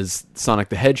of them is Sonic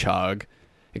the Hedgehog,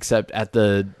 except at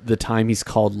the time he's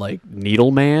called like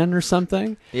Needle Man or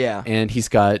something. Yeah. And he's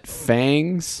got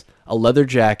fangs, a leather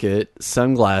jacket,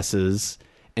 sunglasses,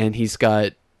 and he's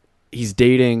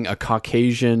dating a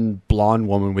Caucasian blonde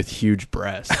woman with huge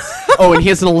breasts. Oh, and he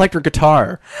has an electric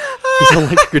guitar. He's an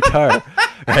electric guitar,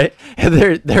 right? And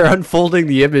they're unfolding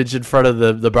the image in front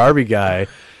of the Barbie guy,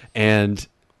 and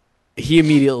he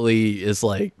immediately is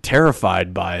like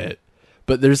terrified by it.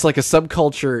 But there's like a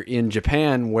subculture in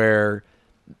Japan where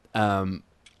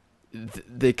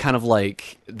they kind of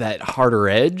like that harder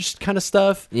edged kind of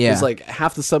stuff. Yeah. It's like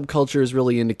half the subculture is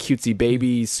really into cutesy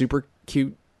baby, super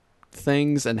cute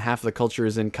things, and half the culture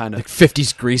is in kind of Like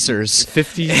 50s greasers.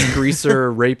 50s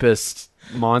greaser rapist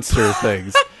monster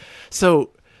things.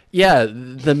 So yeah,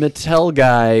 the Mattel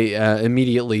guy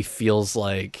immediately feels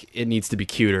like it needs to be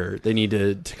cuter. They need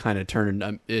to kind of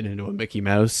turn it into a Mickey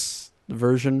Mouse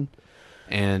version.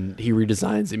 And he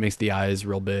redesigns. He makes the eyes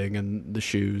real big and the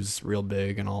shoes real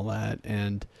big and all that.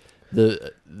 And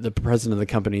the president of the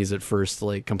company is at first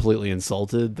like completely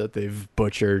insulted that they've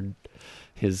butchered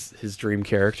his dream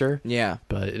character. Yeah.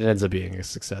 But it ends up being a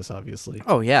success, obviously.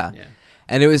 Oh yeah. Yeah.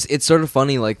 And it's sort of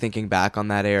funny, like thinking back on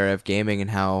that era of gaming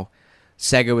and how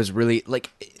Sega was really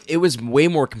like, it was way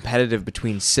more competitive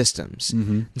between systems.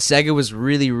 And Sega was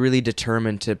really, really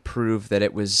determined to prove that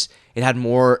it had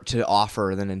more to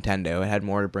offer than Nintendo. It had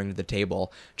more to bring to the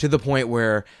table, to the point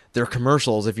where their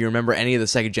commercials, if you remember any of the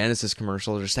Sega Genesis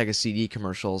commercials or Sega CD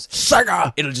commercials,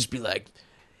 Sega, it'll just be like,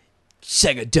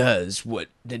 Sega does what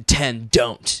Nintendo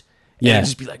don't. Yeah. And it'd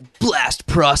just be like blast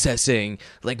processing,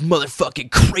 like motherfucking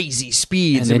crazy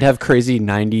speeds. And they'd have crazy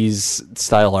 90s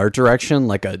style art direction,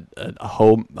 like a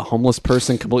homeless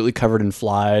person completely covered in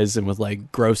flies and with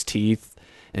like gross teeth.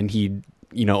 And he'd,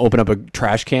 open up a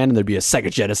trash can and there'd be a Sega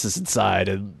Genesis inside,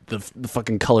 and the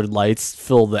fucking colored lights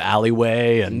fill the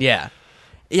alleyway. And Yeah,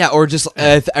 or just,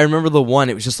 I remember the one,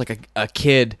 it was just like a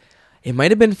kid. It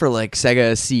might have been for like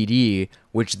Sega CD,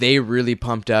 which they really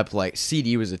pumped up. Like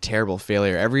CD was a terrible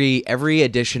failure. Every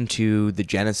addition to the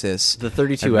Genesis, the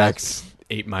 32X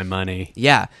ate my money.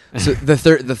 Yeah, so the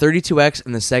 32X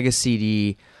and the Sega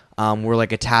CD were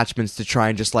like attachments to try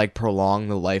and just like prolong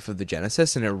the life of the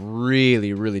Genesis, and it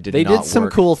really, really did They not did some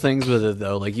work. cool things with it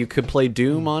though. Like you could play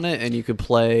Doom on it, and you could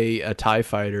play a TIE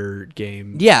Fighter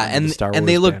game. Yeah, under the and Star and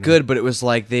they Wars looked banner. good, but it was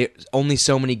like only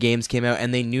so many games came out,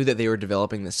 and they knew that they were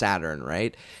developing the Saturn,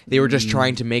 right? They were just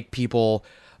trying to make people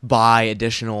buy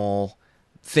additional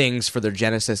things for their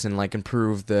Genesis and like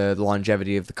improve the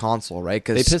longevity of the console, right?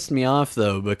 They pissed me off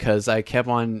though, because they kept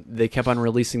on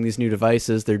releasing these new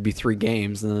devices. There'd be 3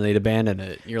 games, and then they'd abandon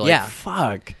it. You're like, Yeah.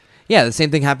 fuck. Yeah, the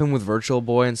same thing happened with Virtual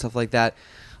Boy and stuff like that.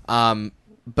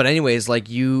 But anyways, like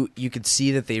you could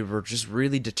see that they were just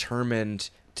really determined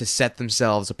to set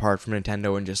themselves apart from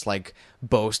Nintendo and just like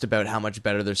boast about how much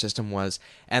better their system was.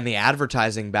 And the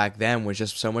advertising back then was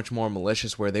just so much more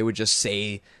malicious, where they would just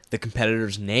say the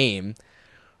competitor's name.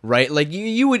 Right, like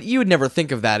you would never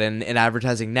think of that in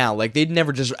advertising now. Like they'd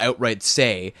never just outright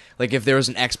say, like if there was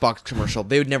an Xbox commercial,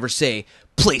 they would never say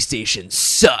PlayStation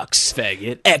sucks,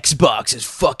 Faggot. Xbox is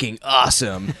fucking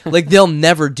awesome. Like they'll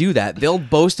never do that. They'll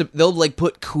like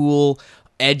put cool,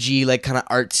 edgy, like kind of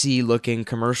artsy looking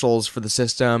commercials for the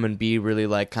system and be really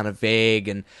like kind of vague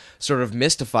and sort of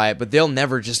mystify it, but they'll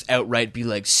never just outright be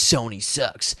like Sony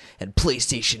sucks and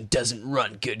PlayStation doesn't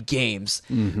run good games.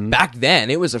 Back then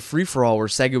it was a free-for-all where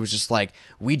Sega was just like,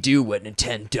 we do what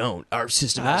Nintendo don't. Our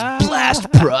system has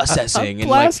blast processing and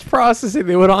Blast processing.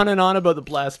 They went on and on about the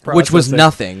blast processing, which was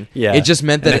nothing. Yeah, It just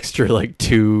meant an that extra like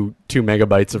 2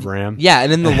 megabytes of RAM. yeah,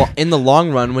 and in the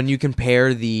long run, when you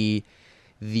compare the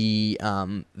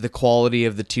quality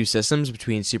of the two systems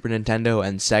between Super Nintendo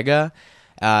and Sega,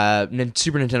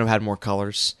 Super Nintendo had more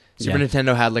colors. Super Yeah.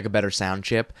 Nintendo had like a better sound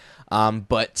chip,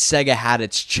 but Sega had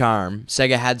its charm.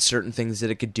 Sega had certain things that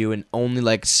it could do, and only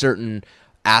like certain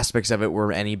aspects of it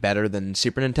were any better than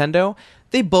Super Nintendo.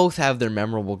 They both have their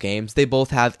memorable games. They both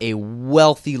have a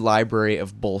wealthy library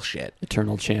of bullshit.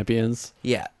 Eternal Champions.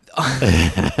 Yeah.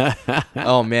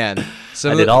 Oh man.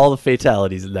 So I did all the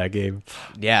fatalities in that game.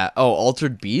 Yeah. Oh,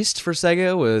 Altered Beast for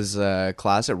Sega was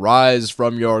classic. Rise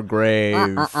from your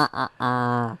grave.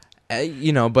 But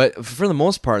for the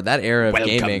most part, that era of Welcome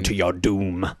gaming, to your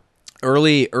doom.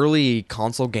 early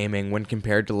console gaming, when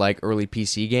compared to like early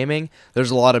PC gaming,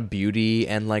 there's a lot of beauty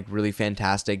and like really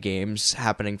fantastic games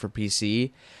happening for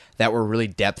PC that were really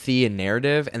depthy and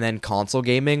narrative, and then console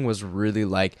gaming was really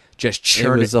like just It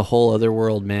was a whole other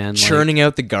world, man. churning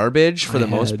out the garbage for I the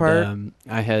most had, part.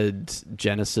 I had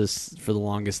Genesis for the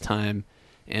longest time,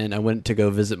 and I went to go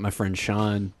visit my friend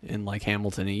Sean in like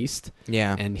Hamilton East.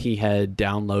 Yeah. And he had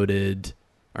downloaded,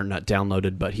 or not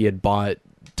downloaded, but he had bought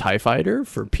TIE Fighter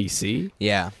for PC.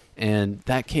 Yeah. And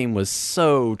that game was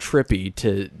so trippy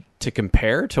to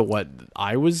compare to what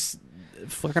I was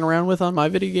fucking around with on my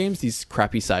video games, these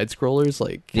crappy side scrollers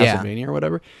like Yeah. Castlevania or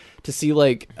whatever, to see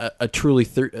like a truly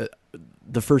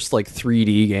the first like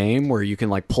 3D game where you can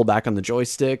like pull back on the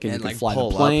joystick and you can like fly the pull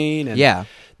up. plane. And Yeah.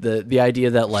 the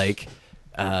idea that like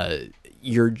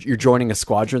you're joining a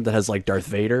squadron that has like Darth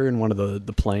Vader in one of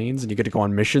the planes, and you get to go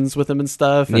on missions with him and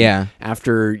stuff. And Yeah.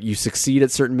 after you succeed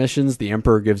at certain missions, the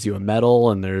Emperor gives you a medal,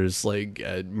 and there's like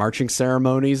marching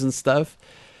ceremonies and stuff.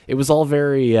 It was all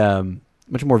very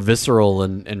much more visceral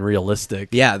and realistic.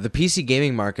 Yeah, the PC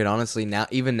gaming market, honestly,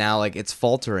 even now, like it's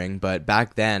faltering, but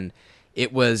back then,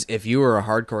 it was, if you were a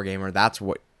hardcore gamer, that's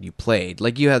what you played.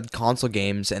 Like you had console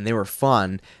games and they were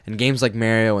fun, and games like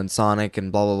Mario and Sonic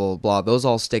and blah blah blah blah, those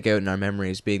all stick out in our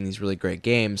memories being these really great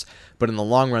games, but in the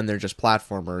long run they're just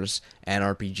platformers and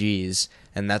RPGs,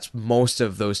 and that's most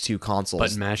of those two consoles.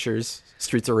 Button mashers,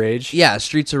 Streets of Rage. Yeah,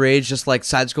 Streets of Rage, just like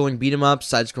side-scrolling beat-em-ups,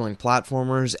 side-scrolling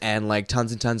platformers, and like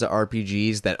tons and tons of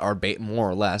RPGs that are more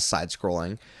or less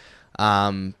side-scrolling.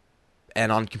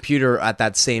 and on computer at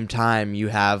that same time, you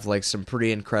have like some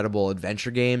pretty incredible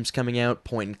adventure games coming out,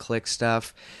 point and click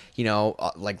stuff,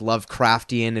 like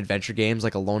Lovecraftian adventure games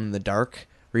like Alone in the Dark,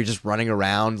 where you're just running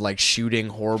around like shooting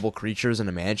horrible creatures in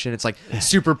a mansion. It's like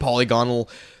super polygonal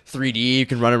 3D. You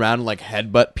can run around and like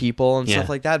headbutt people and stuff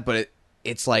like that, but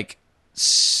it's like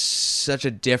such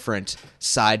a different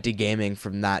side to gaming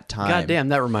from that time. God damn,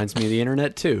 that reminds me of the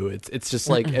internet too. It's just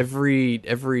like every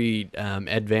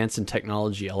advance in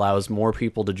technology allows more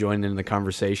people to join in the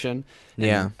conversation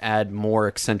and add more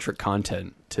eccentric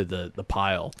content to the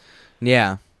pile.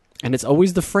 Yeah. And it's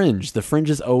always the fringe. The fringe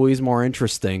is always more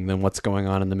interesting than what's going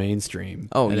on in the mainstream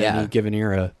at any given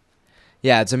era.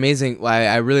 Yeah, it's amazing.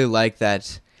 I really like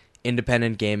that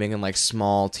independent gaming and like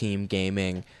small team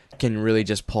gaming can really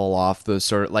just pull off those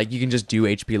sort of, like, you can just do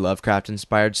H.P. Lovecraft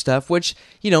inspired stuff, which,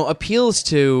 appeals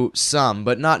to some,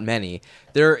 but not many.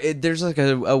 There's like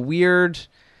a weird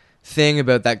thing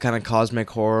about that kind of cosmic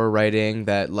horror writing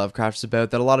that Lovecraft's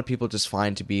about that a lot of people just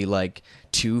find to be like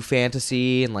too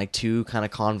fantasy and like too kind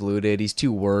of convoluted. He's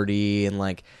too wordy and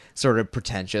like sort of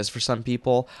pretentious for some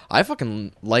people. I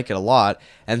fucking like it a lot,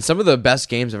 and some of the best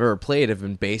games I've ever played have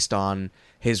been based on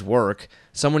his work.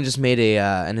 Someone just made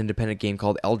an independent game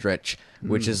called Eldritch,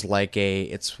 which is like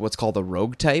it's what's called a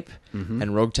rogue type,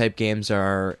 and rogue type games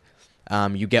are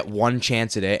you get one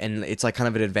chance at it, and it's like kind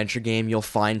of an adventure game. You'll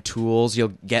find tools,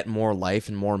 you'll get more life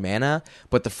and more mana,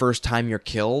 but the first time you're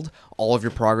killed, all of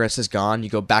your progress is gone. You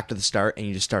go back to the start and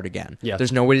you just start again. Yeah.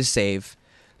 There's no way to save.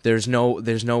 There's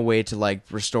no way to like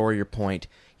restore your point.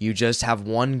 You just have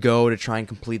one go to try and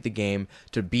complete the game,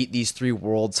 to beat these 3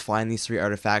 worlds, find these 3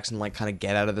 artifacts, and like kind of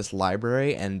get out of this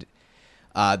library. And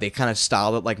they kind of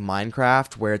styled it like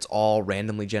Minecraft, where it's all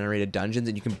randomly generated dungeons,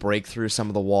 and you can break through some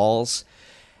of the walls.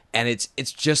 And it's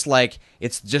just like,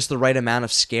 it's just the right amount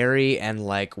of scary and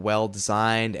like well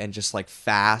designed and just like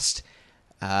fast.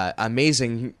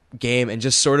 Amazing game, and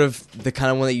just sort of the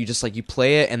kind of one that you just like, you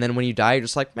play it, and then when you die, you're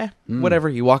just like, meh, whatever.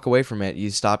 You walk away from it. You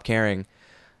stop caring.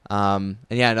 And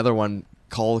yeah, another one,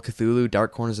 Call of Cthulhu,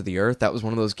 Dark Corners of the Earth. That was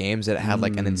one of those games that had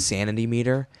like an insanity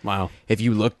meter. Wow. If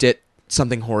you looked at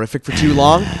something horrific for too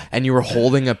long and you were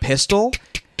holding a pistol,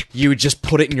 you would just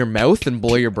put it in your mouth and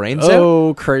blow your brains out.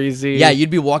 Oh, crazy. Yeah, you'd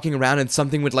be walking around and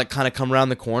something would like kind of come around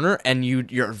the corner, and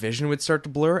your vision would start to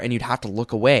blur, and you'd have to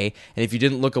look away. And if you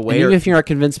didn't look away, and even if you're not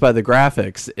convinced by the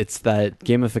graphics, it's that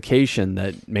gamification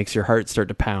that makes your heart start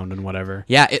to pound and whatever.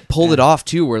 Yeah, it pulled it off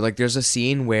too, where like there's a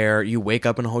scene where you wake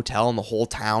up in a hotel and the whole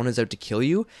town is out to kill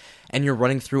you, and you're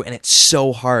running through, and it's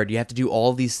so hard. You have to do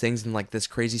all these things in like this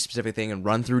crazy specific thing, and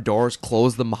run through doors,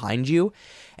 close them behind you.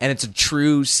 And it's a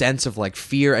true sense of like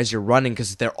fear as you're running,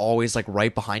 because they're always like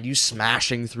right behind you,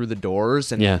 smashing through the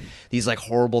doors, and these like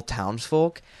horrible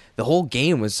townsfolk. The whole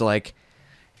game was like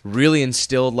really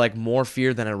instilled like more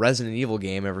fear than a Resident Evil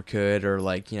game ever could, or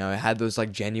like, it had those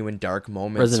like genuine dark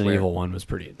moments. Resident Evil 1 was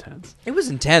pretty intense. It was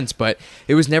intense, but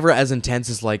it was never as intense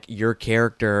as like your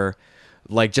character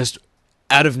like just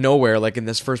out of nowhere, like in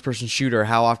this first-person shooter,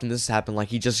 how often this has happened, like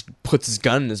he just puts his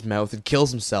gun in his mouth and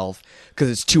kills himself because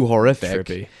it's too horrific.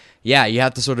 Trippy. Yeah, you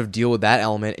have to sort of deal with that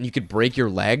element, and you could break your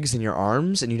legs and your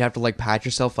arms, and you'd have to like patch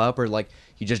yourself up, or like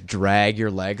you just drag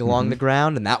your leg along the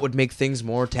ground, and that would make things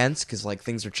more tense because like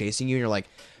things are chasing you, and you're like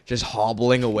just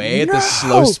hobbling away at this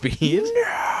slow speed.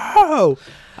 No!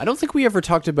 I don't think we ever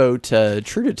talked about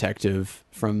True Detective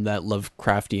from that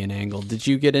Lovecraftian angle. Did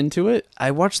you get into it? I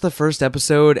watched the first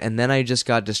episode, and then I just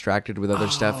got distracted with other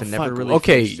stuff and never really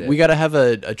finished it. We got to have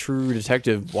a True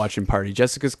Detective watching party.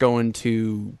 Jessica's going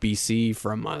to BC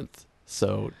for a month,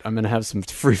 so I'm gonna have some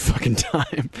free fucking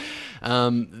time.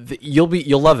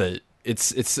 You'll love it.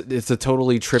 It's a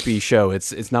totally trippy show.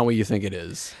 It's not what you think it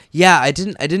is. Yeah, I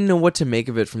didn't know what to make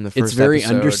of it from the first episode. It's very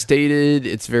understated.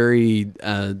 It's very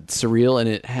surreal, and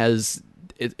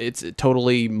it's a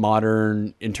totally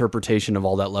modern interpretation of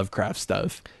all that Lovecraft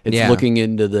stuff. It's looking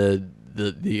into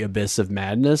the abyss of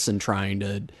madness and trying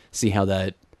to see how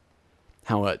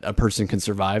a person can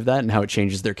survive that and how it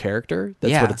changes their character.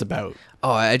 That's what it's about.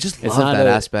 Oh, I just love that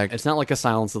aspect. It's not like a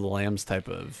Silence of the Lambs type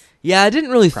of. Yeah, I didn't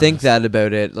really think that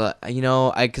about it.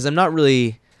 Because I'm not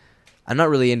really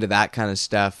into that kind of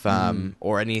stuff,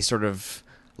 or any sort of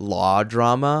law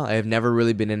drama. I have never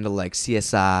really been into like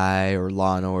CSI or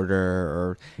Law and Order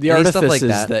or the any Artifice stuff like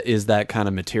that. is that kind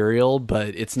of material, but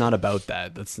it's not about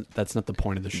that. That's not the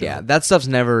point of the show. Yeah, that stuff's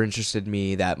never interested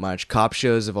me that much. Cop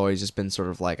shows have always just been sort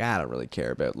of like, I don't really care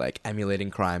about like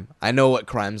emulating crime. I know what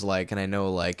crime's like, and I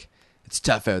know like it's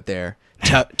tough out there.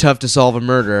 Tough to solve a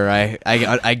murder.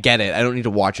 I get it. I don't need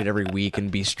to watch it every week and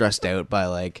be stressed out by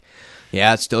like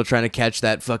Yeah, still trying to catch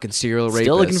that fucking serial rapist.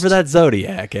 Still looking for that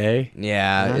Zodiac, eh?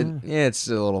 Yeah, it's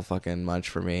a little fucking much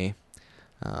for me.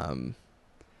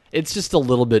 It's just a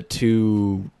little bit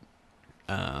too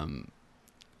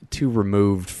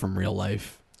removed from real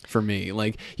life for me.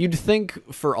 Like, you'd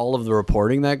think for all of the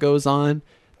reporting that goes on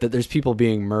that there's people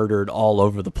being murdered all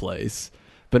over the place.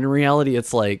 But in reality,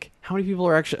 it's like, how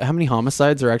many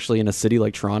homicides are actually in a city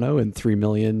like Toronto and 3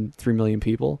 million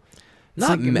people? It's Not,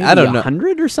 like maybe I don't know,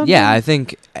 100 or something. Yeah, I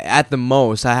think at the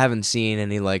most, I haven't seen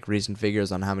any like recent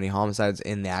figures on how many homicides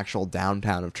in the actual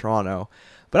downtown of Toronto.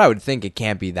 But I would think it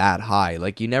can't be that high.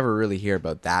 Like, you never really hear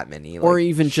about that many. Like, Or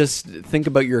even just think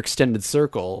about your extended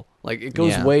circle. Like, it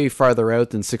goes way farther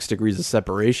out than 6 degrees of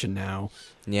separation now.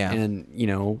 yeah. And,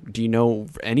 do you know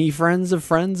any friends of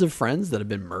friends of friends that have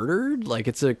been murdered? Like,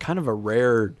 it's a kind of a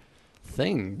rare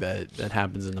thing that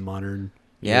happens in the modern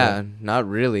era. Not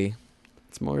really.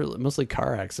 It's mostly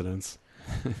car accidents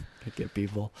that get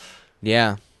people.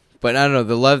 Yeah. But I don't know,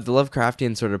 the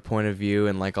Lovecraftian sort of point of view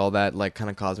and like all that like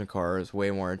kind of cosmic horror is way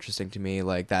more interesting to me.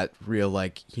 Like that real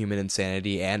like human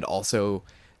insanity, and also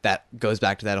that goes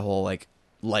back to that whole like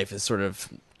life is sort of,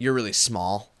 you're really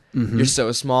small. Mm-hmm. You're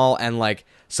so small, and like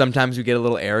sometimes we get a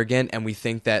little arrogant and we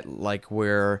think that like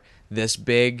we're this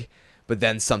big, but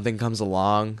then something comes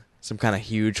along, some kind of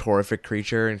huge horrific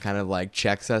creature, and kind of like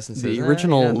checks us and says, The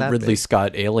original you're not that Ridley big."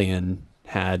 Scott Alien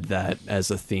had that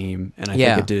as a theme, and I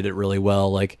Yeah. think it did it really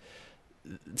well. Like,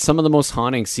 some of the most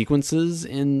haunting sequences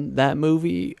in that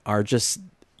movie are just,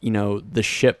 the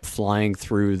ship flying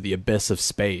through the abyss of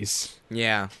space.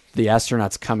 Yeah. The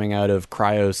astronauts coming out of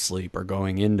cryosleep or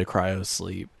going into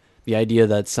cryosleep. The idea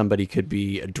that somebody could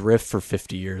be adrift for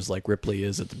 50 years like Ripley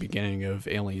is at the beginning of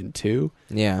Alien 2.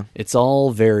 Yeah. It's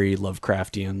all very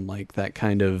Lovecraftian, like that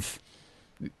kind of...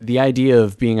 The idea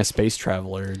of being a space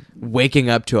traveler. Waking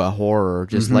up to a horror,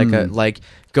 just like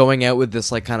going out with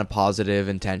this like kind of positive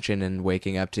intention and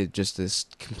waking up to just this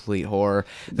complete horror.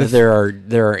 There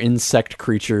are insect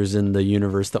creatures in the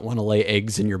universe that want to lay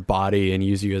eggs in your body and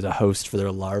use you as a host for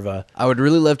their larvae. I would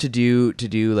really love to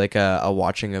do like a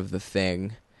watching of The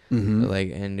Thing, like,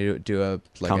 and do a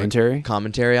like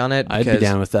Commentary on it. I'd be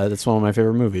down with that. That's one of my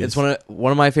favorite movies. It's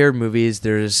one of my favorite movies.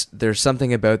 There's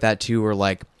something about that too, where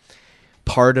like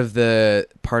part of the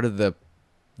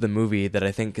movie that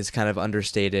I think is kind of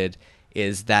understated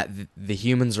is that the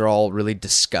humans are all really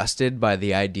disgusted by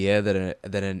the idea that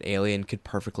an alien could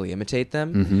perfectly imitate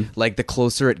them. Mm-hmm. Like, the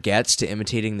closer it gets to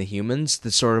imitating the humans,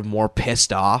 the sort of more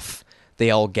pissed off they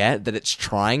all get that it's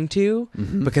trying to,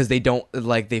 because they don't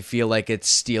like, they feel like it's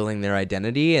stealing their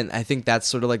identity. And I think that's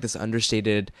sort of like this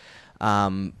understated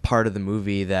part of the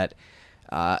movie that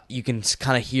you can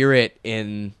kind of hear it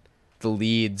in the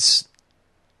lead's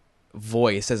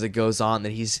voice as it goes on,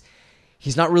 that he's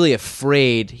not really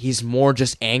afraid, he's more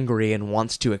just angry and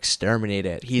wants to exterminate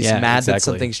it. He's mad that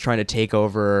something's trying to take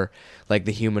over like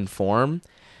the human form.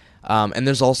 And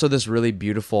there's also this really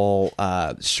beautiful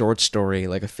short story,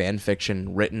 like a fan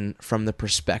fiction written from the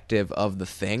perspective of the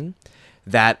Thing,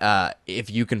 that if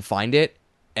you can find it,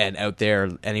 and out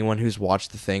there, anyone who's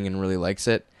watched The Thing and really likes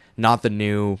it, not the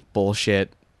new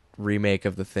bullshit remake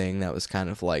of The Thing that was kind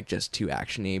of like just too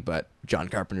actiony, but John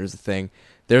Carpenter's The Thing.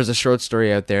 There's a short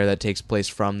story out there that takes place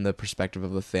from the perspective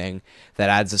of The Thing that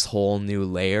adds this whole new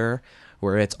layer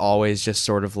where it's always just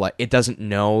sort of like, it doesn't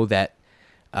know that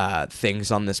things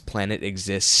on this planet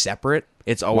exist separate.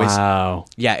 It's always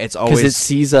it's always, because it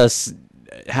sees us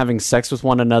having sex with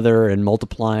one another and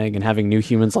multiplying and having new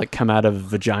humans like come out of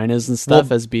vaginas and stuff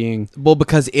as being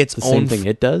because its the own same thing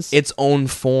it does. Its own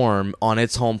form on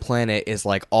its home planet is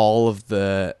like all of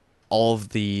the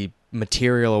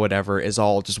material or whatever is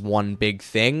all just one big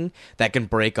thing that can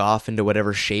break off into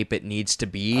whatever shape it needs to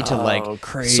be to like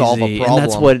solve a problem. And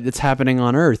that's what it's happening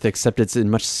on Earth, except it's in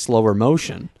much slower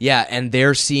motion. Yeah, and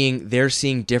they're seeing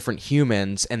different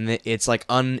humans, and it's like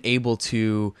unable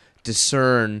to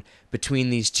discern between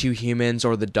these two humans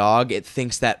or the dog. It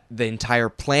thinks that the entire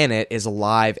planet is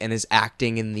alive and is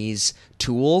acting in these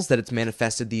tools, that it's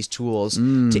manifested these tools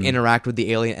to interact with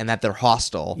the alien, and that they're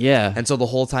hostile. Yeah. And so the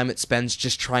whole time it spends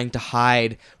just trying to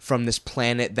hide from this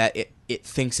planet that it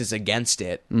thinks is against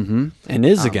it. Mm-hmm. And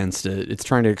is against it. It's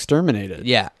trying to exterminate it.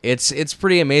 Yeah, it's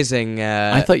pretty amazing.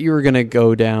 I thought you were going to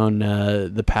go down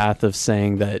the path of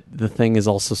saying that the Thing is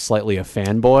also slightly a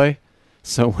fanboy.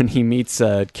 So when he meets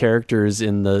characters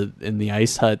in the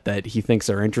ice hut that he thinks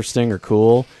are interesting or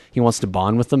cool, he wants to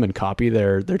bond with them and copy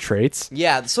their traits.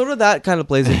 Yeah, sort of that kind of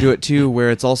plays into it too, where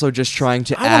it's also just trying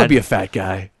to I want to be a fat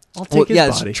guy. I'll take his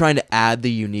body. It's trying to add the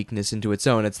uniqueness into its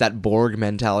own. It's that Borg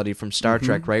mentality from Star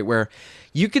Trek, right? Where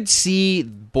you could see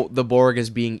the Borg as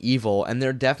being evil, and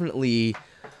they're definitely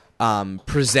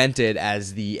presented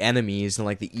as the enemies and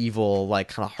like the evil, like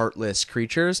kind of heartless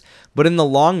creatures. But in the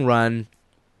long run,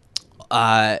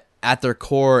 at their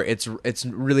core, it's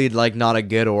really like not a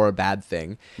good or a bad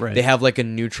thing. Right. They have like a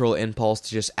neutral impulse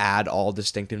to just add all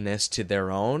distinctiveness to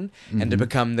their own and to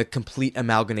become the complete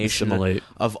amalgamation Assimilate.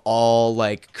 of all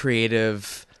like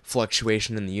creative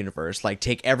fluctuation in the universe. Like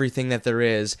take everything that there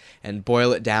is and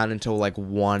boil it down into like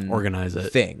one Organize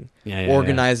it. thing. Yeah, yeah,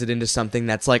 Organize it into something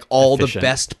that's like all Efficient. the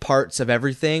best parts of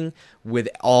everything with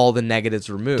all the negatives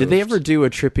removed. Did they ever do a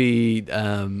trippy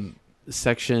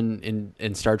section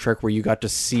in Star Trek where you got to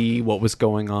see what was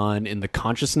going on in the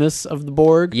consciousness of the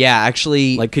Borg? Yeah,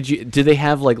 actually, Like, do they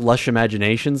have like lush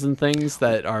imaginations and things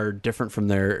that are different from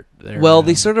their well,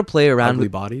 they sort of play around ugly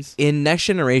with bodies? In Next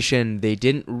Generation, they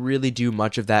didn't really do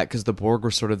much of that because the Borg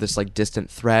were sort of this like distant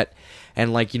threat,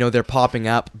 and like they're popping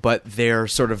up, but they're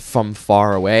sort of from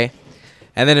far away.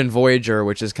 And then in Voyager,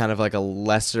 which is kind of like a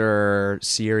lesser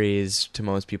series to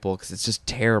most people because it's just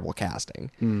terrible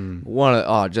casting,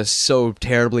 just so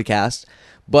terribly cast.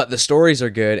 But the stories are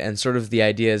good, and sort of the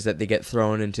idea is that they get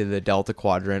thrown into the Delta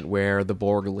Quadrant where the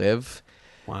Borg live.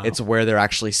 Wow. It's where they're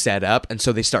actually set up, and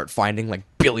so they start finding like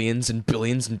billions and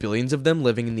billions and billions of them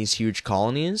living in these huge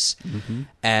colonies.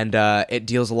 And it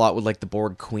deals a lot with like the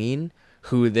Borg Queen,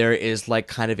 who there is like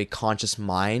kind of a conscious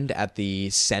mind at the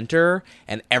center,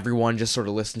 and everyone just sort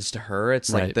of listens to her.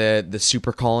 It's like the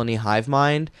super colony hive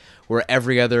mind, where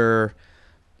every other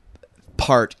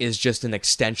part is just an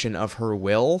extension of her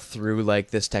will through like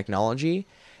this technology,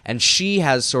 and she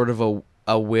has sort of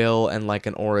a will and like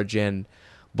an origin,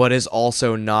 but is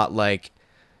also not like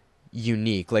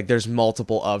unique. Like there's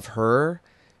multiple of her,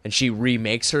 and she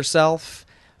remakes herself.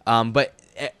 But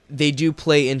they do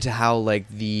play into how like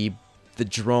the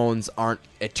drones aren't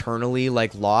eternally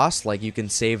like lost. Like you can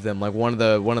save them. Like one of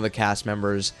the cast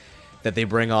members that they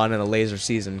bring on in a laser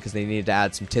season because they needed to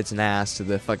add some tits and ass to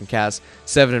the fucking cast.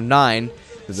 7 of 9.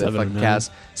 The fucking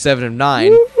cast 7 of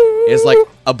 9 is like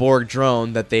a Borg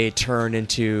drone that they turn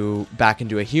back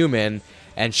into a human,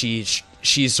 and she's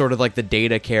sort of like the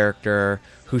Data character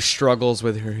who struggles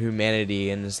with her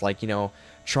humanity and is like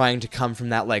trying to come from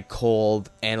that like cold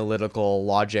analytical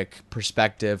logic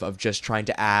perspective of just trying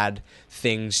to add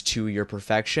things to your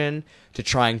perfection to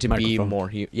trying to be more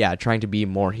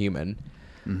human.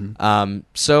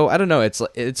 So I don't know,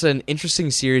 it's an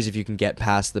interesting series if you can get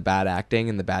past the bad acting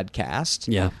and the bad cast,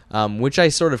 which I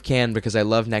sort of can because I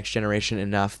love Next Generation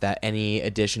enough that any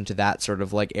addition to that sort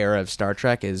of like era of Star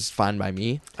Trek is fine by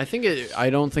me. I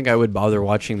don't think I would bother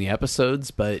watching the episodes,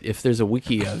 but if there's a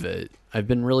wiki of it, I've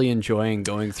been really enjoying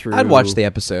going through. I'd watch the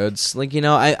episodes. Like,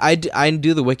 I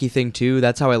do the wiki thing too.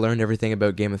 That's how I learned everything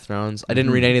about Game of Thrones. I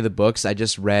didn't read any of the books. I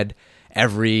just read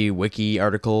every wiki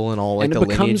article and all like and the it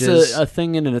becomes lineages. a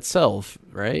thing in itself,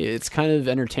 right? It's kind of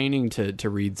entertaining to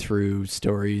read through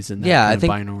stories and that I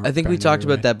kind of think we binary talked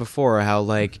way. about that before. How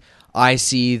like I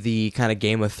see the kind of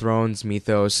Game of Thrones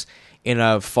mythos in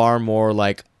a far more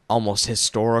like almost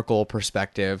historical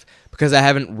perspective because I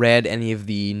haven't read any of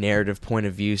the narrative point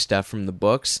of view stuff from the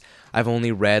books. I've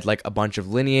only read like a bunch of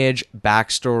lineage,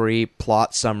 backstory,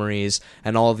 plot summaries,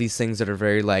 and all of these things that are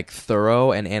very like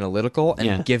thorough and analytical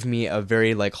and give me a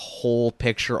very like whole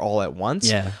picture all at once.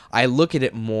 Yeah. I look at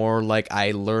it more like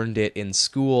I learned it in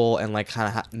school and like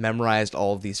kind of memorized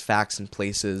all of these facts and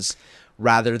places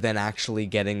rather than actually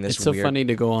getting this It's so weird... funny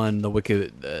to go on the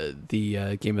wiki,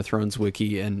 the Game of Thrones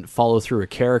wiki, and follow through a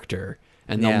character,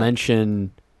 and they'll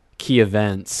mention key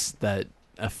events that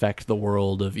affect the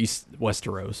world of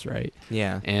Westeros, right?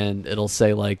 Yeah. And it'll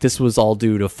say like this was all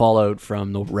due to fallout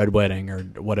from the Red Wedding or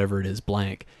whatever it is,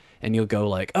 blank. And you'll go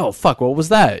like, oh fuck, what was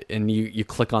that? And you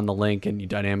click on the link and you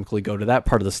dynamically go to that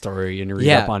part of the story and you read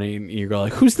up on it and you go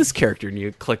like, who's this character? And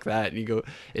you click that and you go.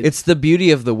 It's the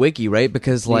beauty of the wiki, right?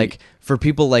 Because like for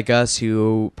people like us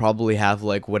who probably have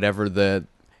like whatever the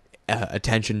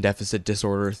attention deficit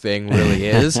disorder thing really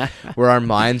is, where our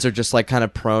minds are just like kind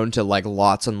of prone to like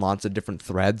lots and lots of different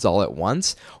threads all at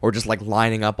once, or just like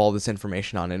lining up all this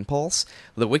information on impulse.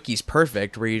 The wiki's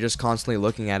perfect, where you're just constantly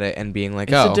looking at it and being like,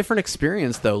 it's a different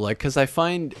experience though, like because I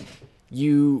find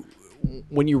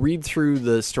when you read through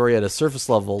the story at a surface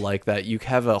level like that, you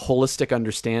have a holistic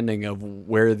understanding of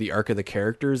where the arc of the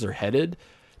characters are headed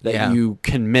that you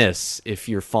can miss if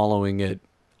you're following it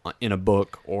in a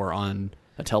book or on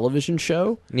a television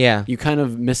show. Yeah. You kind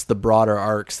of miss the broader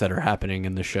arcs that are happening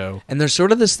in the show. And there's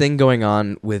sort of this thing going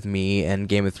on with me and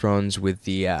Game of Thrones with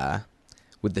the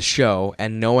show,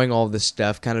 and knowing all this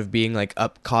stuff, kind of being like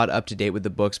caught up to date with the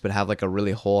books, but have like a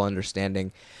really whole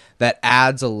understanding that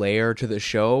adds a layer to the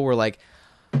show where like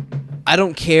I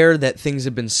don't care that things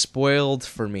have been spoiled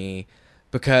for me,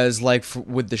 because like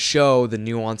with the show, the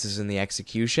nuances in the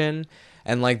execution,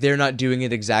 and like they're not doing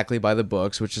it exactly by the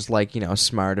books, which is like, you know,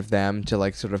 smart of them to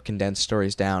like sort of condense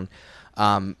stories down.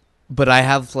 But I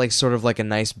have like sort of like a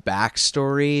nice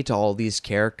backstory to all these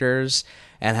characters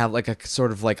and have like a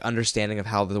sort of like understanding of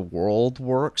how the world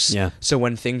works. Yeah. So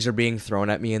when things are being thrown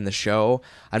at me in the show,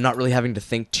 I'm not really having to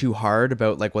think too hard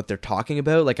about like what they're talking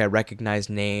about. Like I recognize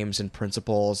names and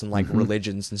principles and like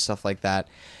religions and stuff like that.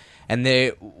 And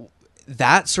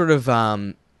that sort of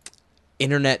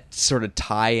internet sort of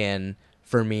tie-in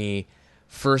for me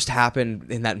first happened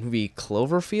in that movie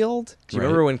Cloverfield. Do you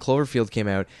remember when Cloverfield came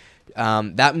out?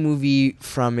 That movie,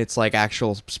 from its like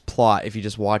actual plot, if you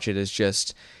just watch it, is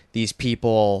just these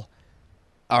people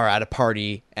are at a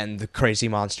party and the crazy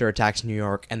monster attacks New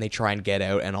York and they try and get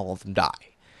out and all of them die.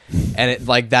 And it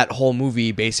like that whole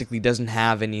movie basically doesn't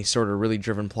have any sort of really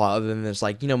driven plot other than there's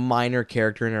like, you know, minor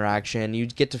character interaction. You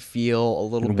get to feel a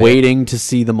little bit Waiting to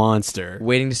see the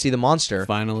monster.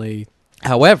 Finally.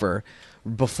 However,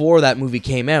 before that movie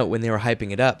came out, when they were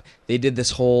hyping it up, they did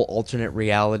this whole alternate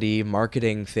reality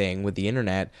marketing thing with the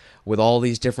internet, with all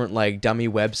these different like dummy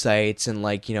websites and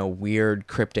like, you know, weird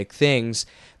cryptic things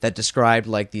that described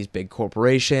like these big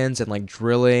corporations and like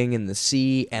drilling in the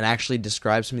sea, and actually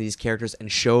described some of these characters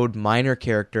and showed minor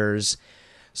characters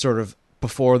sort of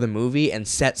before the movie and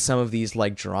set some of these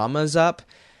like dramas up.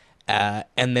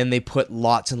 And then they put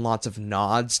lots and lots of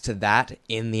nods to that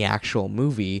in the actual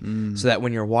movie, so that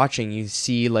when you're watching, you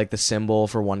see like the symbol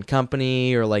for one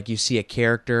company, or like you see a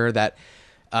character that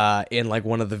in like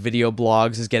one of the video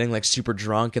blogs is getting like super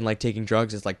drunk and like taking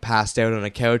drugs, is like passed out on a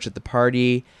couch at the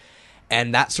party.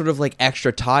 And that sort of like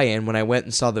extra tie-in, when I went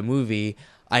and saw the movie,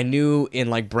 I knew in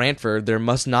like Brantford there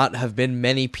must not have been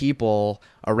many people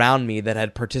around me that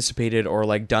had participated or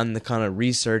like done the kind of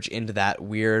research into that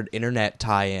weird internet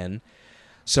tie-in.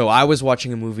 So I was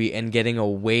watching a movie and getting a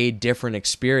way different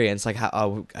experience, like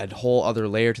a whole other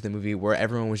layer to the movie, where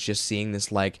everyone was just seeing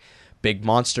this like big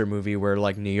monster movie where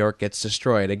like New York gets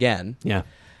destroyed again. Yeah.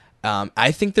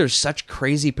 I think there's such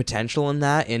crazy potential in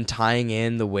that, in tying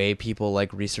in the way people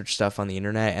like research stuff on the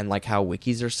internet and like how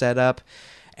wikis are set up,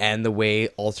 and the way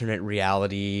alternate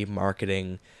reality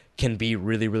marketing can be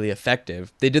really, really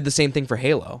effective. They did the same thing for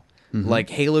Halo. Like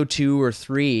Halo 2 or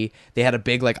 3, they had a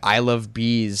big like I Love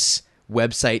Bees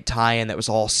website tie-in that was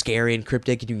all scary and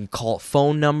cryptic, and you can call a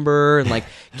phone number and like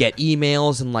get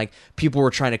emails, and like people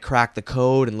were trying to crack the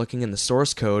code and looking in the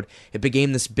source code. It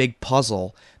became this big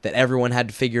puzzle that everyone had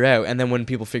to figure out, and then when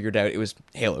people figured out, it was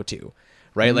Halo 2,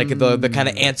 right? Like the kind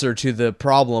of answer to the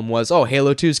problem was, oh,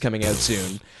 Halo 2 is coming out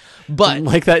soon. But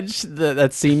like that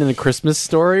scene in the Christmas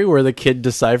Story where the kid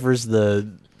deciphers the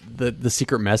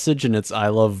secret message, and it's I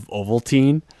love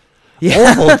Ovaltine.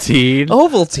 yeah. Ovaltine.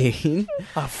 Ovaltine.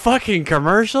 A fucking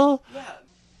commercial?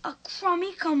 A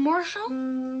crummy commercial?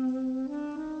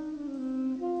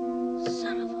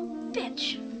 Son of a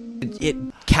bitch. It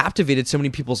captivated so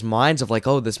many people's minds of like,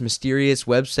 oh, this mysterious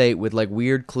website with like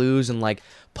weird clues and like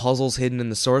puzzles hidden in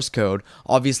the source code.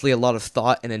 Obviously a lot of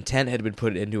thought and intent had been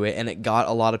put into it, and it got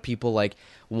a lot of people like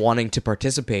wanting to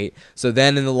participate. So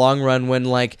then in the long run, when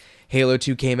like Halo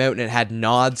 2 came out and it had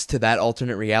nods to that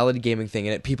alternate reality gaming thing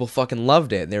in it, people fucking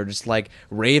loved it, and they were just like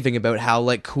raving about how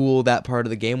like cool that part of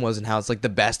the game was and how it's like the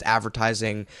best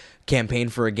advertising campaign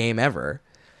for a game ever.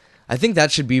 I think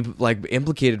that should be like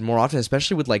implicated more often,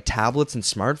 especially with like tablets and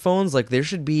smartphones. Like there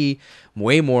should be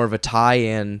way more of a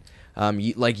tie-in.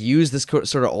 Like use this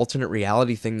sort of alternate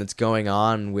reality thing that's going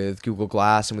on with Google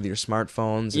Glass and with your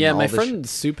smartphones. And Yeah, all my this friend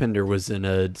Supinder was in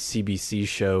a CBC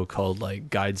show called like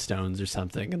Guidestones or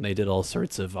something, and they did all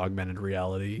sorts of augmented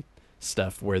reality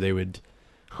stuff where they would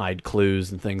hide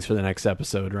clues and things for the next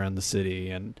episode around the city,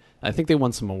 and I think they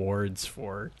won some awards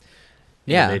for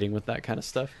innovating with that kind of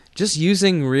stuff. Just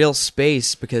using real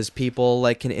space, because people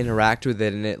like can interact with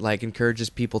it, and it like encourages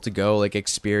people to go like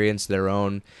experience their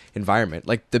own environment.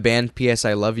 Like the band PS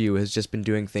I Love You has just been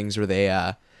doing things where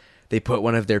they put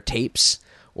one of their tapes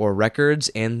or records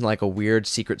in like a weird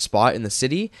secret spot in the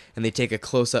city, and they take a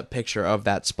close-up picture of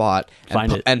that spot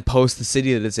and post the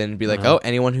city that it's in, and be like, oh,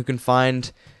 anyone who can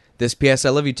find this PS I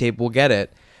Love You tape will get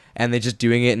it. And they're just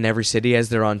doing it in every city as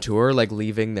they're on tour, like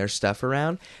leaving their stuff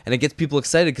around. And it gets people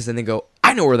excited, because then they go,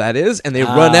 I know where that is. And they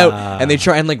run out and they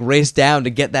try and like race down to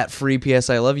get that free PS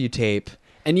I Love You tape.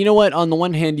 And you know what? On the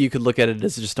one hand, you could look at it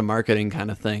as just a marketing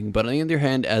kind of thing, but on the other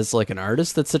hand, as like an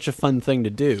artist, that's such a fun thing to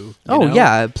do. You know?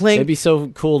 Yeah, It'd be so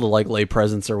cool to like lay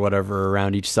presents or whatever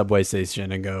around each subway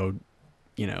station and go,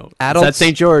 you know, Adults- that's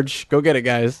St. George. Go get it,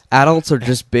 guys. Adults are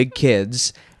just big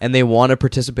kids, and they want to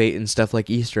participate in stuff like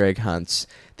Easter egg hunts.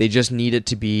 They just need it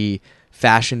to be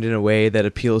fashioned in a way that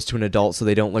appeals to an adult so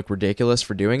they don't look ridiculous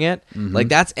for doing it. Like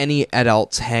that's any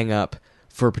adult's hang up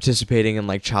for participating in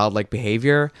like childlike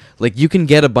behavior. Like you can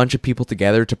get a bunch of people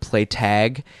together to play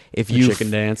tag if you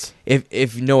chicken dance.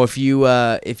 if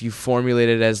you formulate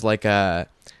it as like a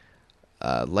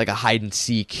hide and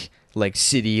seek, like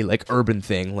city, like urban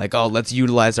thing, like, oh, let's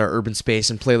utilize our urban space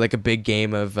and play like a big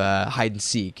game of hide and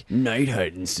seek. Night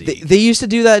hide and seek. They used to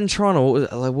do that in Toronto.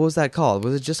 What was that called?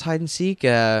 Was it just hide and seek?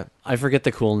 I forget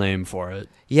the cool name for it.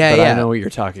 Yeah, but yeah. I know what you're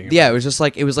talking about. Yeah, it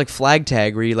was like flag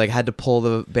tag where you like had to pull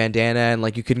the bandana and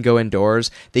like you couldn't go indoors.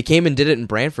 They came and did it in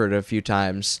Brantford a few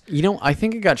times. You know, I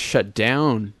think it got shut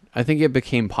down. I think it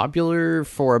became popular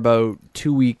for about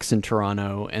 2 weeks in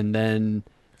Toronto, and then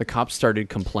the cops started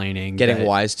complaining, Getting that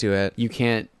wise to it. you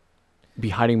can't be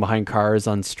hiding behind cars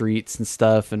on streets and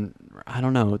stuff. And I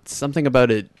don't know, it's something about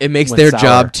it. It makes went their sour.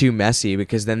 job too messy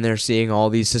because then they're seeing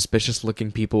all these suspicious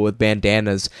looking people with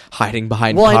bandanas hiding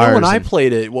behind Well, cars. I know when I and-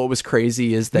 played it, what was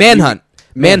crazy is that Manhunt.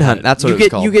 Manhunt, that's what you it was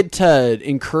get. called. You get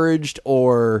encouraged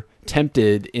or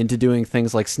tempted into doing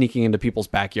things like sneaking into people's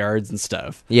backyards and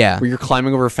stuff. Yeah. Where you're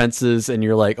climbing over fences and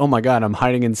you're like, oh my God, I'm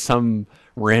hiding in some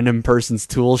random person's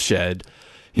tool shed.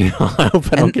 You know, I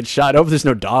hope I don't get shot. I hope there's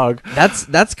no dog.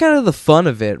 That's kind of the fun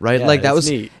of it, right? Yeah, like that it's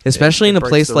was neat. especially It in a breaks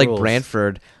place the like rules.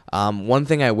 Brantford. One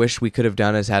thing I wish we could have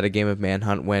done is had a game of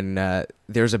Manhunt when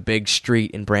there's a big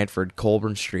street in Brantford,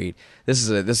 Colburn Street. This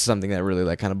is something that really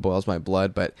like kind of boils my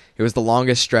blood, but it was the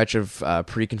longest stretch of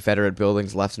pre-Confederate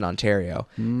buildings left in Ontario.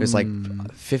 It was like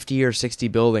 50 or 60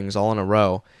 buildings all in a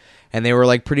row, and they were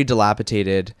like pretty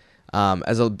dilapidated. At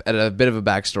a bit of a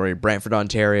backstory, Brantford,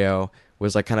 Ontario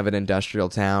was like kind of an industrial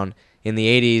town. In the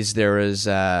 80s, there was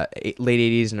late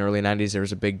 80s and early 90s, there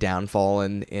was a big downfall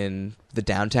in the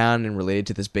downtown and related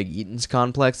to this big Eaton's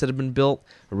complex that had been built,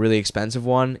 a really expensive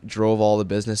one, drove all the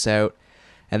business out.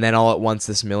 And then all at once,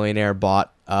 this millionaire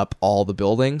bought up all the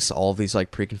buildings, all of these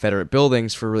like pre-Confederate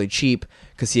buildings for really cheap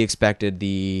because he expected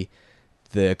the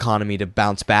economy to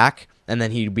bounce back. And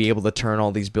then he'd be able to turn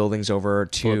all these buildings over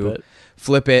to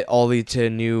flip it to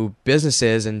new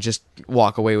businesses and just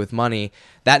walk away with money.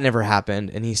 That never happened,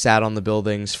 and he sat on the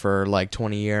buildings for like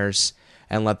 20 years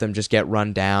and let them just get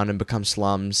run down and become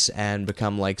slums and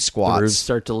become like The roofs squats.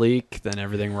 start to leak, then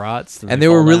everything rots. Then And they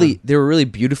were really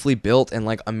beautifully built and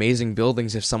like amazing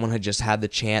buildings if someone had just had the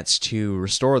chance to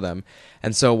restore them.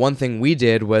 And so one thing we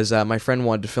did was my friend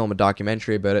wanted to film a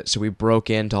documentary about it, so we broke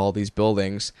into all these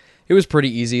buildings. It was pretty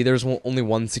easy. There was only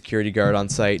one security guard on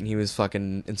site, and he was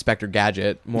fucking Inspector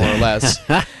Gadget, more or less.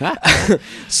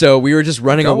 So we were just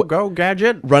running away from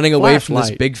this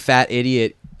Flashlight. big fat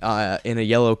idiot in a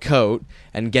yellow coat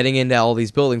and getting into all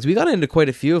these buildings. We got into quite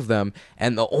a few of them,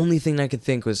 and the only thing I could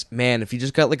think was, man, if you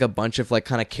just got like a bunch of like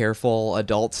kind of careful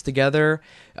adults together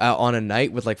on a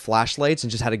night with like flashlights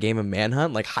and just had a game of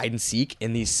Manhunt, like hide and seek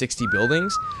in these 60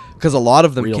 buildings, because a lot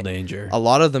of them Real danger. A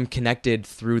lot of them connected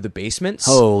through the basements.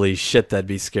 Holy shit, that'd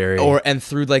be scary. And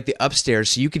through like the upstairs,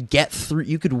 so you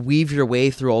could weave your way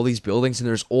through all these buildings, and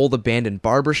there's old abandoned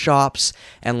barber shops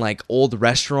and like old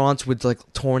restaurants with like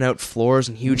torn out floors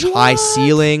and huge high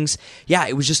ceilings. Yeah,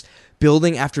 it was just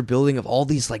building after building of all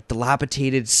these like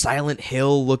dilapidated Silent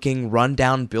Hill looking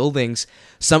rundown buildings.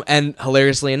 And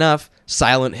hilariously enough,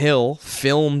 Silent Hill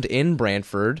filmed in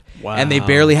Brantford. Wow. And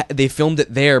they they filmed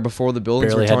it there before the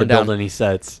buildings barely were had to torn build down. any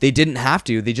sets. They didn't have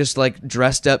to. They just like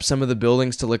dressed up some of the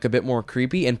buildings to look a bit more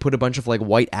creepy and put a bunch of like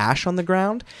white ash on the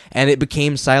ground, and it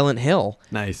became Silent Hill.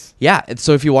 Nice. Yeah, and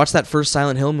so if you watch that first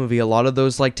Silent Hill movie, a lot of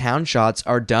those like town shots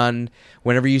are done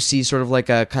whenever you see sort of like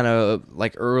a kind of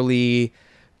like early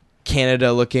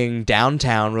Canada looking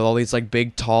downtown with all these like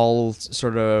big tall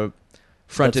sort of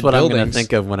fronted That's what buildings. I'm gonna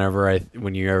think of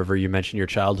whenever you mention your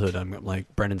childhood. I'm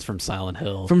like, Brendan's from Silent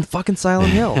Hill. From fucking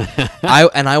Silent Hill.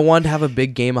 I wanted to have a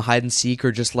big game of hide and seek,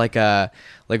 or just like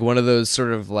one of those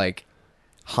sort of like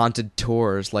haunted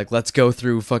tours. Like, let's go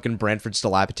through fucking Brantford's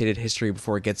dilapidated history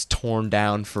before it gets torn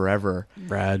down forever.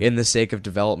 Rad. In the sake of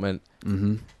development.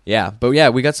 Mm-hmm. Yeah, but yeah,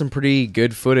 we got some pretty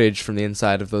good footage from the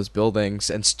inside of those buildings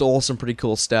and stole some pretty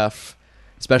cool stuff,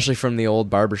 especially from the old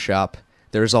barbershop.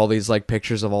 There's all these like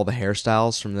pictures of all the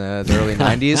hairstyles from the early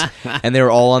 90s, and they were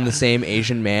all on the same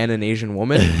Asian man and Asian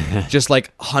woman. Just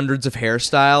like hundreds of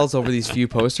hairstyles over these few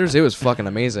posters. It was fucking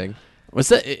amazing. Is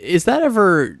that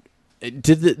ever...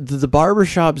 Did the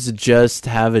barbershops just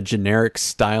have a generic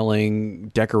styling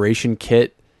decoration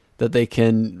kit that they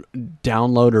can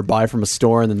download or buy from a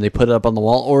store and then they put it up on the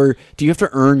wall? Or do you have to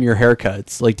earn your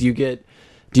haircuts? Like, do you get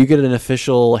an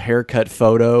official haircut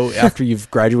photo after you've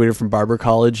graduated from barber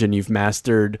college and you've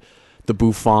mastered the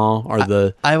bouffant or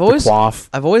the I've always coif.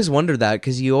 I've always wondered that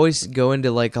because you always go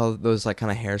into like all those like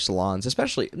kind of hair salons,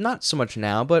 especially not so much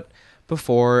now, but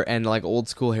before, and like old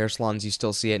school hair salons, you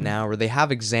still see it now, where they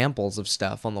have examples of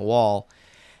stuff on the wall,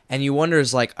 and you wonder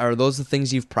is like, are those the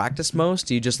things you've practiced most?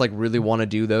 Do you just like really want to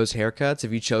do those haircuts?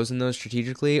 Have you chosen those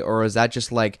strategically, or is that just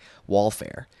like wall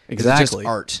fare? Is it just Exactly.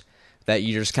 art that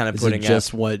you're just kind of Is putting it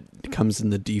just up? what comes in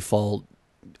the default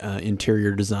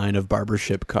interior design of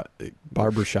barbershop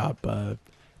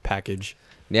package?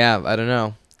 Yeah, I don't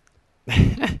know.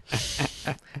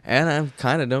 And I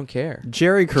kind of don't care.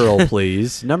 Jerry curl,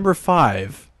 please. Number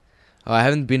 5. Oh, I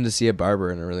haven't been to see a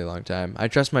barber in a really long time. I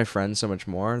trust my friends so much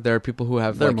more. There are people who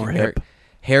have They're like more hip.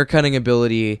 hair cutting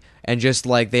ability, and just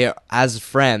like they, as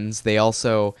friends, they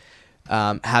also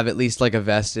have at least like a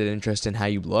vested interest in how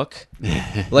you look.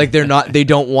 Like they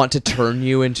don't want to turn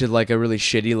you into like a really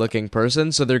shitty looking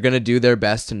person, so they're gonna do their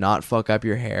best to not fuck up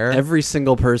your hair. Every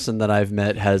single person that I've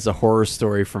met has a horror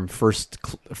story from first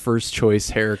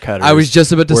choice haircutters. I was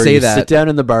just about to where say you that. sit down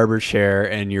in the barber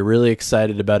chair and you're really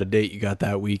excited about a date you got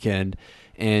that weekend,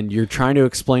 and you're trying to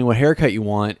explain what haircut you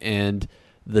want, and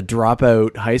the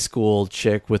dropout high school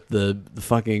chick with the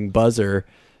fucking buzzer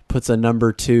puts a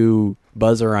number 2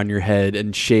 buzzer on your head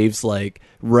and shaves like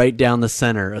right down the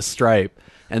center a stripe,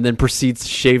 and then proceeds to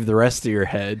shave the rest of your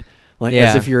head like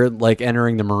as if you're like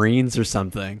entering the Marines or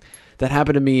something. That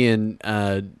happened to me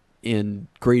in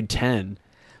grade 10.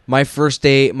 My first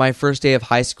day of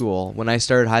high school, when I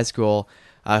started high school,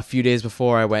 a few days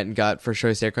before, I went and got first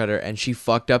choice hair cutter, and she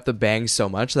fucked up the bangs so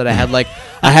much that I had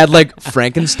like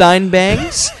Frankenstein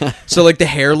bangs. So like the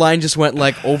hairline just went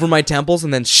like over my temples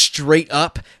and then straight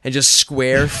up and just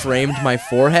square framed my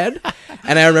forehead.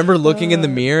 And I remember looking in the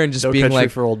mirror and just No being country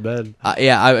like, for old men.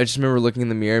 yeah, I just remember looking in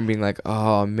the mirror and being like,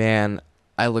 oh man,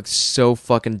 I look so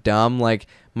fucking dumb. Like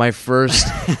my first,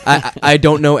 I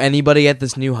don't know anybody at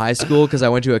this new high school because I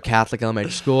went to a Catholic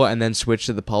elementary school and then switched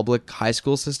to the public high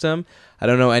school system. I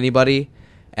don't know anybody,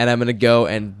 and I'm gonna go,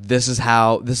 and this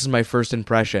is my first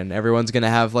impression. Everyone's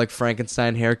gonna have like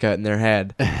Frankenstein haircut in their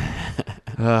head.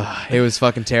 It was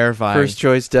fucking terrifying. First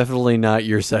choice, definitely not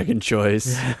your second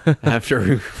choice.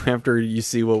 after you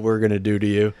see what we're gonna do to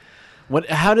you.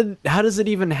 How does it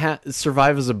even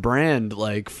survive as a brand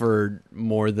like for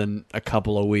more than a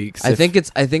couple of weeks? I think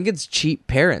it's cheap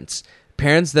parents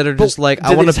that are just like, I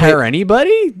did want they to hire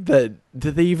anybody. Did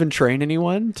they even train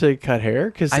anyone to cut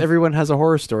hair? Because everyone has a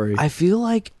horror story. I feel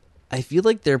like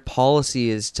their policy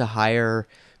is to hire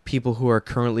people who are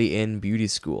currently in beauty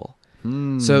school.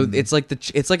 So it's like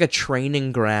a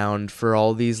training ground for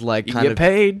all these like you kind get of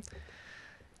paid.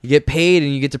 You get paid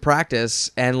and you get to practice,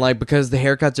 and like because the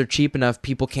haircuts are cheap enough,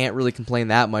 people can't really complain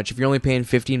that much. If you're only paying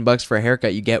 $15 for a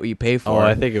haircut, you get what you pay for. Oh,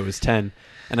 I think it was 10.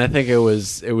 And I think it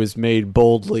was made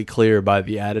boldly clear by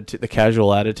the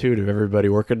casual attitude of everybody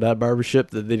working at that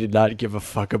barbershop that they did not give a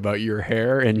fuck about your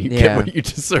hair, and you get what you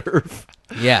deserve.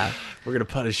 Yeah. We're going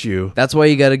to punish you. That's why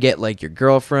you got to get like your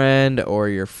girlfriend or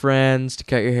your friends to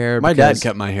cut your hair. My dad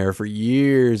cut my hair for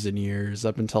years and years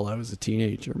up until I was a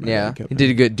teenager. He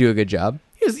did do a good job.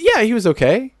 He was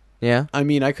okay. Yeah. I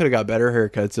mean, I could have got better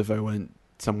haircuts if I went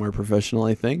somewhere professional,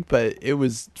 I think, but it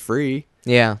was free.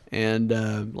 Yeah.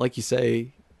 And like you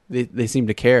say, they seem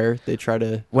to care. They try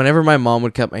to. Whenever my mom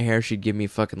would cut my hair, she'd give me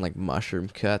fucking like mushroom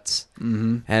cuts.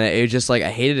 Mm-hmm. And it was just like,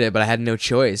 I hated it, but I had no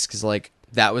choice because like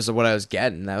that was what I was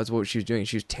getting. That was what she was doing.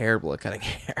 She was terrible at cutting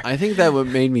hair. I think that what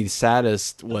made me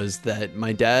saddest was that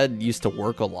my dad used to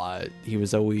work a lot. He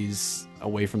was always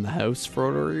away from the house for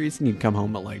whatever reason. He'd come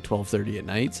home at like 12:30 at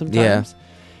night sometimes.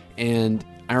 Yeah. And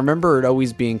I remember it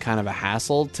always being kind of a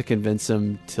hassle to convince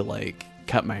him to like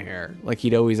cut my hair. Like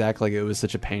he'd always act like it was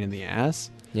such a pain in the ass.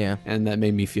 Yeah. And that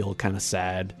made me feel kind of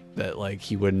sad that like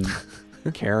he wouldn't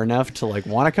care enough to like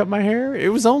want to cut my hair. It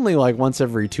was only like once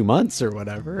every 2 months or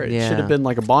whatever. It should have been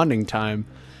like a bonding time.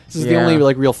 This is the only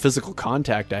like real physical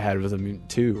contact I had with him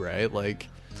too, right? Like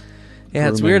yeah,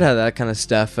 it's weird how that kind of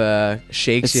stuff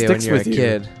shakes you when you're a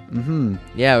kid. Mm-hmm.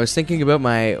 Yeah, I was thinking about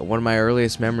one of my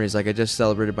earliest memories. Like I just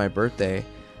celebrated my birthday.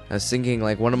 I was thinking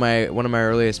like one of my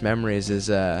earliest memories is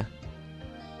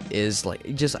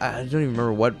like just I don't even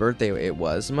remember what birthday it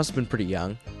was. It must have been pretty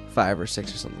young, 5 or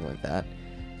 6 or something like that.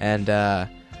 And I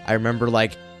remember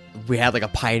like we had like a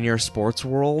Pioneer Sports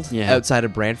World outside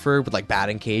of Brantford with like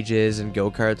batting cages and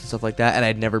go-karts and stuff like that. And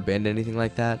I'd never been to anything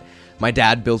like that. My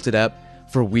dad built it up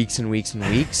for weeks and weeks and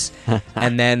weeks.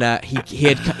 And then he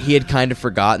had kind of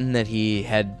forgotten that he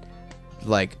had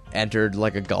like entered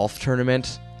like a golf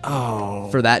tournament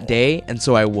for that day. And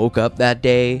so I woke up that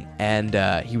day and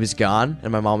he was gone.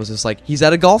 And my mom was just like, he's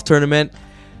at a golf tournament.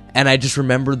 And I just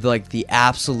remembered like the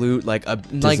absolute like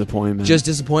Disappointment. just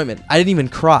disappointment. I didn't even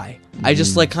cry. I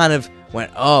just like kind of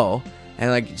went oh,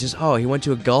 and like just oh, he went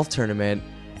to a golf tournament,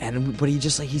 but he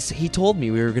just like he told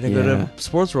me we were gonna go to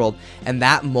Sports World, and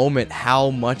that moment, how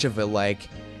much of it like.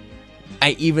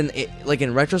 Like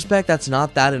in retrospect, that's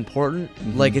not that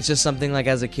important. Like it's just something like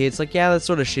as a kid, it's like yeah, that's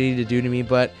sort of shitty to do to me.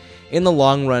 But in the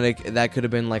long run, that could have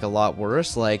been like a lot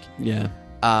worse. Like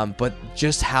but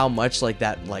just how much like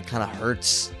that like kind of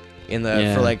hurts in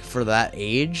the for that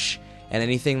age, and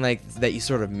anything like that you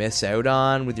sort of miss out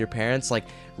on with your parents, like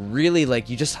really like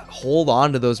you just hold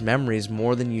on to those memories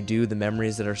more than you do the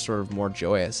memories that are sort of more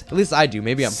joyous. At least I do.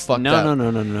 Maybe I'm fucked up.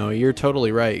 No. You're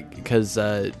totally right, because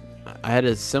I had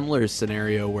a similar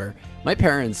scenario where my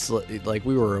parents, like,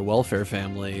 we were a welfare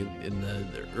family in the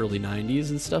early 90s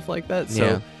and stuff like that.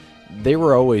 So they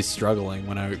were always struggling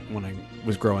when I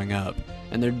was growing up.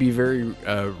 And there'd be very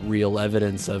real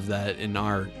evidence of that in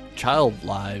our child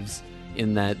lives,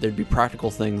 in that there'd be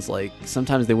practical things like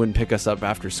sometimes they wouldn't pick us up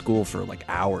after school for like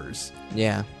hours.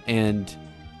 Yeah. And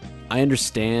I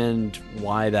understand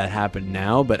why that happened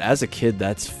now, but as a kid,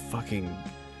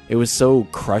 it was so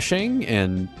crushing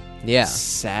and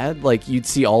sad. Like you'd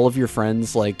see all of your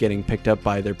friends like getting picked up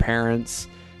by their parents.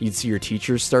 You'd see your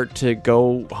teachers start to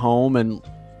go home and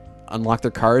unlock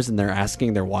their cars, and they're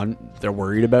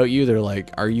worried about you. They're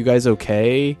like, are you guys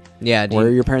okay? Yeah. Where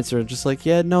are your parents? Are just like,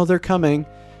 yeah, no, they're coming.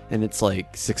 And it's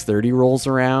like 6:30 rolls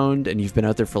around, and you've been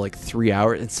out there for like 3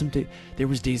 hours. And there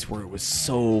was days where it was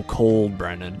so cold,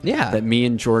 Brendan. Yeah. That me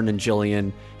and Jordan and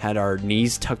Jillian had our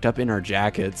knees tucked up in our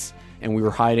jackets, and we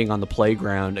were hiding on the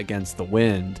playground against the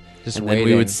wind. And then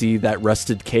we would see that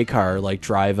rusted K car like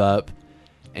drive up,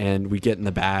 and we get in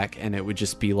the back, and it would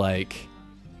just be like,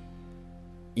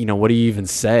 you know, what do you even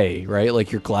say, right?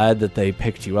 Like, you're glad that they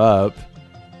picked you up.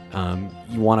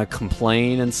 You want to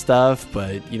complain and stuff,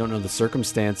 but you don't know the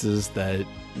circumstances that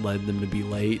led them to be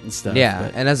late and stuff. Yeah,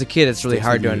 but and as a kid, it's really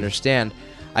hard to understand.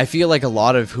 I feel like a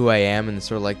lot of who I am and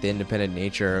sort of like the independent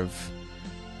nature of,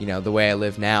 you know, the way I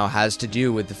live now has to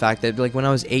do with the fact that like when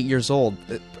I was 8 years old,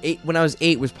 when I was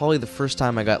 8 was probably the first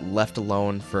time I got left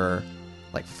alone for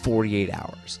like 48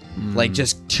 hours. Like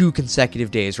just 2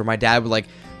 consecutive days where my dad would like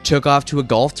took off to a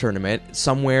golf tournament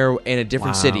somewhere in a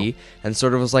different city and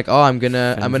sort of was like, "Oh, I'm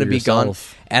gonna be gone."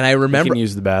 And I remember you can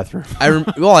use the bathroom.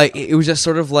 It was just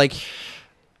sort of like,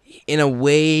 in a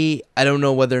way, I don't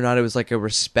know whether or not it was like a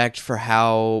respect for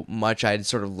how much I'd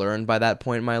sort of learned by that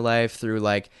point in my life through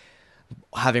like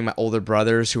having my older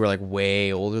brothers who were like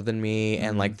way older than me,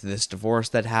 and like this divorce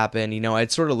that happened. You know,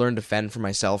 I'd sort of learned to fend for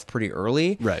myself pretty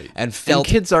early, right? And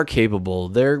kids are capable.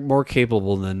 They're more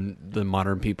capable than the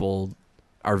modern people.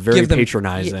 Are very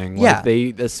patronizing. Like they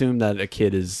assume that a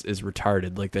kid is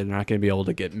retarded. Like they're not going to be able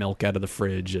to get milk out of the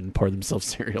fridge and pour themselves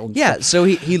cereal. And stuff. So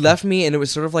he left me, and it was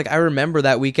sort of like I remember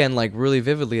that weekend like really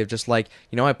vividly of just like,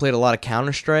 you know, I played a lot of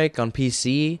Counter-Strike on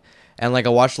PC, and like I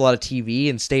watched a lot of TV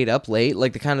and stayed up late,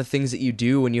 like the kind of things that you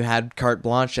do when you had carte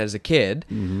blanche as a kid.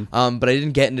 But I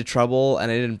didn't get into trouble,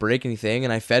 and I didn't break anything,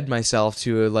 and I fed myself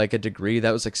to like a degree that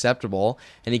was acceptable.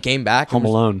 And he came back Home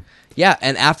Alone. Yeah,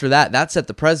 and after that set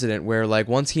the precedent where like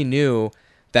once he knew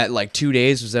that like 2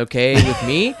 days was okay with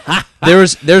me,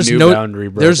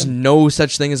 there's no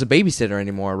such thing as a babysitter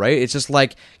anymore, right? It's just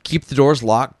like keep the doors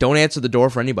locked, don't answer the door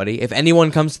for anybody. If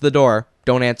anyone comes to the door,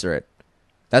 don't answer it.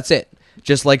 That's it.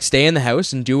 Just like stay in the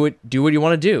house and do what you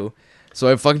want to do. So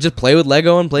I fucking just play with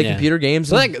Lego and play computer games.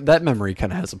 So that memory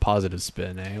kind of has a positive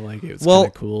spin, eh? Like it's kind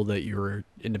of cool that you were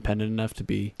independent enough to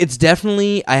be. It's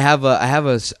definitely I have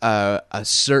a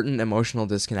certain emotional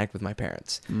disconnect with my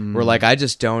parents, where like I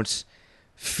just don't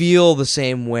feel the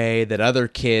same way that other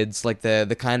kids, like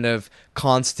the kind of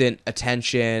constant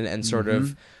attention and sort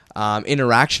of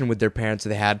interaction with their parents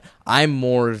that they had. I'm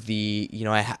more of the, you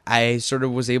know, I sort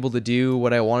of was able to do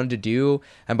what I wanted to do,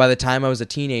 and by the time I was a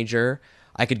teenager,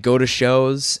 I could go to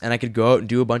shows and I could go out and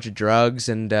do a bunch of drugs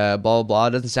and blah, blah, blah. It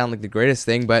doesn't sound like the greatest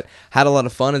thing, but had a lot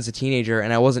of fun as a teenager,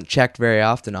 and I wasn't checked very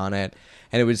often on it.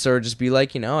 And it would sort of just be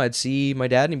like, you know, I'd see my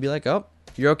dad and he'd be like, "Oh,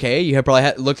 you're okay. You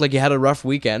probably looked like you had a rough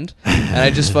weekend." And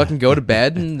I'd just fucking go to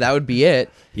bed, and that would be it.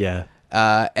 Yeah.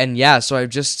 So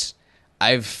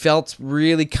I've felt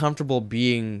really comfortable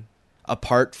being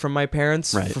apart from my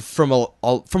parents from a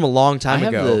long time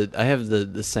ago. I have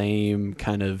the same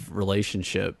kind of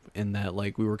relationship in that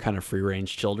like we were kind of free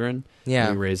range children.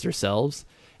 Yeah, we raised ourselves,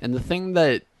 and the thing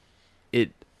that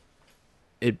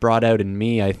it brought out in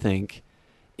me, I think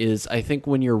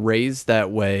when you're raised that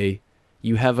way,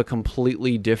 you have a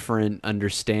completely different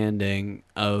understanding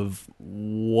of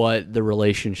what the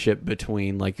relationship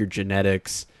between like your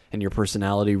genetics and your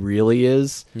personality really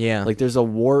is. Yeah, like there's a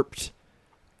warped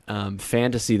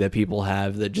fantasy that people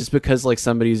have, that just because like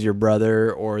somebody's your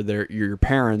brother or they're your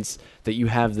parents, that you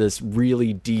have this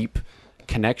really deep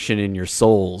connection in your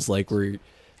souls, like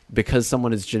because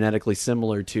someone is genetically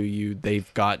similar to you,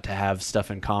 they've got to have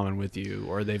stuff in common with you,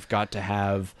 or they've got to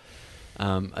have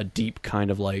a deep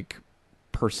kind of like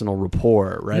personal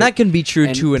rapport, right? And that can be true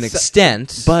And to an so-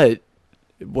 extent. But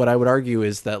what I would argue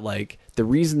is that like the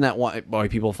reason that why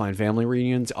people find family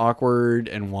reunions awkward,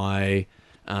 and why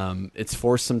it's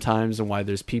forced sometimes, and why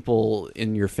there's people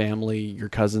in your family, your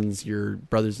cousins, your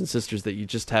brothers and sisters, that you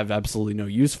just have absolutely no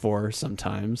use for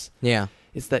sometimes, yeah.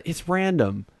 is that it's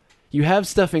random. You have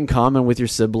stuff in common with your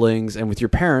siblings and with your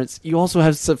parents. You also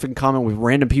have stuff in common with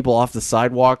random people off the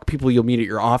sidewalk, people you'll meet at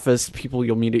your office, people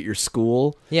you'll meet at your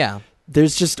school. Yeah.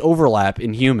 There's just overlap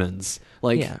in humans.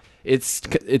 Like, Yeah. it's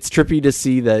trippy to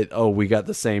see that, oh, we got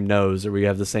the same nose, or we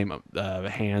have the same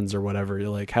hands, or whatever. You're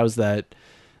like, how's that?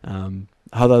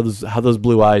 How those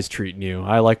blue eyes treating you?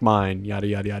 I like mine. Yada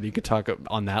yada yada. You could talk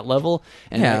on that level,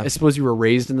 and Yeah. I suppose you were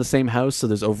raised in the same house, so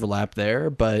there's overlap there.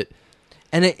 But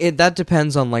And it that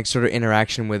depends on like sort of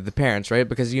interaction with the parents, right?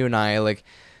 Because you and I like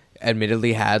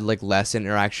admittedly had like less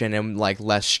interaction and like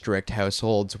less strict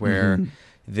households where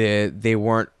they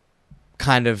weren't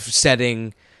kind of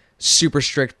setting super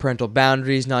strict parental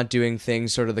boundaries, not doing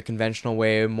things sort of the conventional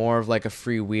way, more of like a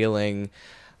freewheeling,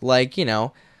 like, you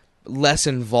know, less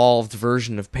involved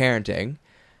version of parenting.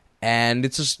 And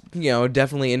it's just, you know,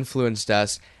 definitely influenced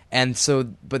us. And so,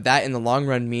 but that in the long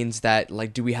run means that,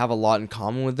 like, do we have a lot in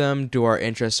common with them? Do our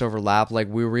interests overlap? Like,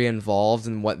 were we involved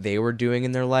in what they were doing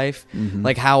in their life?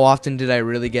 Like, how often did I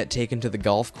really get taken to the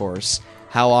golf course?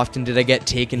 How often did I get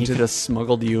taken he to could the... have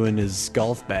smuggled you in his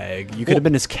golf bag. You could have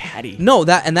been his caddy. No,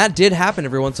 that did happen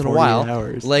every once in a 48 while.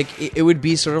 hours. Like, it would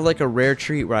be sort of like a rare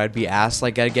treat where I'd be asked,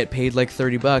 like, I'd get paid like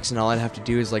 $30, and all I'd have to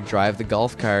do is like drive the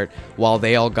golf cart while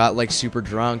they all got like super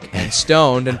drunk and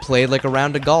stoned and played like a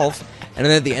round of golf. And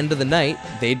then at the end of the night,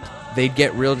 they'd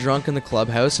get real drunk in the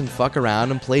clubhouse and fuck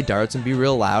around and play darts and be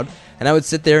real loud. And I would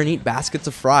sit there and eat baskets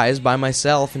of fries by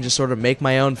myself and just sort of make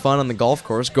my own fun on the golf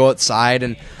course, go outside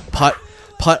and putt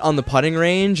on the putting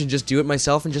range and just do it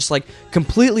myself, and just like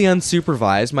completely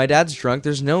unsupervised. My dad's drunk.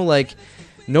 There's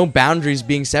no boundaries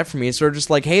being set for me. It's sort of just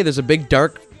like, hey, there's a big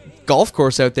dark golf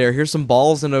course out there. Here's some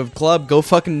balls and a club. Go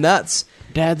fucking nuts.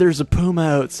 Dad, there's a puma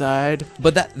outside.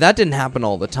 But that didn't happen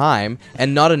all the time,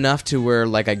 and not enough to where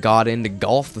like I got into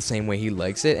golf the same way he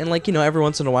likes it. And like, you know, every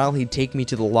once in a while he'd take me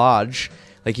to the lodge.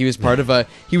 Like he was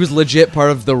legit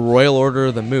part of the Royal Order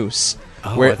of the Moose.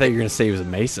 Oh, I thought you were gonna say he was a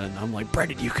Mason. I'm like,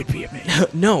 Brendan, you could be a Mason.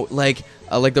 No, like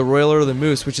the Royal Order of the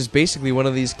Moose, which is basically one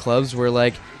of these clubs where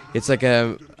like it's like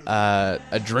a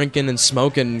drinking and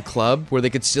smoking club where they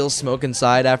could still smoke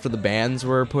inside after the bands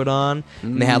were put on,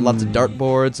 and they had lots of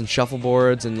dartboards and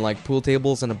shuffleboards and like pool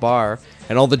tables and a bar,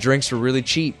 and all the drinks were really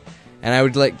cheap. And I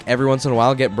would like every once in a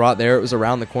while get brought there. It was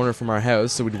around the corner from our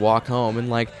house, so we'd walk home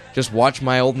and like just watch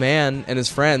my old man and his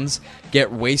friends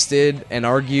get wasted and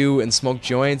argue and smoke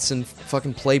joints and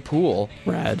fucking play pool.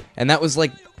 Rad. And that was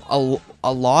like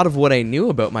a lot of what I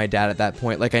knew about my dad at that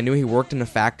point. Like I knew he worked in a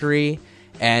factory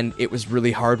and it was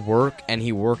really hard work, and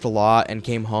he worked a lot and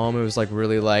came home. It was like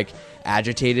really like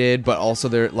agitated, but also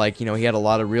there, like, you know, he had a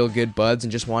lot of real good buds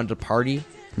and just wanted to party.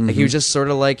 Like he was just sort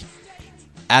of like,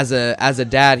 as a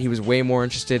dad, he was way more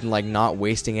interested in like not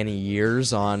wasting any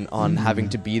years on having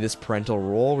to be this parental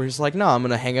role where he's like, no, I'm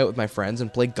gonna hang out with my friends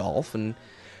and play golf and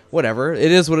whatever. It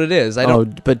is what it is.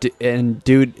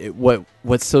 Dude,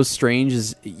 what's so strange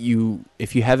is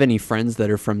if you have any friends that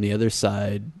are from the other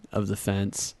side of the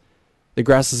fence, the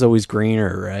grass is always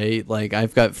greener, right? Like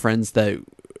I've got friends that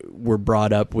were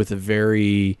brought up with a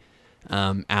very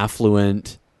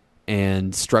affluent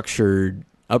and structured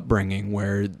upbringing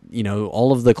where, you know,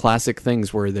 all of the classic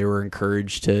things where they were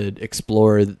encouraged to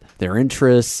explore their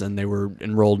interests, and they were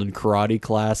enrolled in karate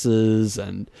classes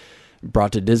and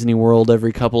brought to Disney World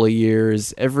every couple of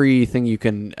years, everything you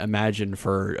can imagine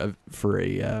for a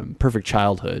perfect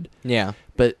childhood. Yeah.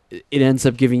 But it ends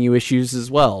up giving you issues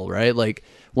as well, right? Like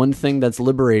one thing that's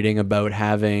liberating about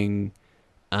having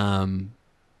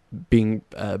being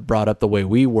brought up the way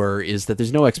we were is that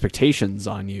there's no expectations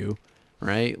on you,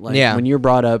 right? Like when you're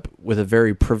brought up with a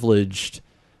very privileged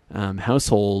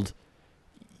household,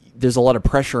 there's a lot of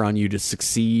pressure on you to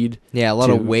succeed. Yeah, a lot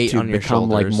of weight on your become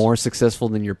shoulders. like more successful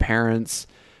than your parents,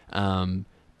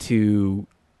 to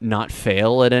not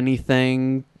fail at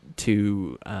anything,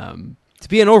 to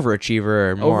be an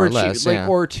overachiever, more or less, like, yeah.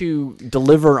 or to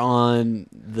deliver on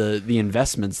the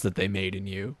investments that they made in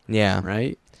you. Yeah.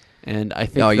 Right. And I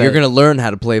think you're gonna learn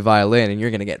how to play violin, and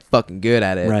you're gonna get fucking good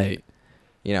at it. Right.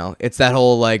 You know, it's that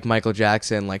whole like Michael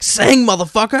Jackson, like sing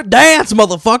motherfucker, dance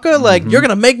motherfucker, like you're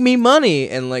gonna make me money,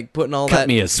 and like putting all Cut that.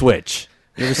 me a switch.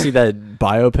 You ever see that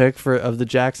biopic of the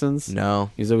Jacksons? No.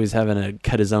 He's always having to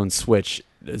cut his own switch,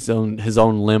 his own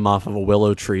limb off of a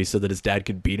willow tree so that his dad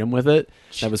could beat him with it.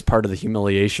 That was part of the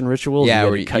humiliation ritual. Yeah, you had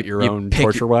where to cut your own pick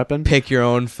torture weapon. Pick your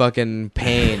own fucking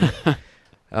pain.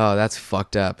 Oh, that's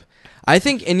fucked up. I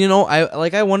think, and you know,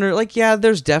 I wonder, like, yeah,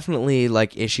 there's definitely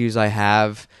like issues I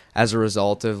have as a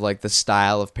result of like the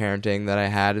style of parenting that I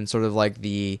had, and sort of like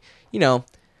the, you know,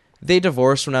 they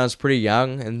divorced when I was pretty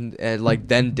young, and like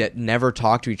then never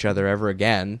talked to each other ever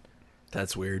again.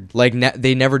 That's weird. Like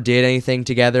they never did anything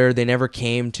together. They never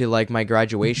came to like my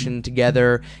graduation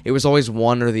together. It was always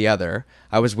one or the other.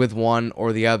 I was with one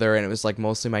or the other, and it was like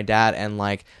mostly my dad, and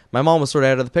like my mom was sort of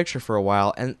out of the picture for a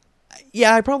while. And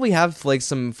yeah, I probably have like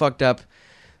some fucked up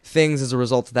things as a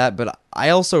result of that, but I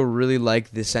also really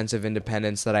like the sense of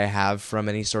independence that I have from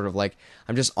any sort of like,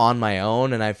 I'm just on my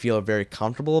own, and I feel very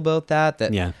comfortable about that.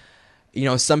 That, Yeah. you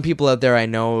know, some people out there I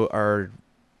know are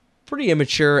pretty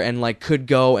immature and like could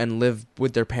go and live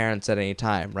with their parents at any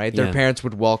time, right? Their Yeah. parents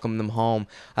would welcome them home.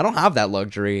 I don't have that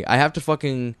luxury. I have to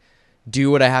fucking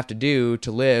do what I have to do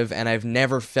to live, and I've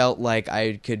never felt like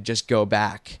I could just go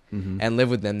back and live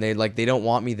with them. They don't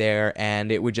want me there,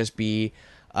 and it would just be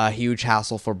a huge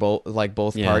hassle for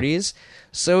both Yeah. parties.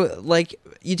 So like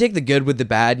you take the good with the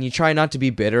bad, and you try not to be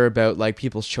bitter about like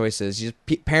people's choices.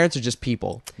 Parents are just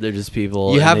people. They're just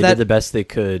people. You and have they that- did the best they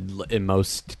could in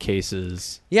most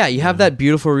cases. Yeah, you have that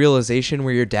beautiful realization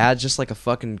where your dad's just like a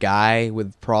fucking guy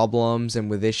with problems and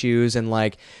with issues, and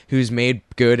like who's made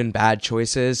good and bad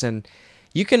choices, and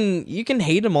you can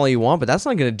hate him all you want, but that's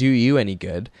not going to do you any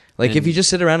good. Like And if you just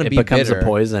sit around and it be becomes bitter. a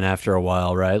poison after a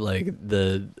while, right? Like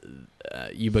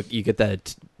you get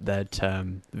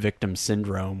that victim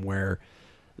syndrome where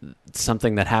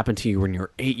something that happened to you when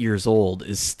you're 8 years old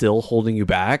is still holding you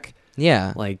back.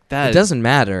 Yeah, Like that it doesn't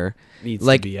matter. needs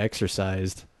like- to be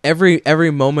exercised.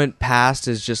 Every moment past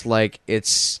is just like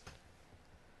it's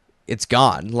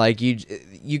gone. Like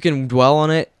you can dwell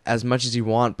on it as much as you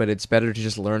want, but it's better to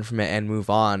just learn from it and move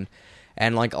on.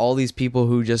 And like all these people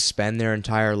who just spend their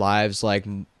entire lives like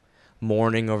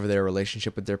mourning over their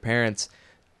relationship with their parents,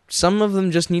 some of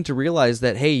them just need to realize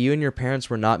that, hey, you and your parents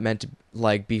were not meant to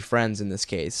like be friends in this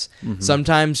case.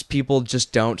 Sometimes people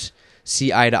just don't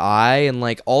see eye to eye, and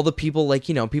like all the people, like,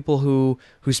 you know, people who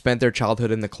spent their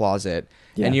childhood in the closet,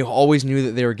 Yeah. and you always knew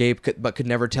that they were gay but could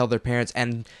never tell their parents,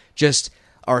 and just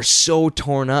are so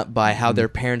torn up by how their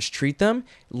parents treat them.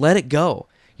 Let it go.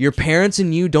 Your parents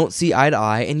and you don't see eye to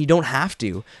eye, and you don't have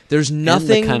to. There's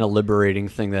nothing. And the kind of liberating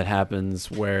thing that happens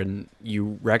when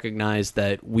you recognize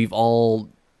that we've all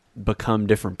become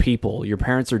different people. Your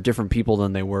parents are different people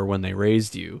than they were when they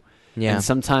raised you. Yeah. And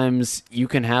sometimes you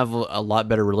can have a lot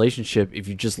better relationship if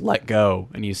you just let go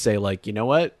and you say, like, you know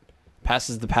what? Past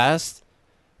is the past.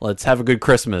 Let's have a good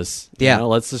Christmas. Yeah. You know,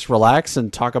 let's just relax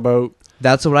and talk about.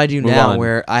 That's what I do Move now, on.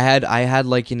 where I had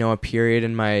like, you know, a period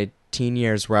in my teen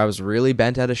years where I was really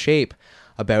bent out of shape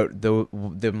about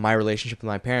my relationship with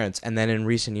my parents, and then in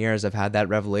recent years I've had that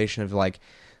revelation of like,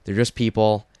 they're just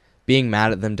people. Being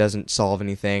mad at them doesn't solve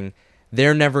anything.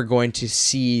 They're never going to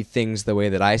see things the way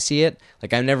that I see it.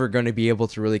 Like, I'm never going to be able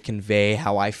to really convey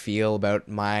how I feel about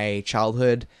my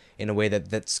childhood in a way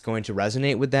that's going to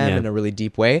resonate with them Yeah. in a really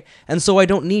deep way. And so I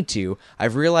don't need to.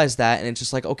 I've realized that, and it's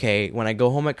just like, okay, when I go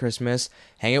home at Christmas,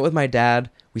 hang out with my dad,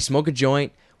 we smoke a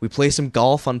joint, we play some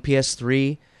golf on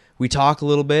PS3, we talk a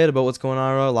little bit about what's going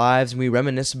on in our lives, and we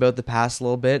reminisce about the past a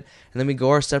little bit, and then we go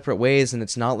our separate ways, and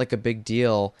it's not like a big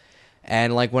deal.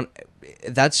 And like when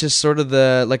that's just sort of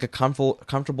the like a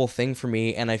comfortable thing for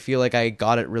me, and I feel like I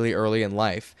got it really early in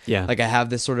life. Yeah. Like I have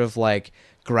this sort of like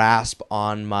grasp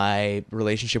on my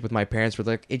relationship with my parents where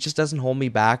like it just doesn't hold me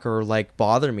back or like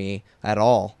bother me at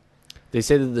all. They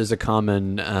say that there's a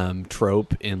common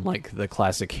trope in like the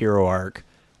classic hero arc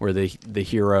where the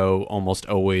hero almost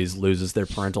always loses their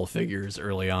parental figures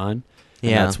early on.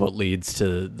 And Yeah. that's what leads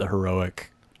to the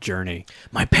heroic journey.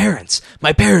 My parents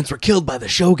were killed by the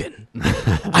Shogun.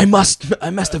 I must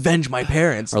avenge my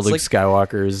parents. Or It's Luke like,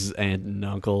 Skywalker's aunt and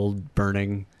uncle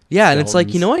burning. yeah, and it's like,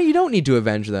 you skeletons. know what? You don't need to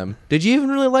avenge them. Did you even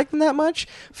really like them that much?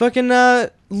 Fucking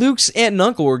Luke's aunt and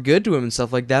uncle were good to him and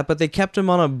stuff like that, but they kept him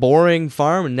on a boring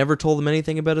farm and never told him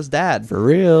anything about his dad. For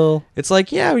real. It's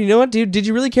like, yeah, you know what, dude? Did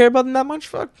you really care about them that much?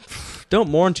 Fuck. Don't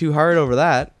mourn too hard over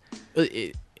that.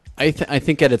 I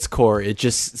think at its core, it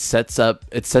just sets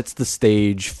the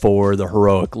stage for the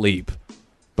heroic leap.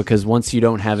 Because once you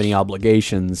don't have any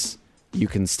obligations, you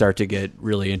can start to get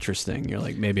really interesting. You're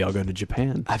like, maybe I'll go to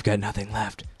Japan. I've got nothing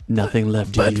left Nothing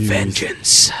left to but use.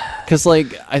 vengeance. Because,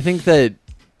 like, I think that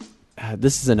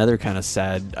this is another kind of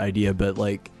sad idea, but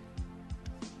like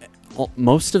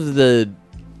most of the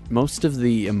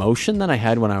emotion that I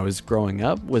had when I was growing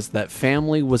up was that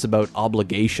family was about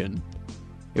obligation.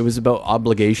 It was about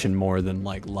obligation more than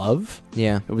like love.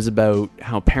 Yeah. It was about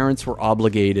how parents were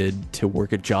obligated to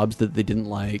work at jobs that they didn't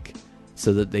like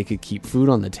so that they could keep food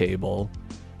on the table.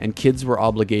 And kids were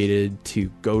obligated to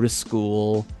go to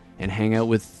school and hang out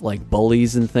with like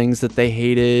bullies and things that they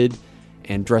hated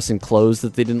and dress in clothes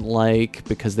that they didn't like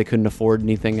because they couldn't afford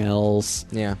anything else.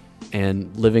 Yeah.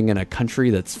 And living in a country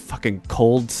that's fucking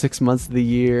cold 6 months of the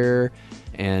year,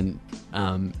 and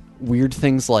weird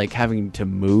things like having to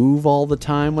move all the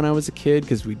time when I was a kid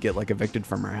because we'd get like evicted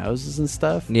from our houses and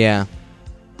stuff. Yeah.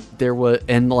 There was,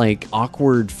 and like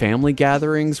awkward family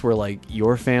gatherings where like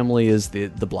your family is the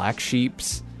black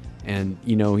sheeps, and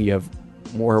you know you have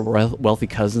more wealthy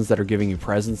cousins that are giving you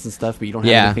presents and stuff, but you don't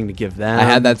have anything to give them. I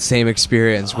had that same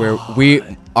experience where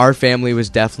our family was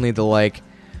definitely the like,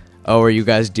 oh, are you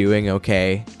guys doing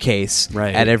okay case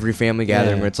right at every family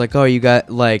gathering where it's like, oh, you got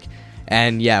like,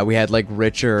 and yeah, we had like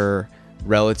richer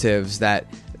relatives that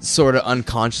sort of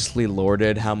unconsciously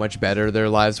lorded how much better their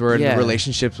lives were and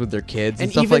relationships with their kids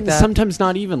and stuff even like that. Sometimes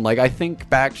not even like I think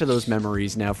back to those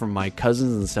memories now from my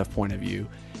cousins and stuff point of view,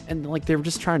 and like they were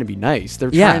just trying to be nice. They're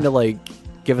trying to like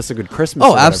give us a good Christmas.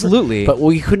 Oh, absolutely. But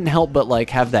we couldn't help but like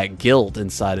have that guilt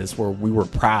inside us where we were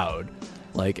proud.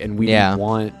 Like, and we didn't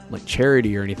want like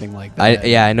charity or anything like that.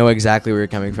 I know exactly where you're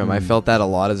coming from. I felt that a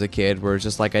lot as a kid, where it's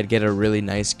just like I'd get a really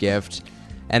nice gift,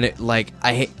 and it like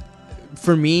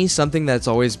for me, something that's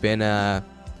always been a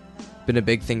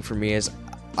big thing for me is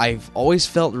I've always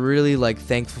felt really like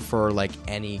thankful for like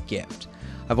any gift.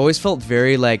 I've always felt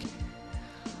very like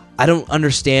I don't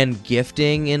understand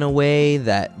gifting in a way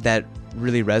that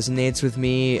really resonates with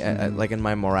me, like in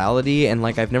my morality, and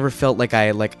like I've never felt like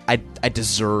I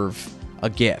deserve a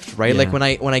gift, right? Like when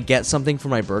I get something for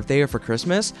my birthday or for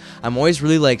Christmas, I'm always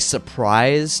really like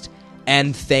surprised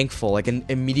and thankful, like and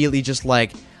immediately just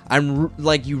like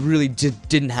like you really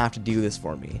didn't have to do this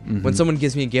for me. When someone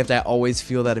gives me a gift, I always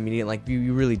feel that immediate like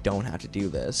you really don't have to do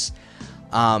this.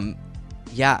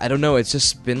 Yeah, I don't know, it's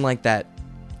just been like that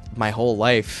my whole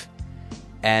life,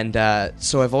 and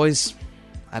so I've always,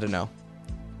 I don't know.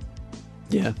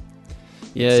 Yeah,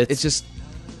 it's just.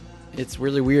 It's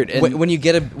really weird. And when you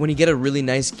get a really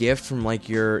nice gift from like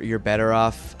your better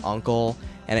off uncle,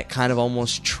 and it kind of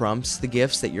almost trumps the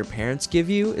gifts that your parents give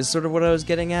you, is sort of what I was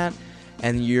getting at.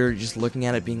 And you're just looking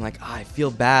at it being like, I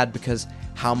feel bad because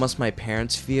how must my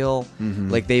parents feel?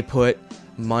 Like they put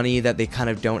money that they kind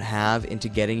of don't have into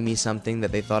getting me something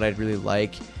that they thought I'd really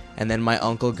like, and then my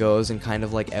uncle goes and kind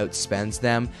of like outspends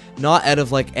them, not out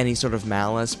of like any sort of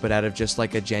malice, but out of just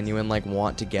like a genuine like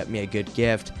want to get me a good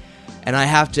gift. And I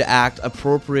have to act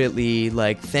appropriately,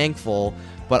 like, thankful,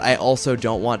 but I also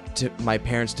don't want my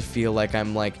parents to feel like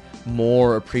I'm, like,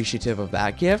 more appreciative of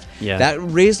that gift. Yeah. That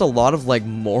raised a lot of, like,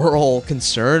 moral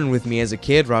concern with me as a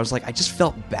kid, where I was like, I just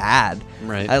felt bad.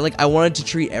 Right. I wanted to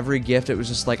treat every gift. It was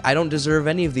just like, I don't deserve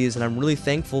any of these, and I'm really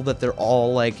thankful that they're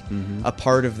all, like, a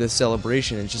part of this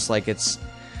celebration. It's just like, it's,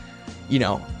 you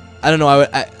know, I don't know.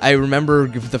 I remember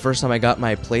the first time I got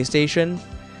my PlayStation.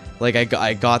 Like,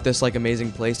 I got this, like,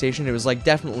 amazing PlayStation. It was, like,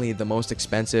 definitely the most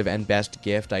expensive and best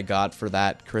gift I got for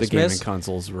that Christmas. The gaming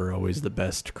consoles were always the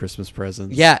best Christmas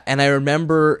presents. Yeah, and I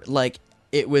remember, like,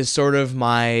 it was sort of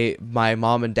my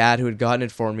mom and dad who had gotten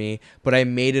it for me, but I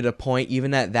made it a point,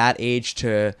 even at that age,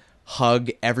 to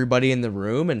hug everybody in the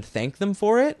room and thank them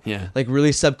for it. Yeah. Like,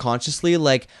 really subconsciously,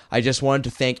 like, I just wanted to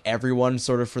thank everyone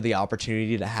sort of for the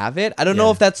opportunity to have it. I don't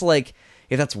know if that's, like...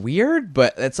 if that's weird,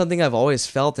 but that's something I've always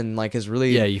felt and like is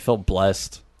really... Yeah, you felt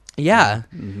blessed. Yeah.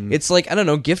 It's like, I don't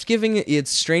know, gift giving, it's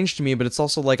strange to me, but it's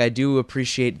also like I do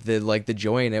appreciate the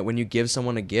joy in it when you give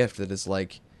someone a gift that is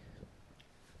like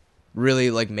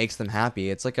really like makes them happy.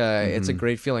 It's like it's a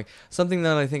great feeling. Something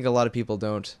that I think a lot of people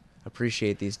don't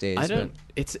appreciate these days.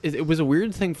 It was a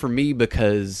weird thing for me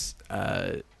because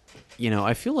you know,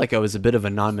 I feel like I was a bit of a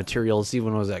non-materialist even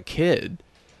when I was a kid,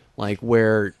 like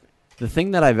where the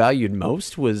thing that I valued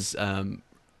most was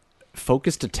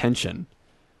focused attention.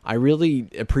 I really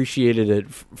appreciated it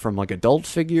from like adult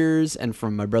figures and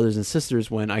from my brothers and sisters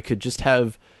when I could just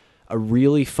have a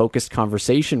really focused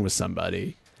conversation with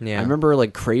somebody. Yeah. I remember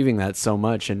like craving that so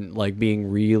much and like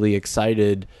being really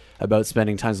excited about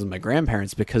spending time with my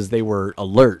grandparents because they were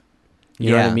alert.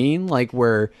 You know what I mean? Like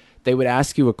where they would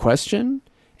ask you a question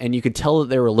and you could tell that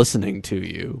they were listening to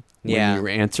you when you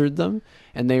answered them.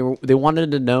 And they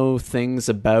wanted to know things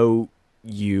about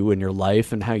you and your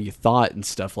life and how you thought and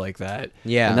stuff like that.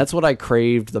 Yeah. And that's what I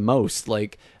craved the most.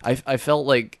 Like I felt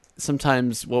like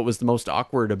sometimes what was the most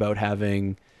awkward about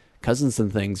having cousins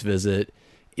and things visit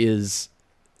is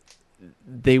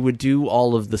they would do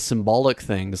all of the symbolic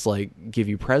things, like give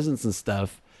you presents and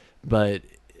stuff, but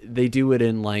they do it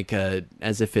in like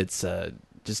as if it's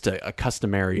just a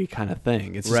customary kind of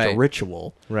thing. It's just a Right.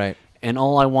 ritual. Right. And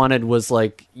all I wanted was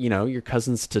like, your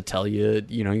cousins to tell you,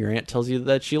 your aunt tells you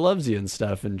that she loves you and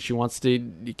stuff, and she wants to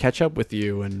catch up with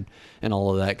you and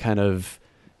all of that kind of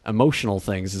emotional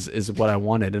things is what I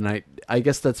wanted. And I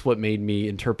guess that's what made me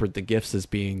interpret the gifts as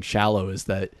being shallow, is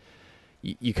that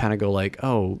you kind of go like,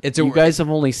 oh, you guys have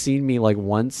only seen me like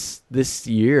once this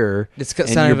year, It's and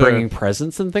kind you're of a- bringing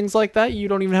presents and things like that. You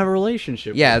don't even have a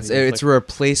relationship. Yeah, with it's me. it's a like,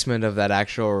 replacement of that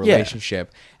actual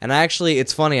relationship. And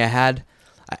it's funny,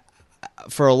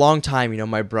 for a long time,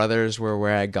 my brothers were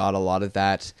where I got a lot of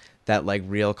that like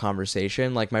real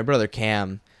conversation. Like my brother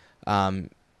Cam,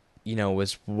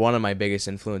 was one of my biggest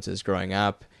influences growing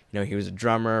up. He was a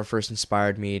drummer, first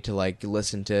inspired me to like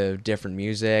listen to different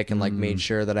music and like made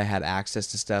sure that I had access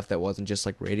to stuff that wasn't just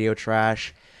like radio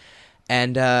trash.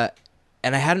 And I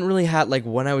hadn't really had, like,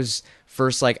 when I was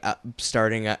first like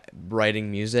starting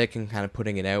writing music and kind of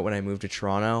putting it out when I moved to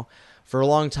Toronto, for a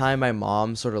long time my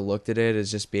mom sort of looked at it as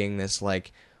just being this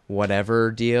like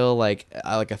whatever deal, like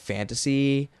a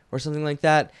fantasy or something like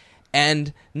that.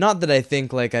 And not that I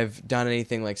think like I've done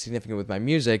anything like significant with my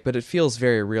music, but it feels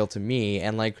very real to me,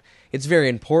 and like it's very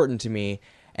important to me.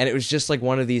 And it was just like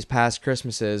one of these past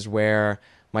Christmases where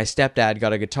my stepdad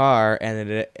got a guitar,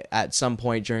 and at some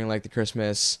point during like the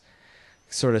Christmas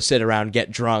sort of sit around,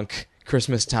 get drunk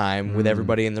Christmas time with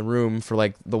everybody in the room for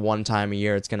like the one time a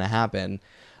year it's going to happen.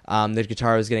 The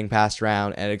guitar was getting passed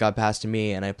around, and it got passed to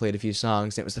me, and I played a few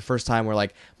songs. And it was the first time where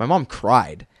like my mom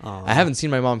cried. Aww. I haven't seen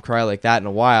my mom cry like that in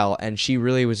a while, and she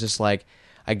really was just like,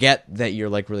 I get that you're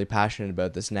like really passionate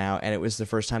about this now. And it was the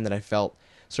first time that I felt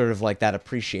sort of like that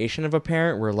appreciation of a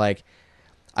parent, where like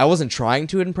I wasn't trying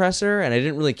to impress her, and I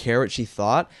didn't really care what she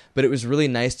thought, but it was really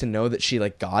nice to know that she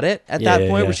like got it at that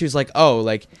point, where she was like, oh,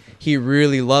 like he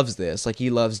really loves this, like he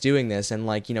loves doing this, and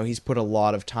like he's put a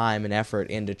lot of time and effort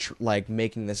into like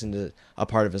making this into a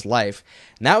part of his life.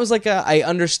 And that was like I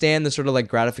understand the sort of like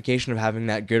gratification of having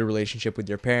that good relationship with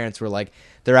your parents, where like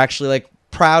they're actually like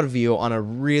proud of you on a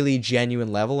really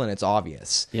genuine level, and it's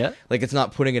obvious. Yeah. Like it's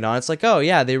not putting it on. It's like, oh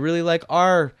yeah, they really like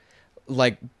are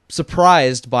like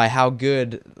surprised by how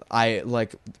good I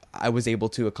was able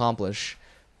to accomplish,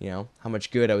 how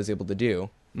much good I was able to do.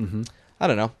 Mm-hmm. I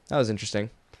don't know. That was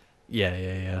interesting.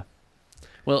 Yeah.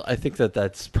 Well, I think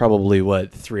that's probably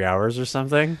 3 hours or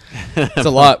something. It's a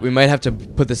lot. We might have to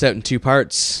put this out in 2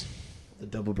 parts. The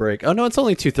double break. Oh no, it's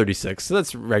only 2:36, so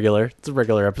that's regular. It's a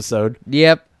regular episode.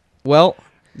 Yep. Well,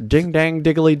 ding dang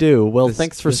diggly do. Well,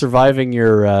 thanks for surviving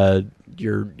your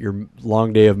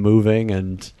long day of moving,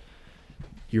 and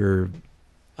your,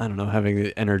 I don't know, having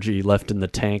the energy left in the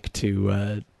tank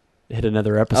to hit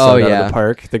another episode out of the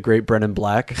park. The great Brennan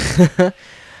Black.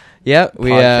 Yeah,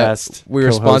 we were co-host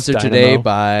sponsored today Dynamo.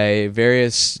 by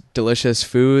various delicious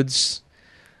foods.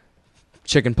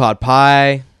 Chicken pot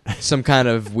pie, some kind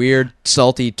of weird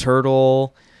salty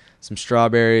turtle, some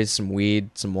strawberries, some weed,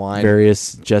 some wine.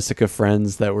 Various Jessica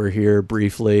friends that were here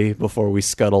briefly before we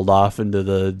scuttled off into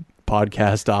the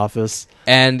podcast office.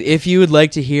 And if you would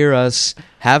like to hear us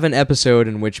have an episode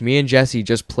in which me and Jesse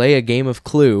just play a game of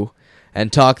Clue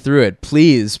and talk through it,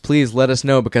 please let us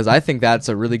know, because I think that's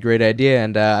a really great idea,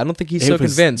 and I don't think he's so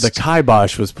convinced. The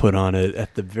kibosh was put on it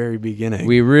at the very beginning.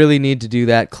 We really need to do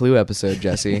that Clue episode,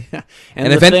 Jesse.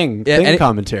 and if the any- thing any-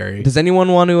 commentary. Does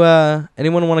anyone want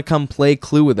to come play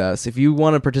Clue with us? If you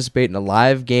want to participate in a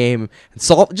live game and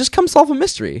just come solve a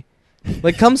mystery.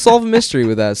 Like, come solve a mystery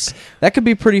with us. That could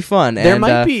be pretty fun. There and,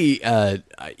 might be,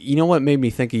 you know what made me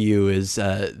think of you is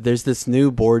there's this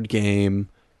new board game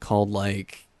called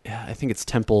I think it's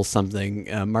Temple something.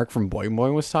 Mark from Boing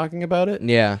Boing was talking about it.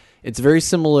 Yeah. It's very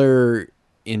similar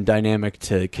in dynamic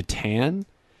to Catan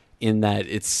in that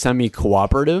it's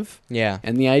semi-cooperative. Yeah.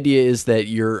 And the idea is that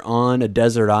you're on a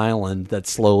desert island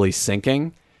that's slowly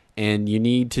sinking, and you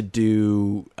need to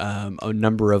do a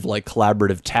number of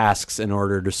collaborative tasks in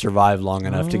order to survive long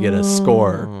enough to get a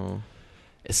score.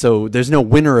 So there's no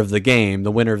winner of the game.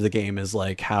 The winner of the game is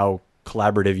how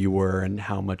collaborative you were and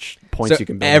how much points you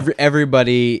can build.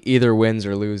 Everybody either wins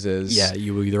or loses. Yeah,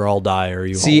 you either all die or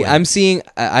you See, all win.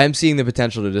 I'm seeing the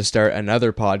potential to just start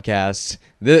another podcast.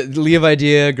 Leave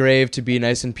idea grave to be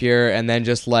nice and pure, and then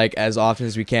just as often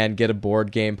as we can get a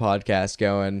board game podcast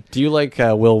going. Do you like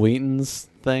Will Wheaton's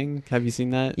thing. Have you seen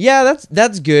that? Yeah,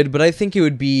 that's good, but I think it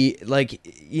would be like,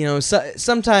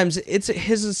 sometimes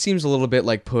his seems a little bit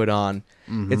like put on.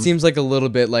 It seems like a little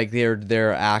bit like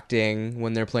they're acting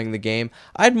when they're playing the game.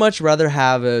 I'd much rather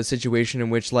have a situation in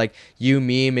which like you,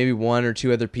 me, maybe one or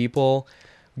two other people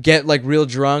get like real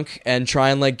drunk and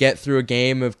try and like get through a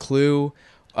game of Clue,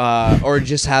 or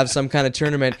just have some kind of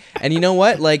tournament. And you know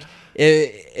what? Like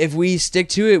if we stick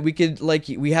to it, we could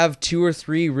we have 2 or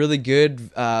 3 really good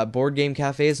board game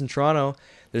cafes in Toronto.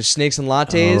 There's Snakes and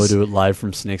Lattes. Oh, do it live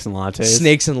from Snakes and Lattes.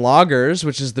 Snakes and Lagers,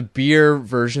 which is the beer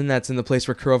version that's in the place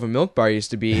where Kurova Milk Bar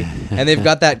used to be. And they've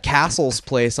got that Castles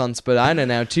place on Spadina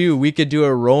now, too. We could do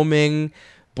a roaming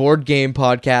board game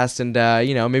podcast and,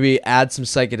 maybe add some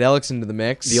psychedelics into the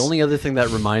mix. The only other thing that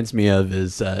reminds me of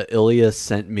is Ilya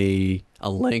sent me a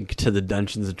link to the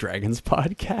Dungeons and Dragons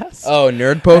podcast. Oh,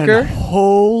 Nerd Poker? And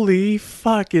holy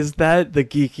fuck, is that the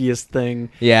geekiest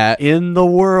thing in the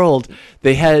world?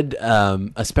 They had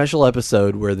a special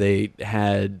episode where they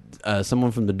had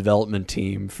someone from the development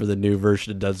team for the new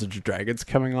version of Dungeons and Dragons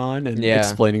coming on and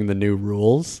explaining the new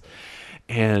rules.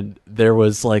 And there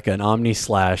was like an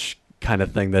Omni-Slash kind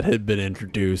of thing that had been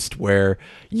introduced where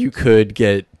you could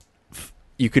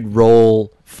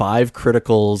roll 5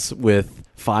 criticals with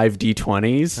 5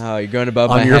 d20s. Oh, you're going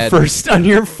above on my your head. on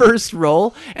your first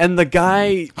roll, and the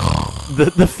guy,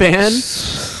 the fan,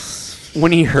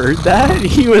 when he heard that,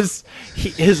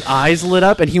 his eyes lit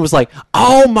up, and he was like,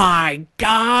 "Oh my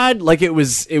god!" Like it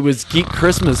was Geek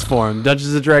Christmas for him,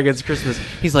 Dungeons and Dragons Christmas.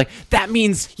 He's like, "That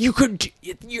means you're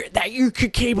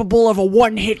capable of a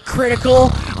 1-hit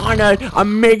critical on a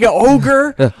mega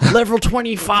ogre level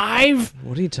 25."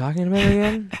 What are you talking about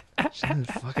again?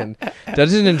 Fucking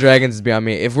Dungeons and Dragons is beyond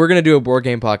me. If we're gonna do a board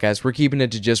game podcast, we're keeping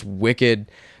it to just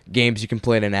wicked games you can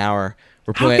play in an hour.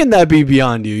 How can that be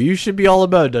beyond you? You should be all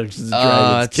about Dungeons and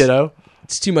Dragons, kiddo.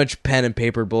 It's too much pen and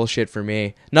paper bullshit for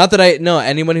me. Not that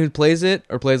anyone who plays it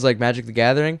or plays like Magic the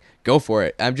Gathering, go for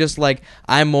it. I'm just like,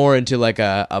 I'm more into like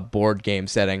a board game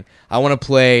setting. I want to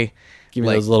play. Give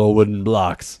me those little wooden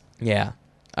blocks. Yeah.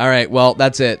 All right. Well,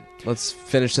 that's it. Let's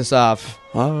finish this off.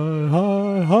 Hi.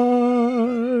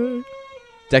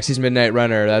 Dexy's Midnight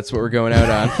Runner. That's what we're going out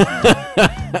on.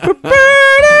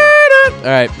 All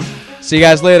right. See you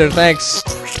guys later. Thanks.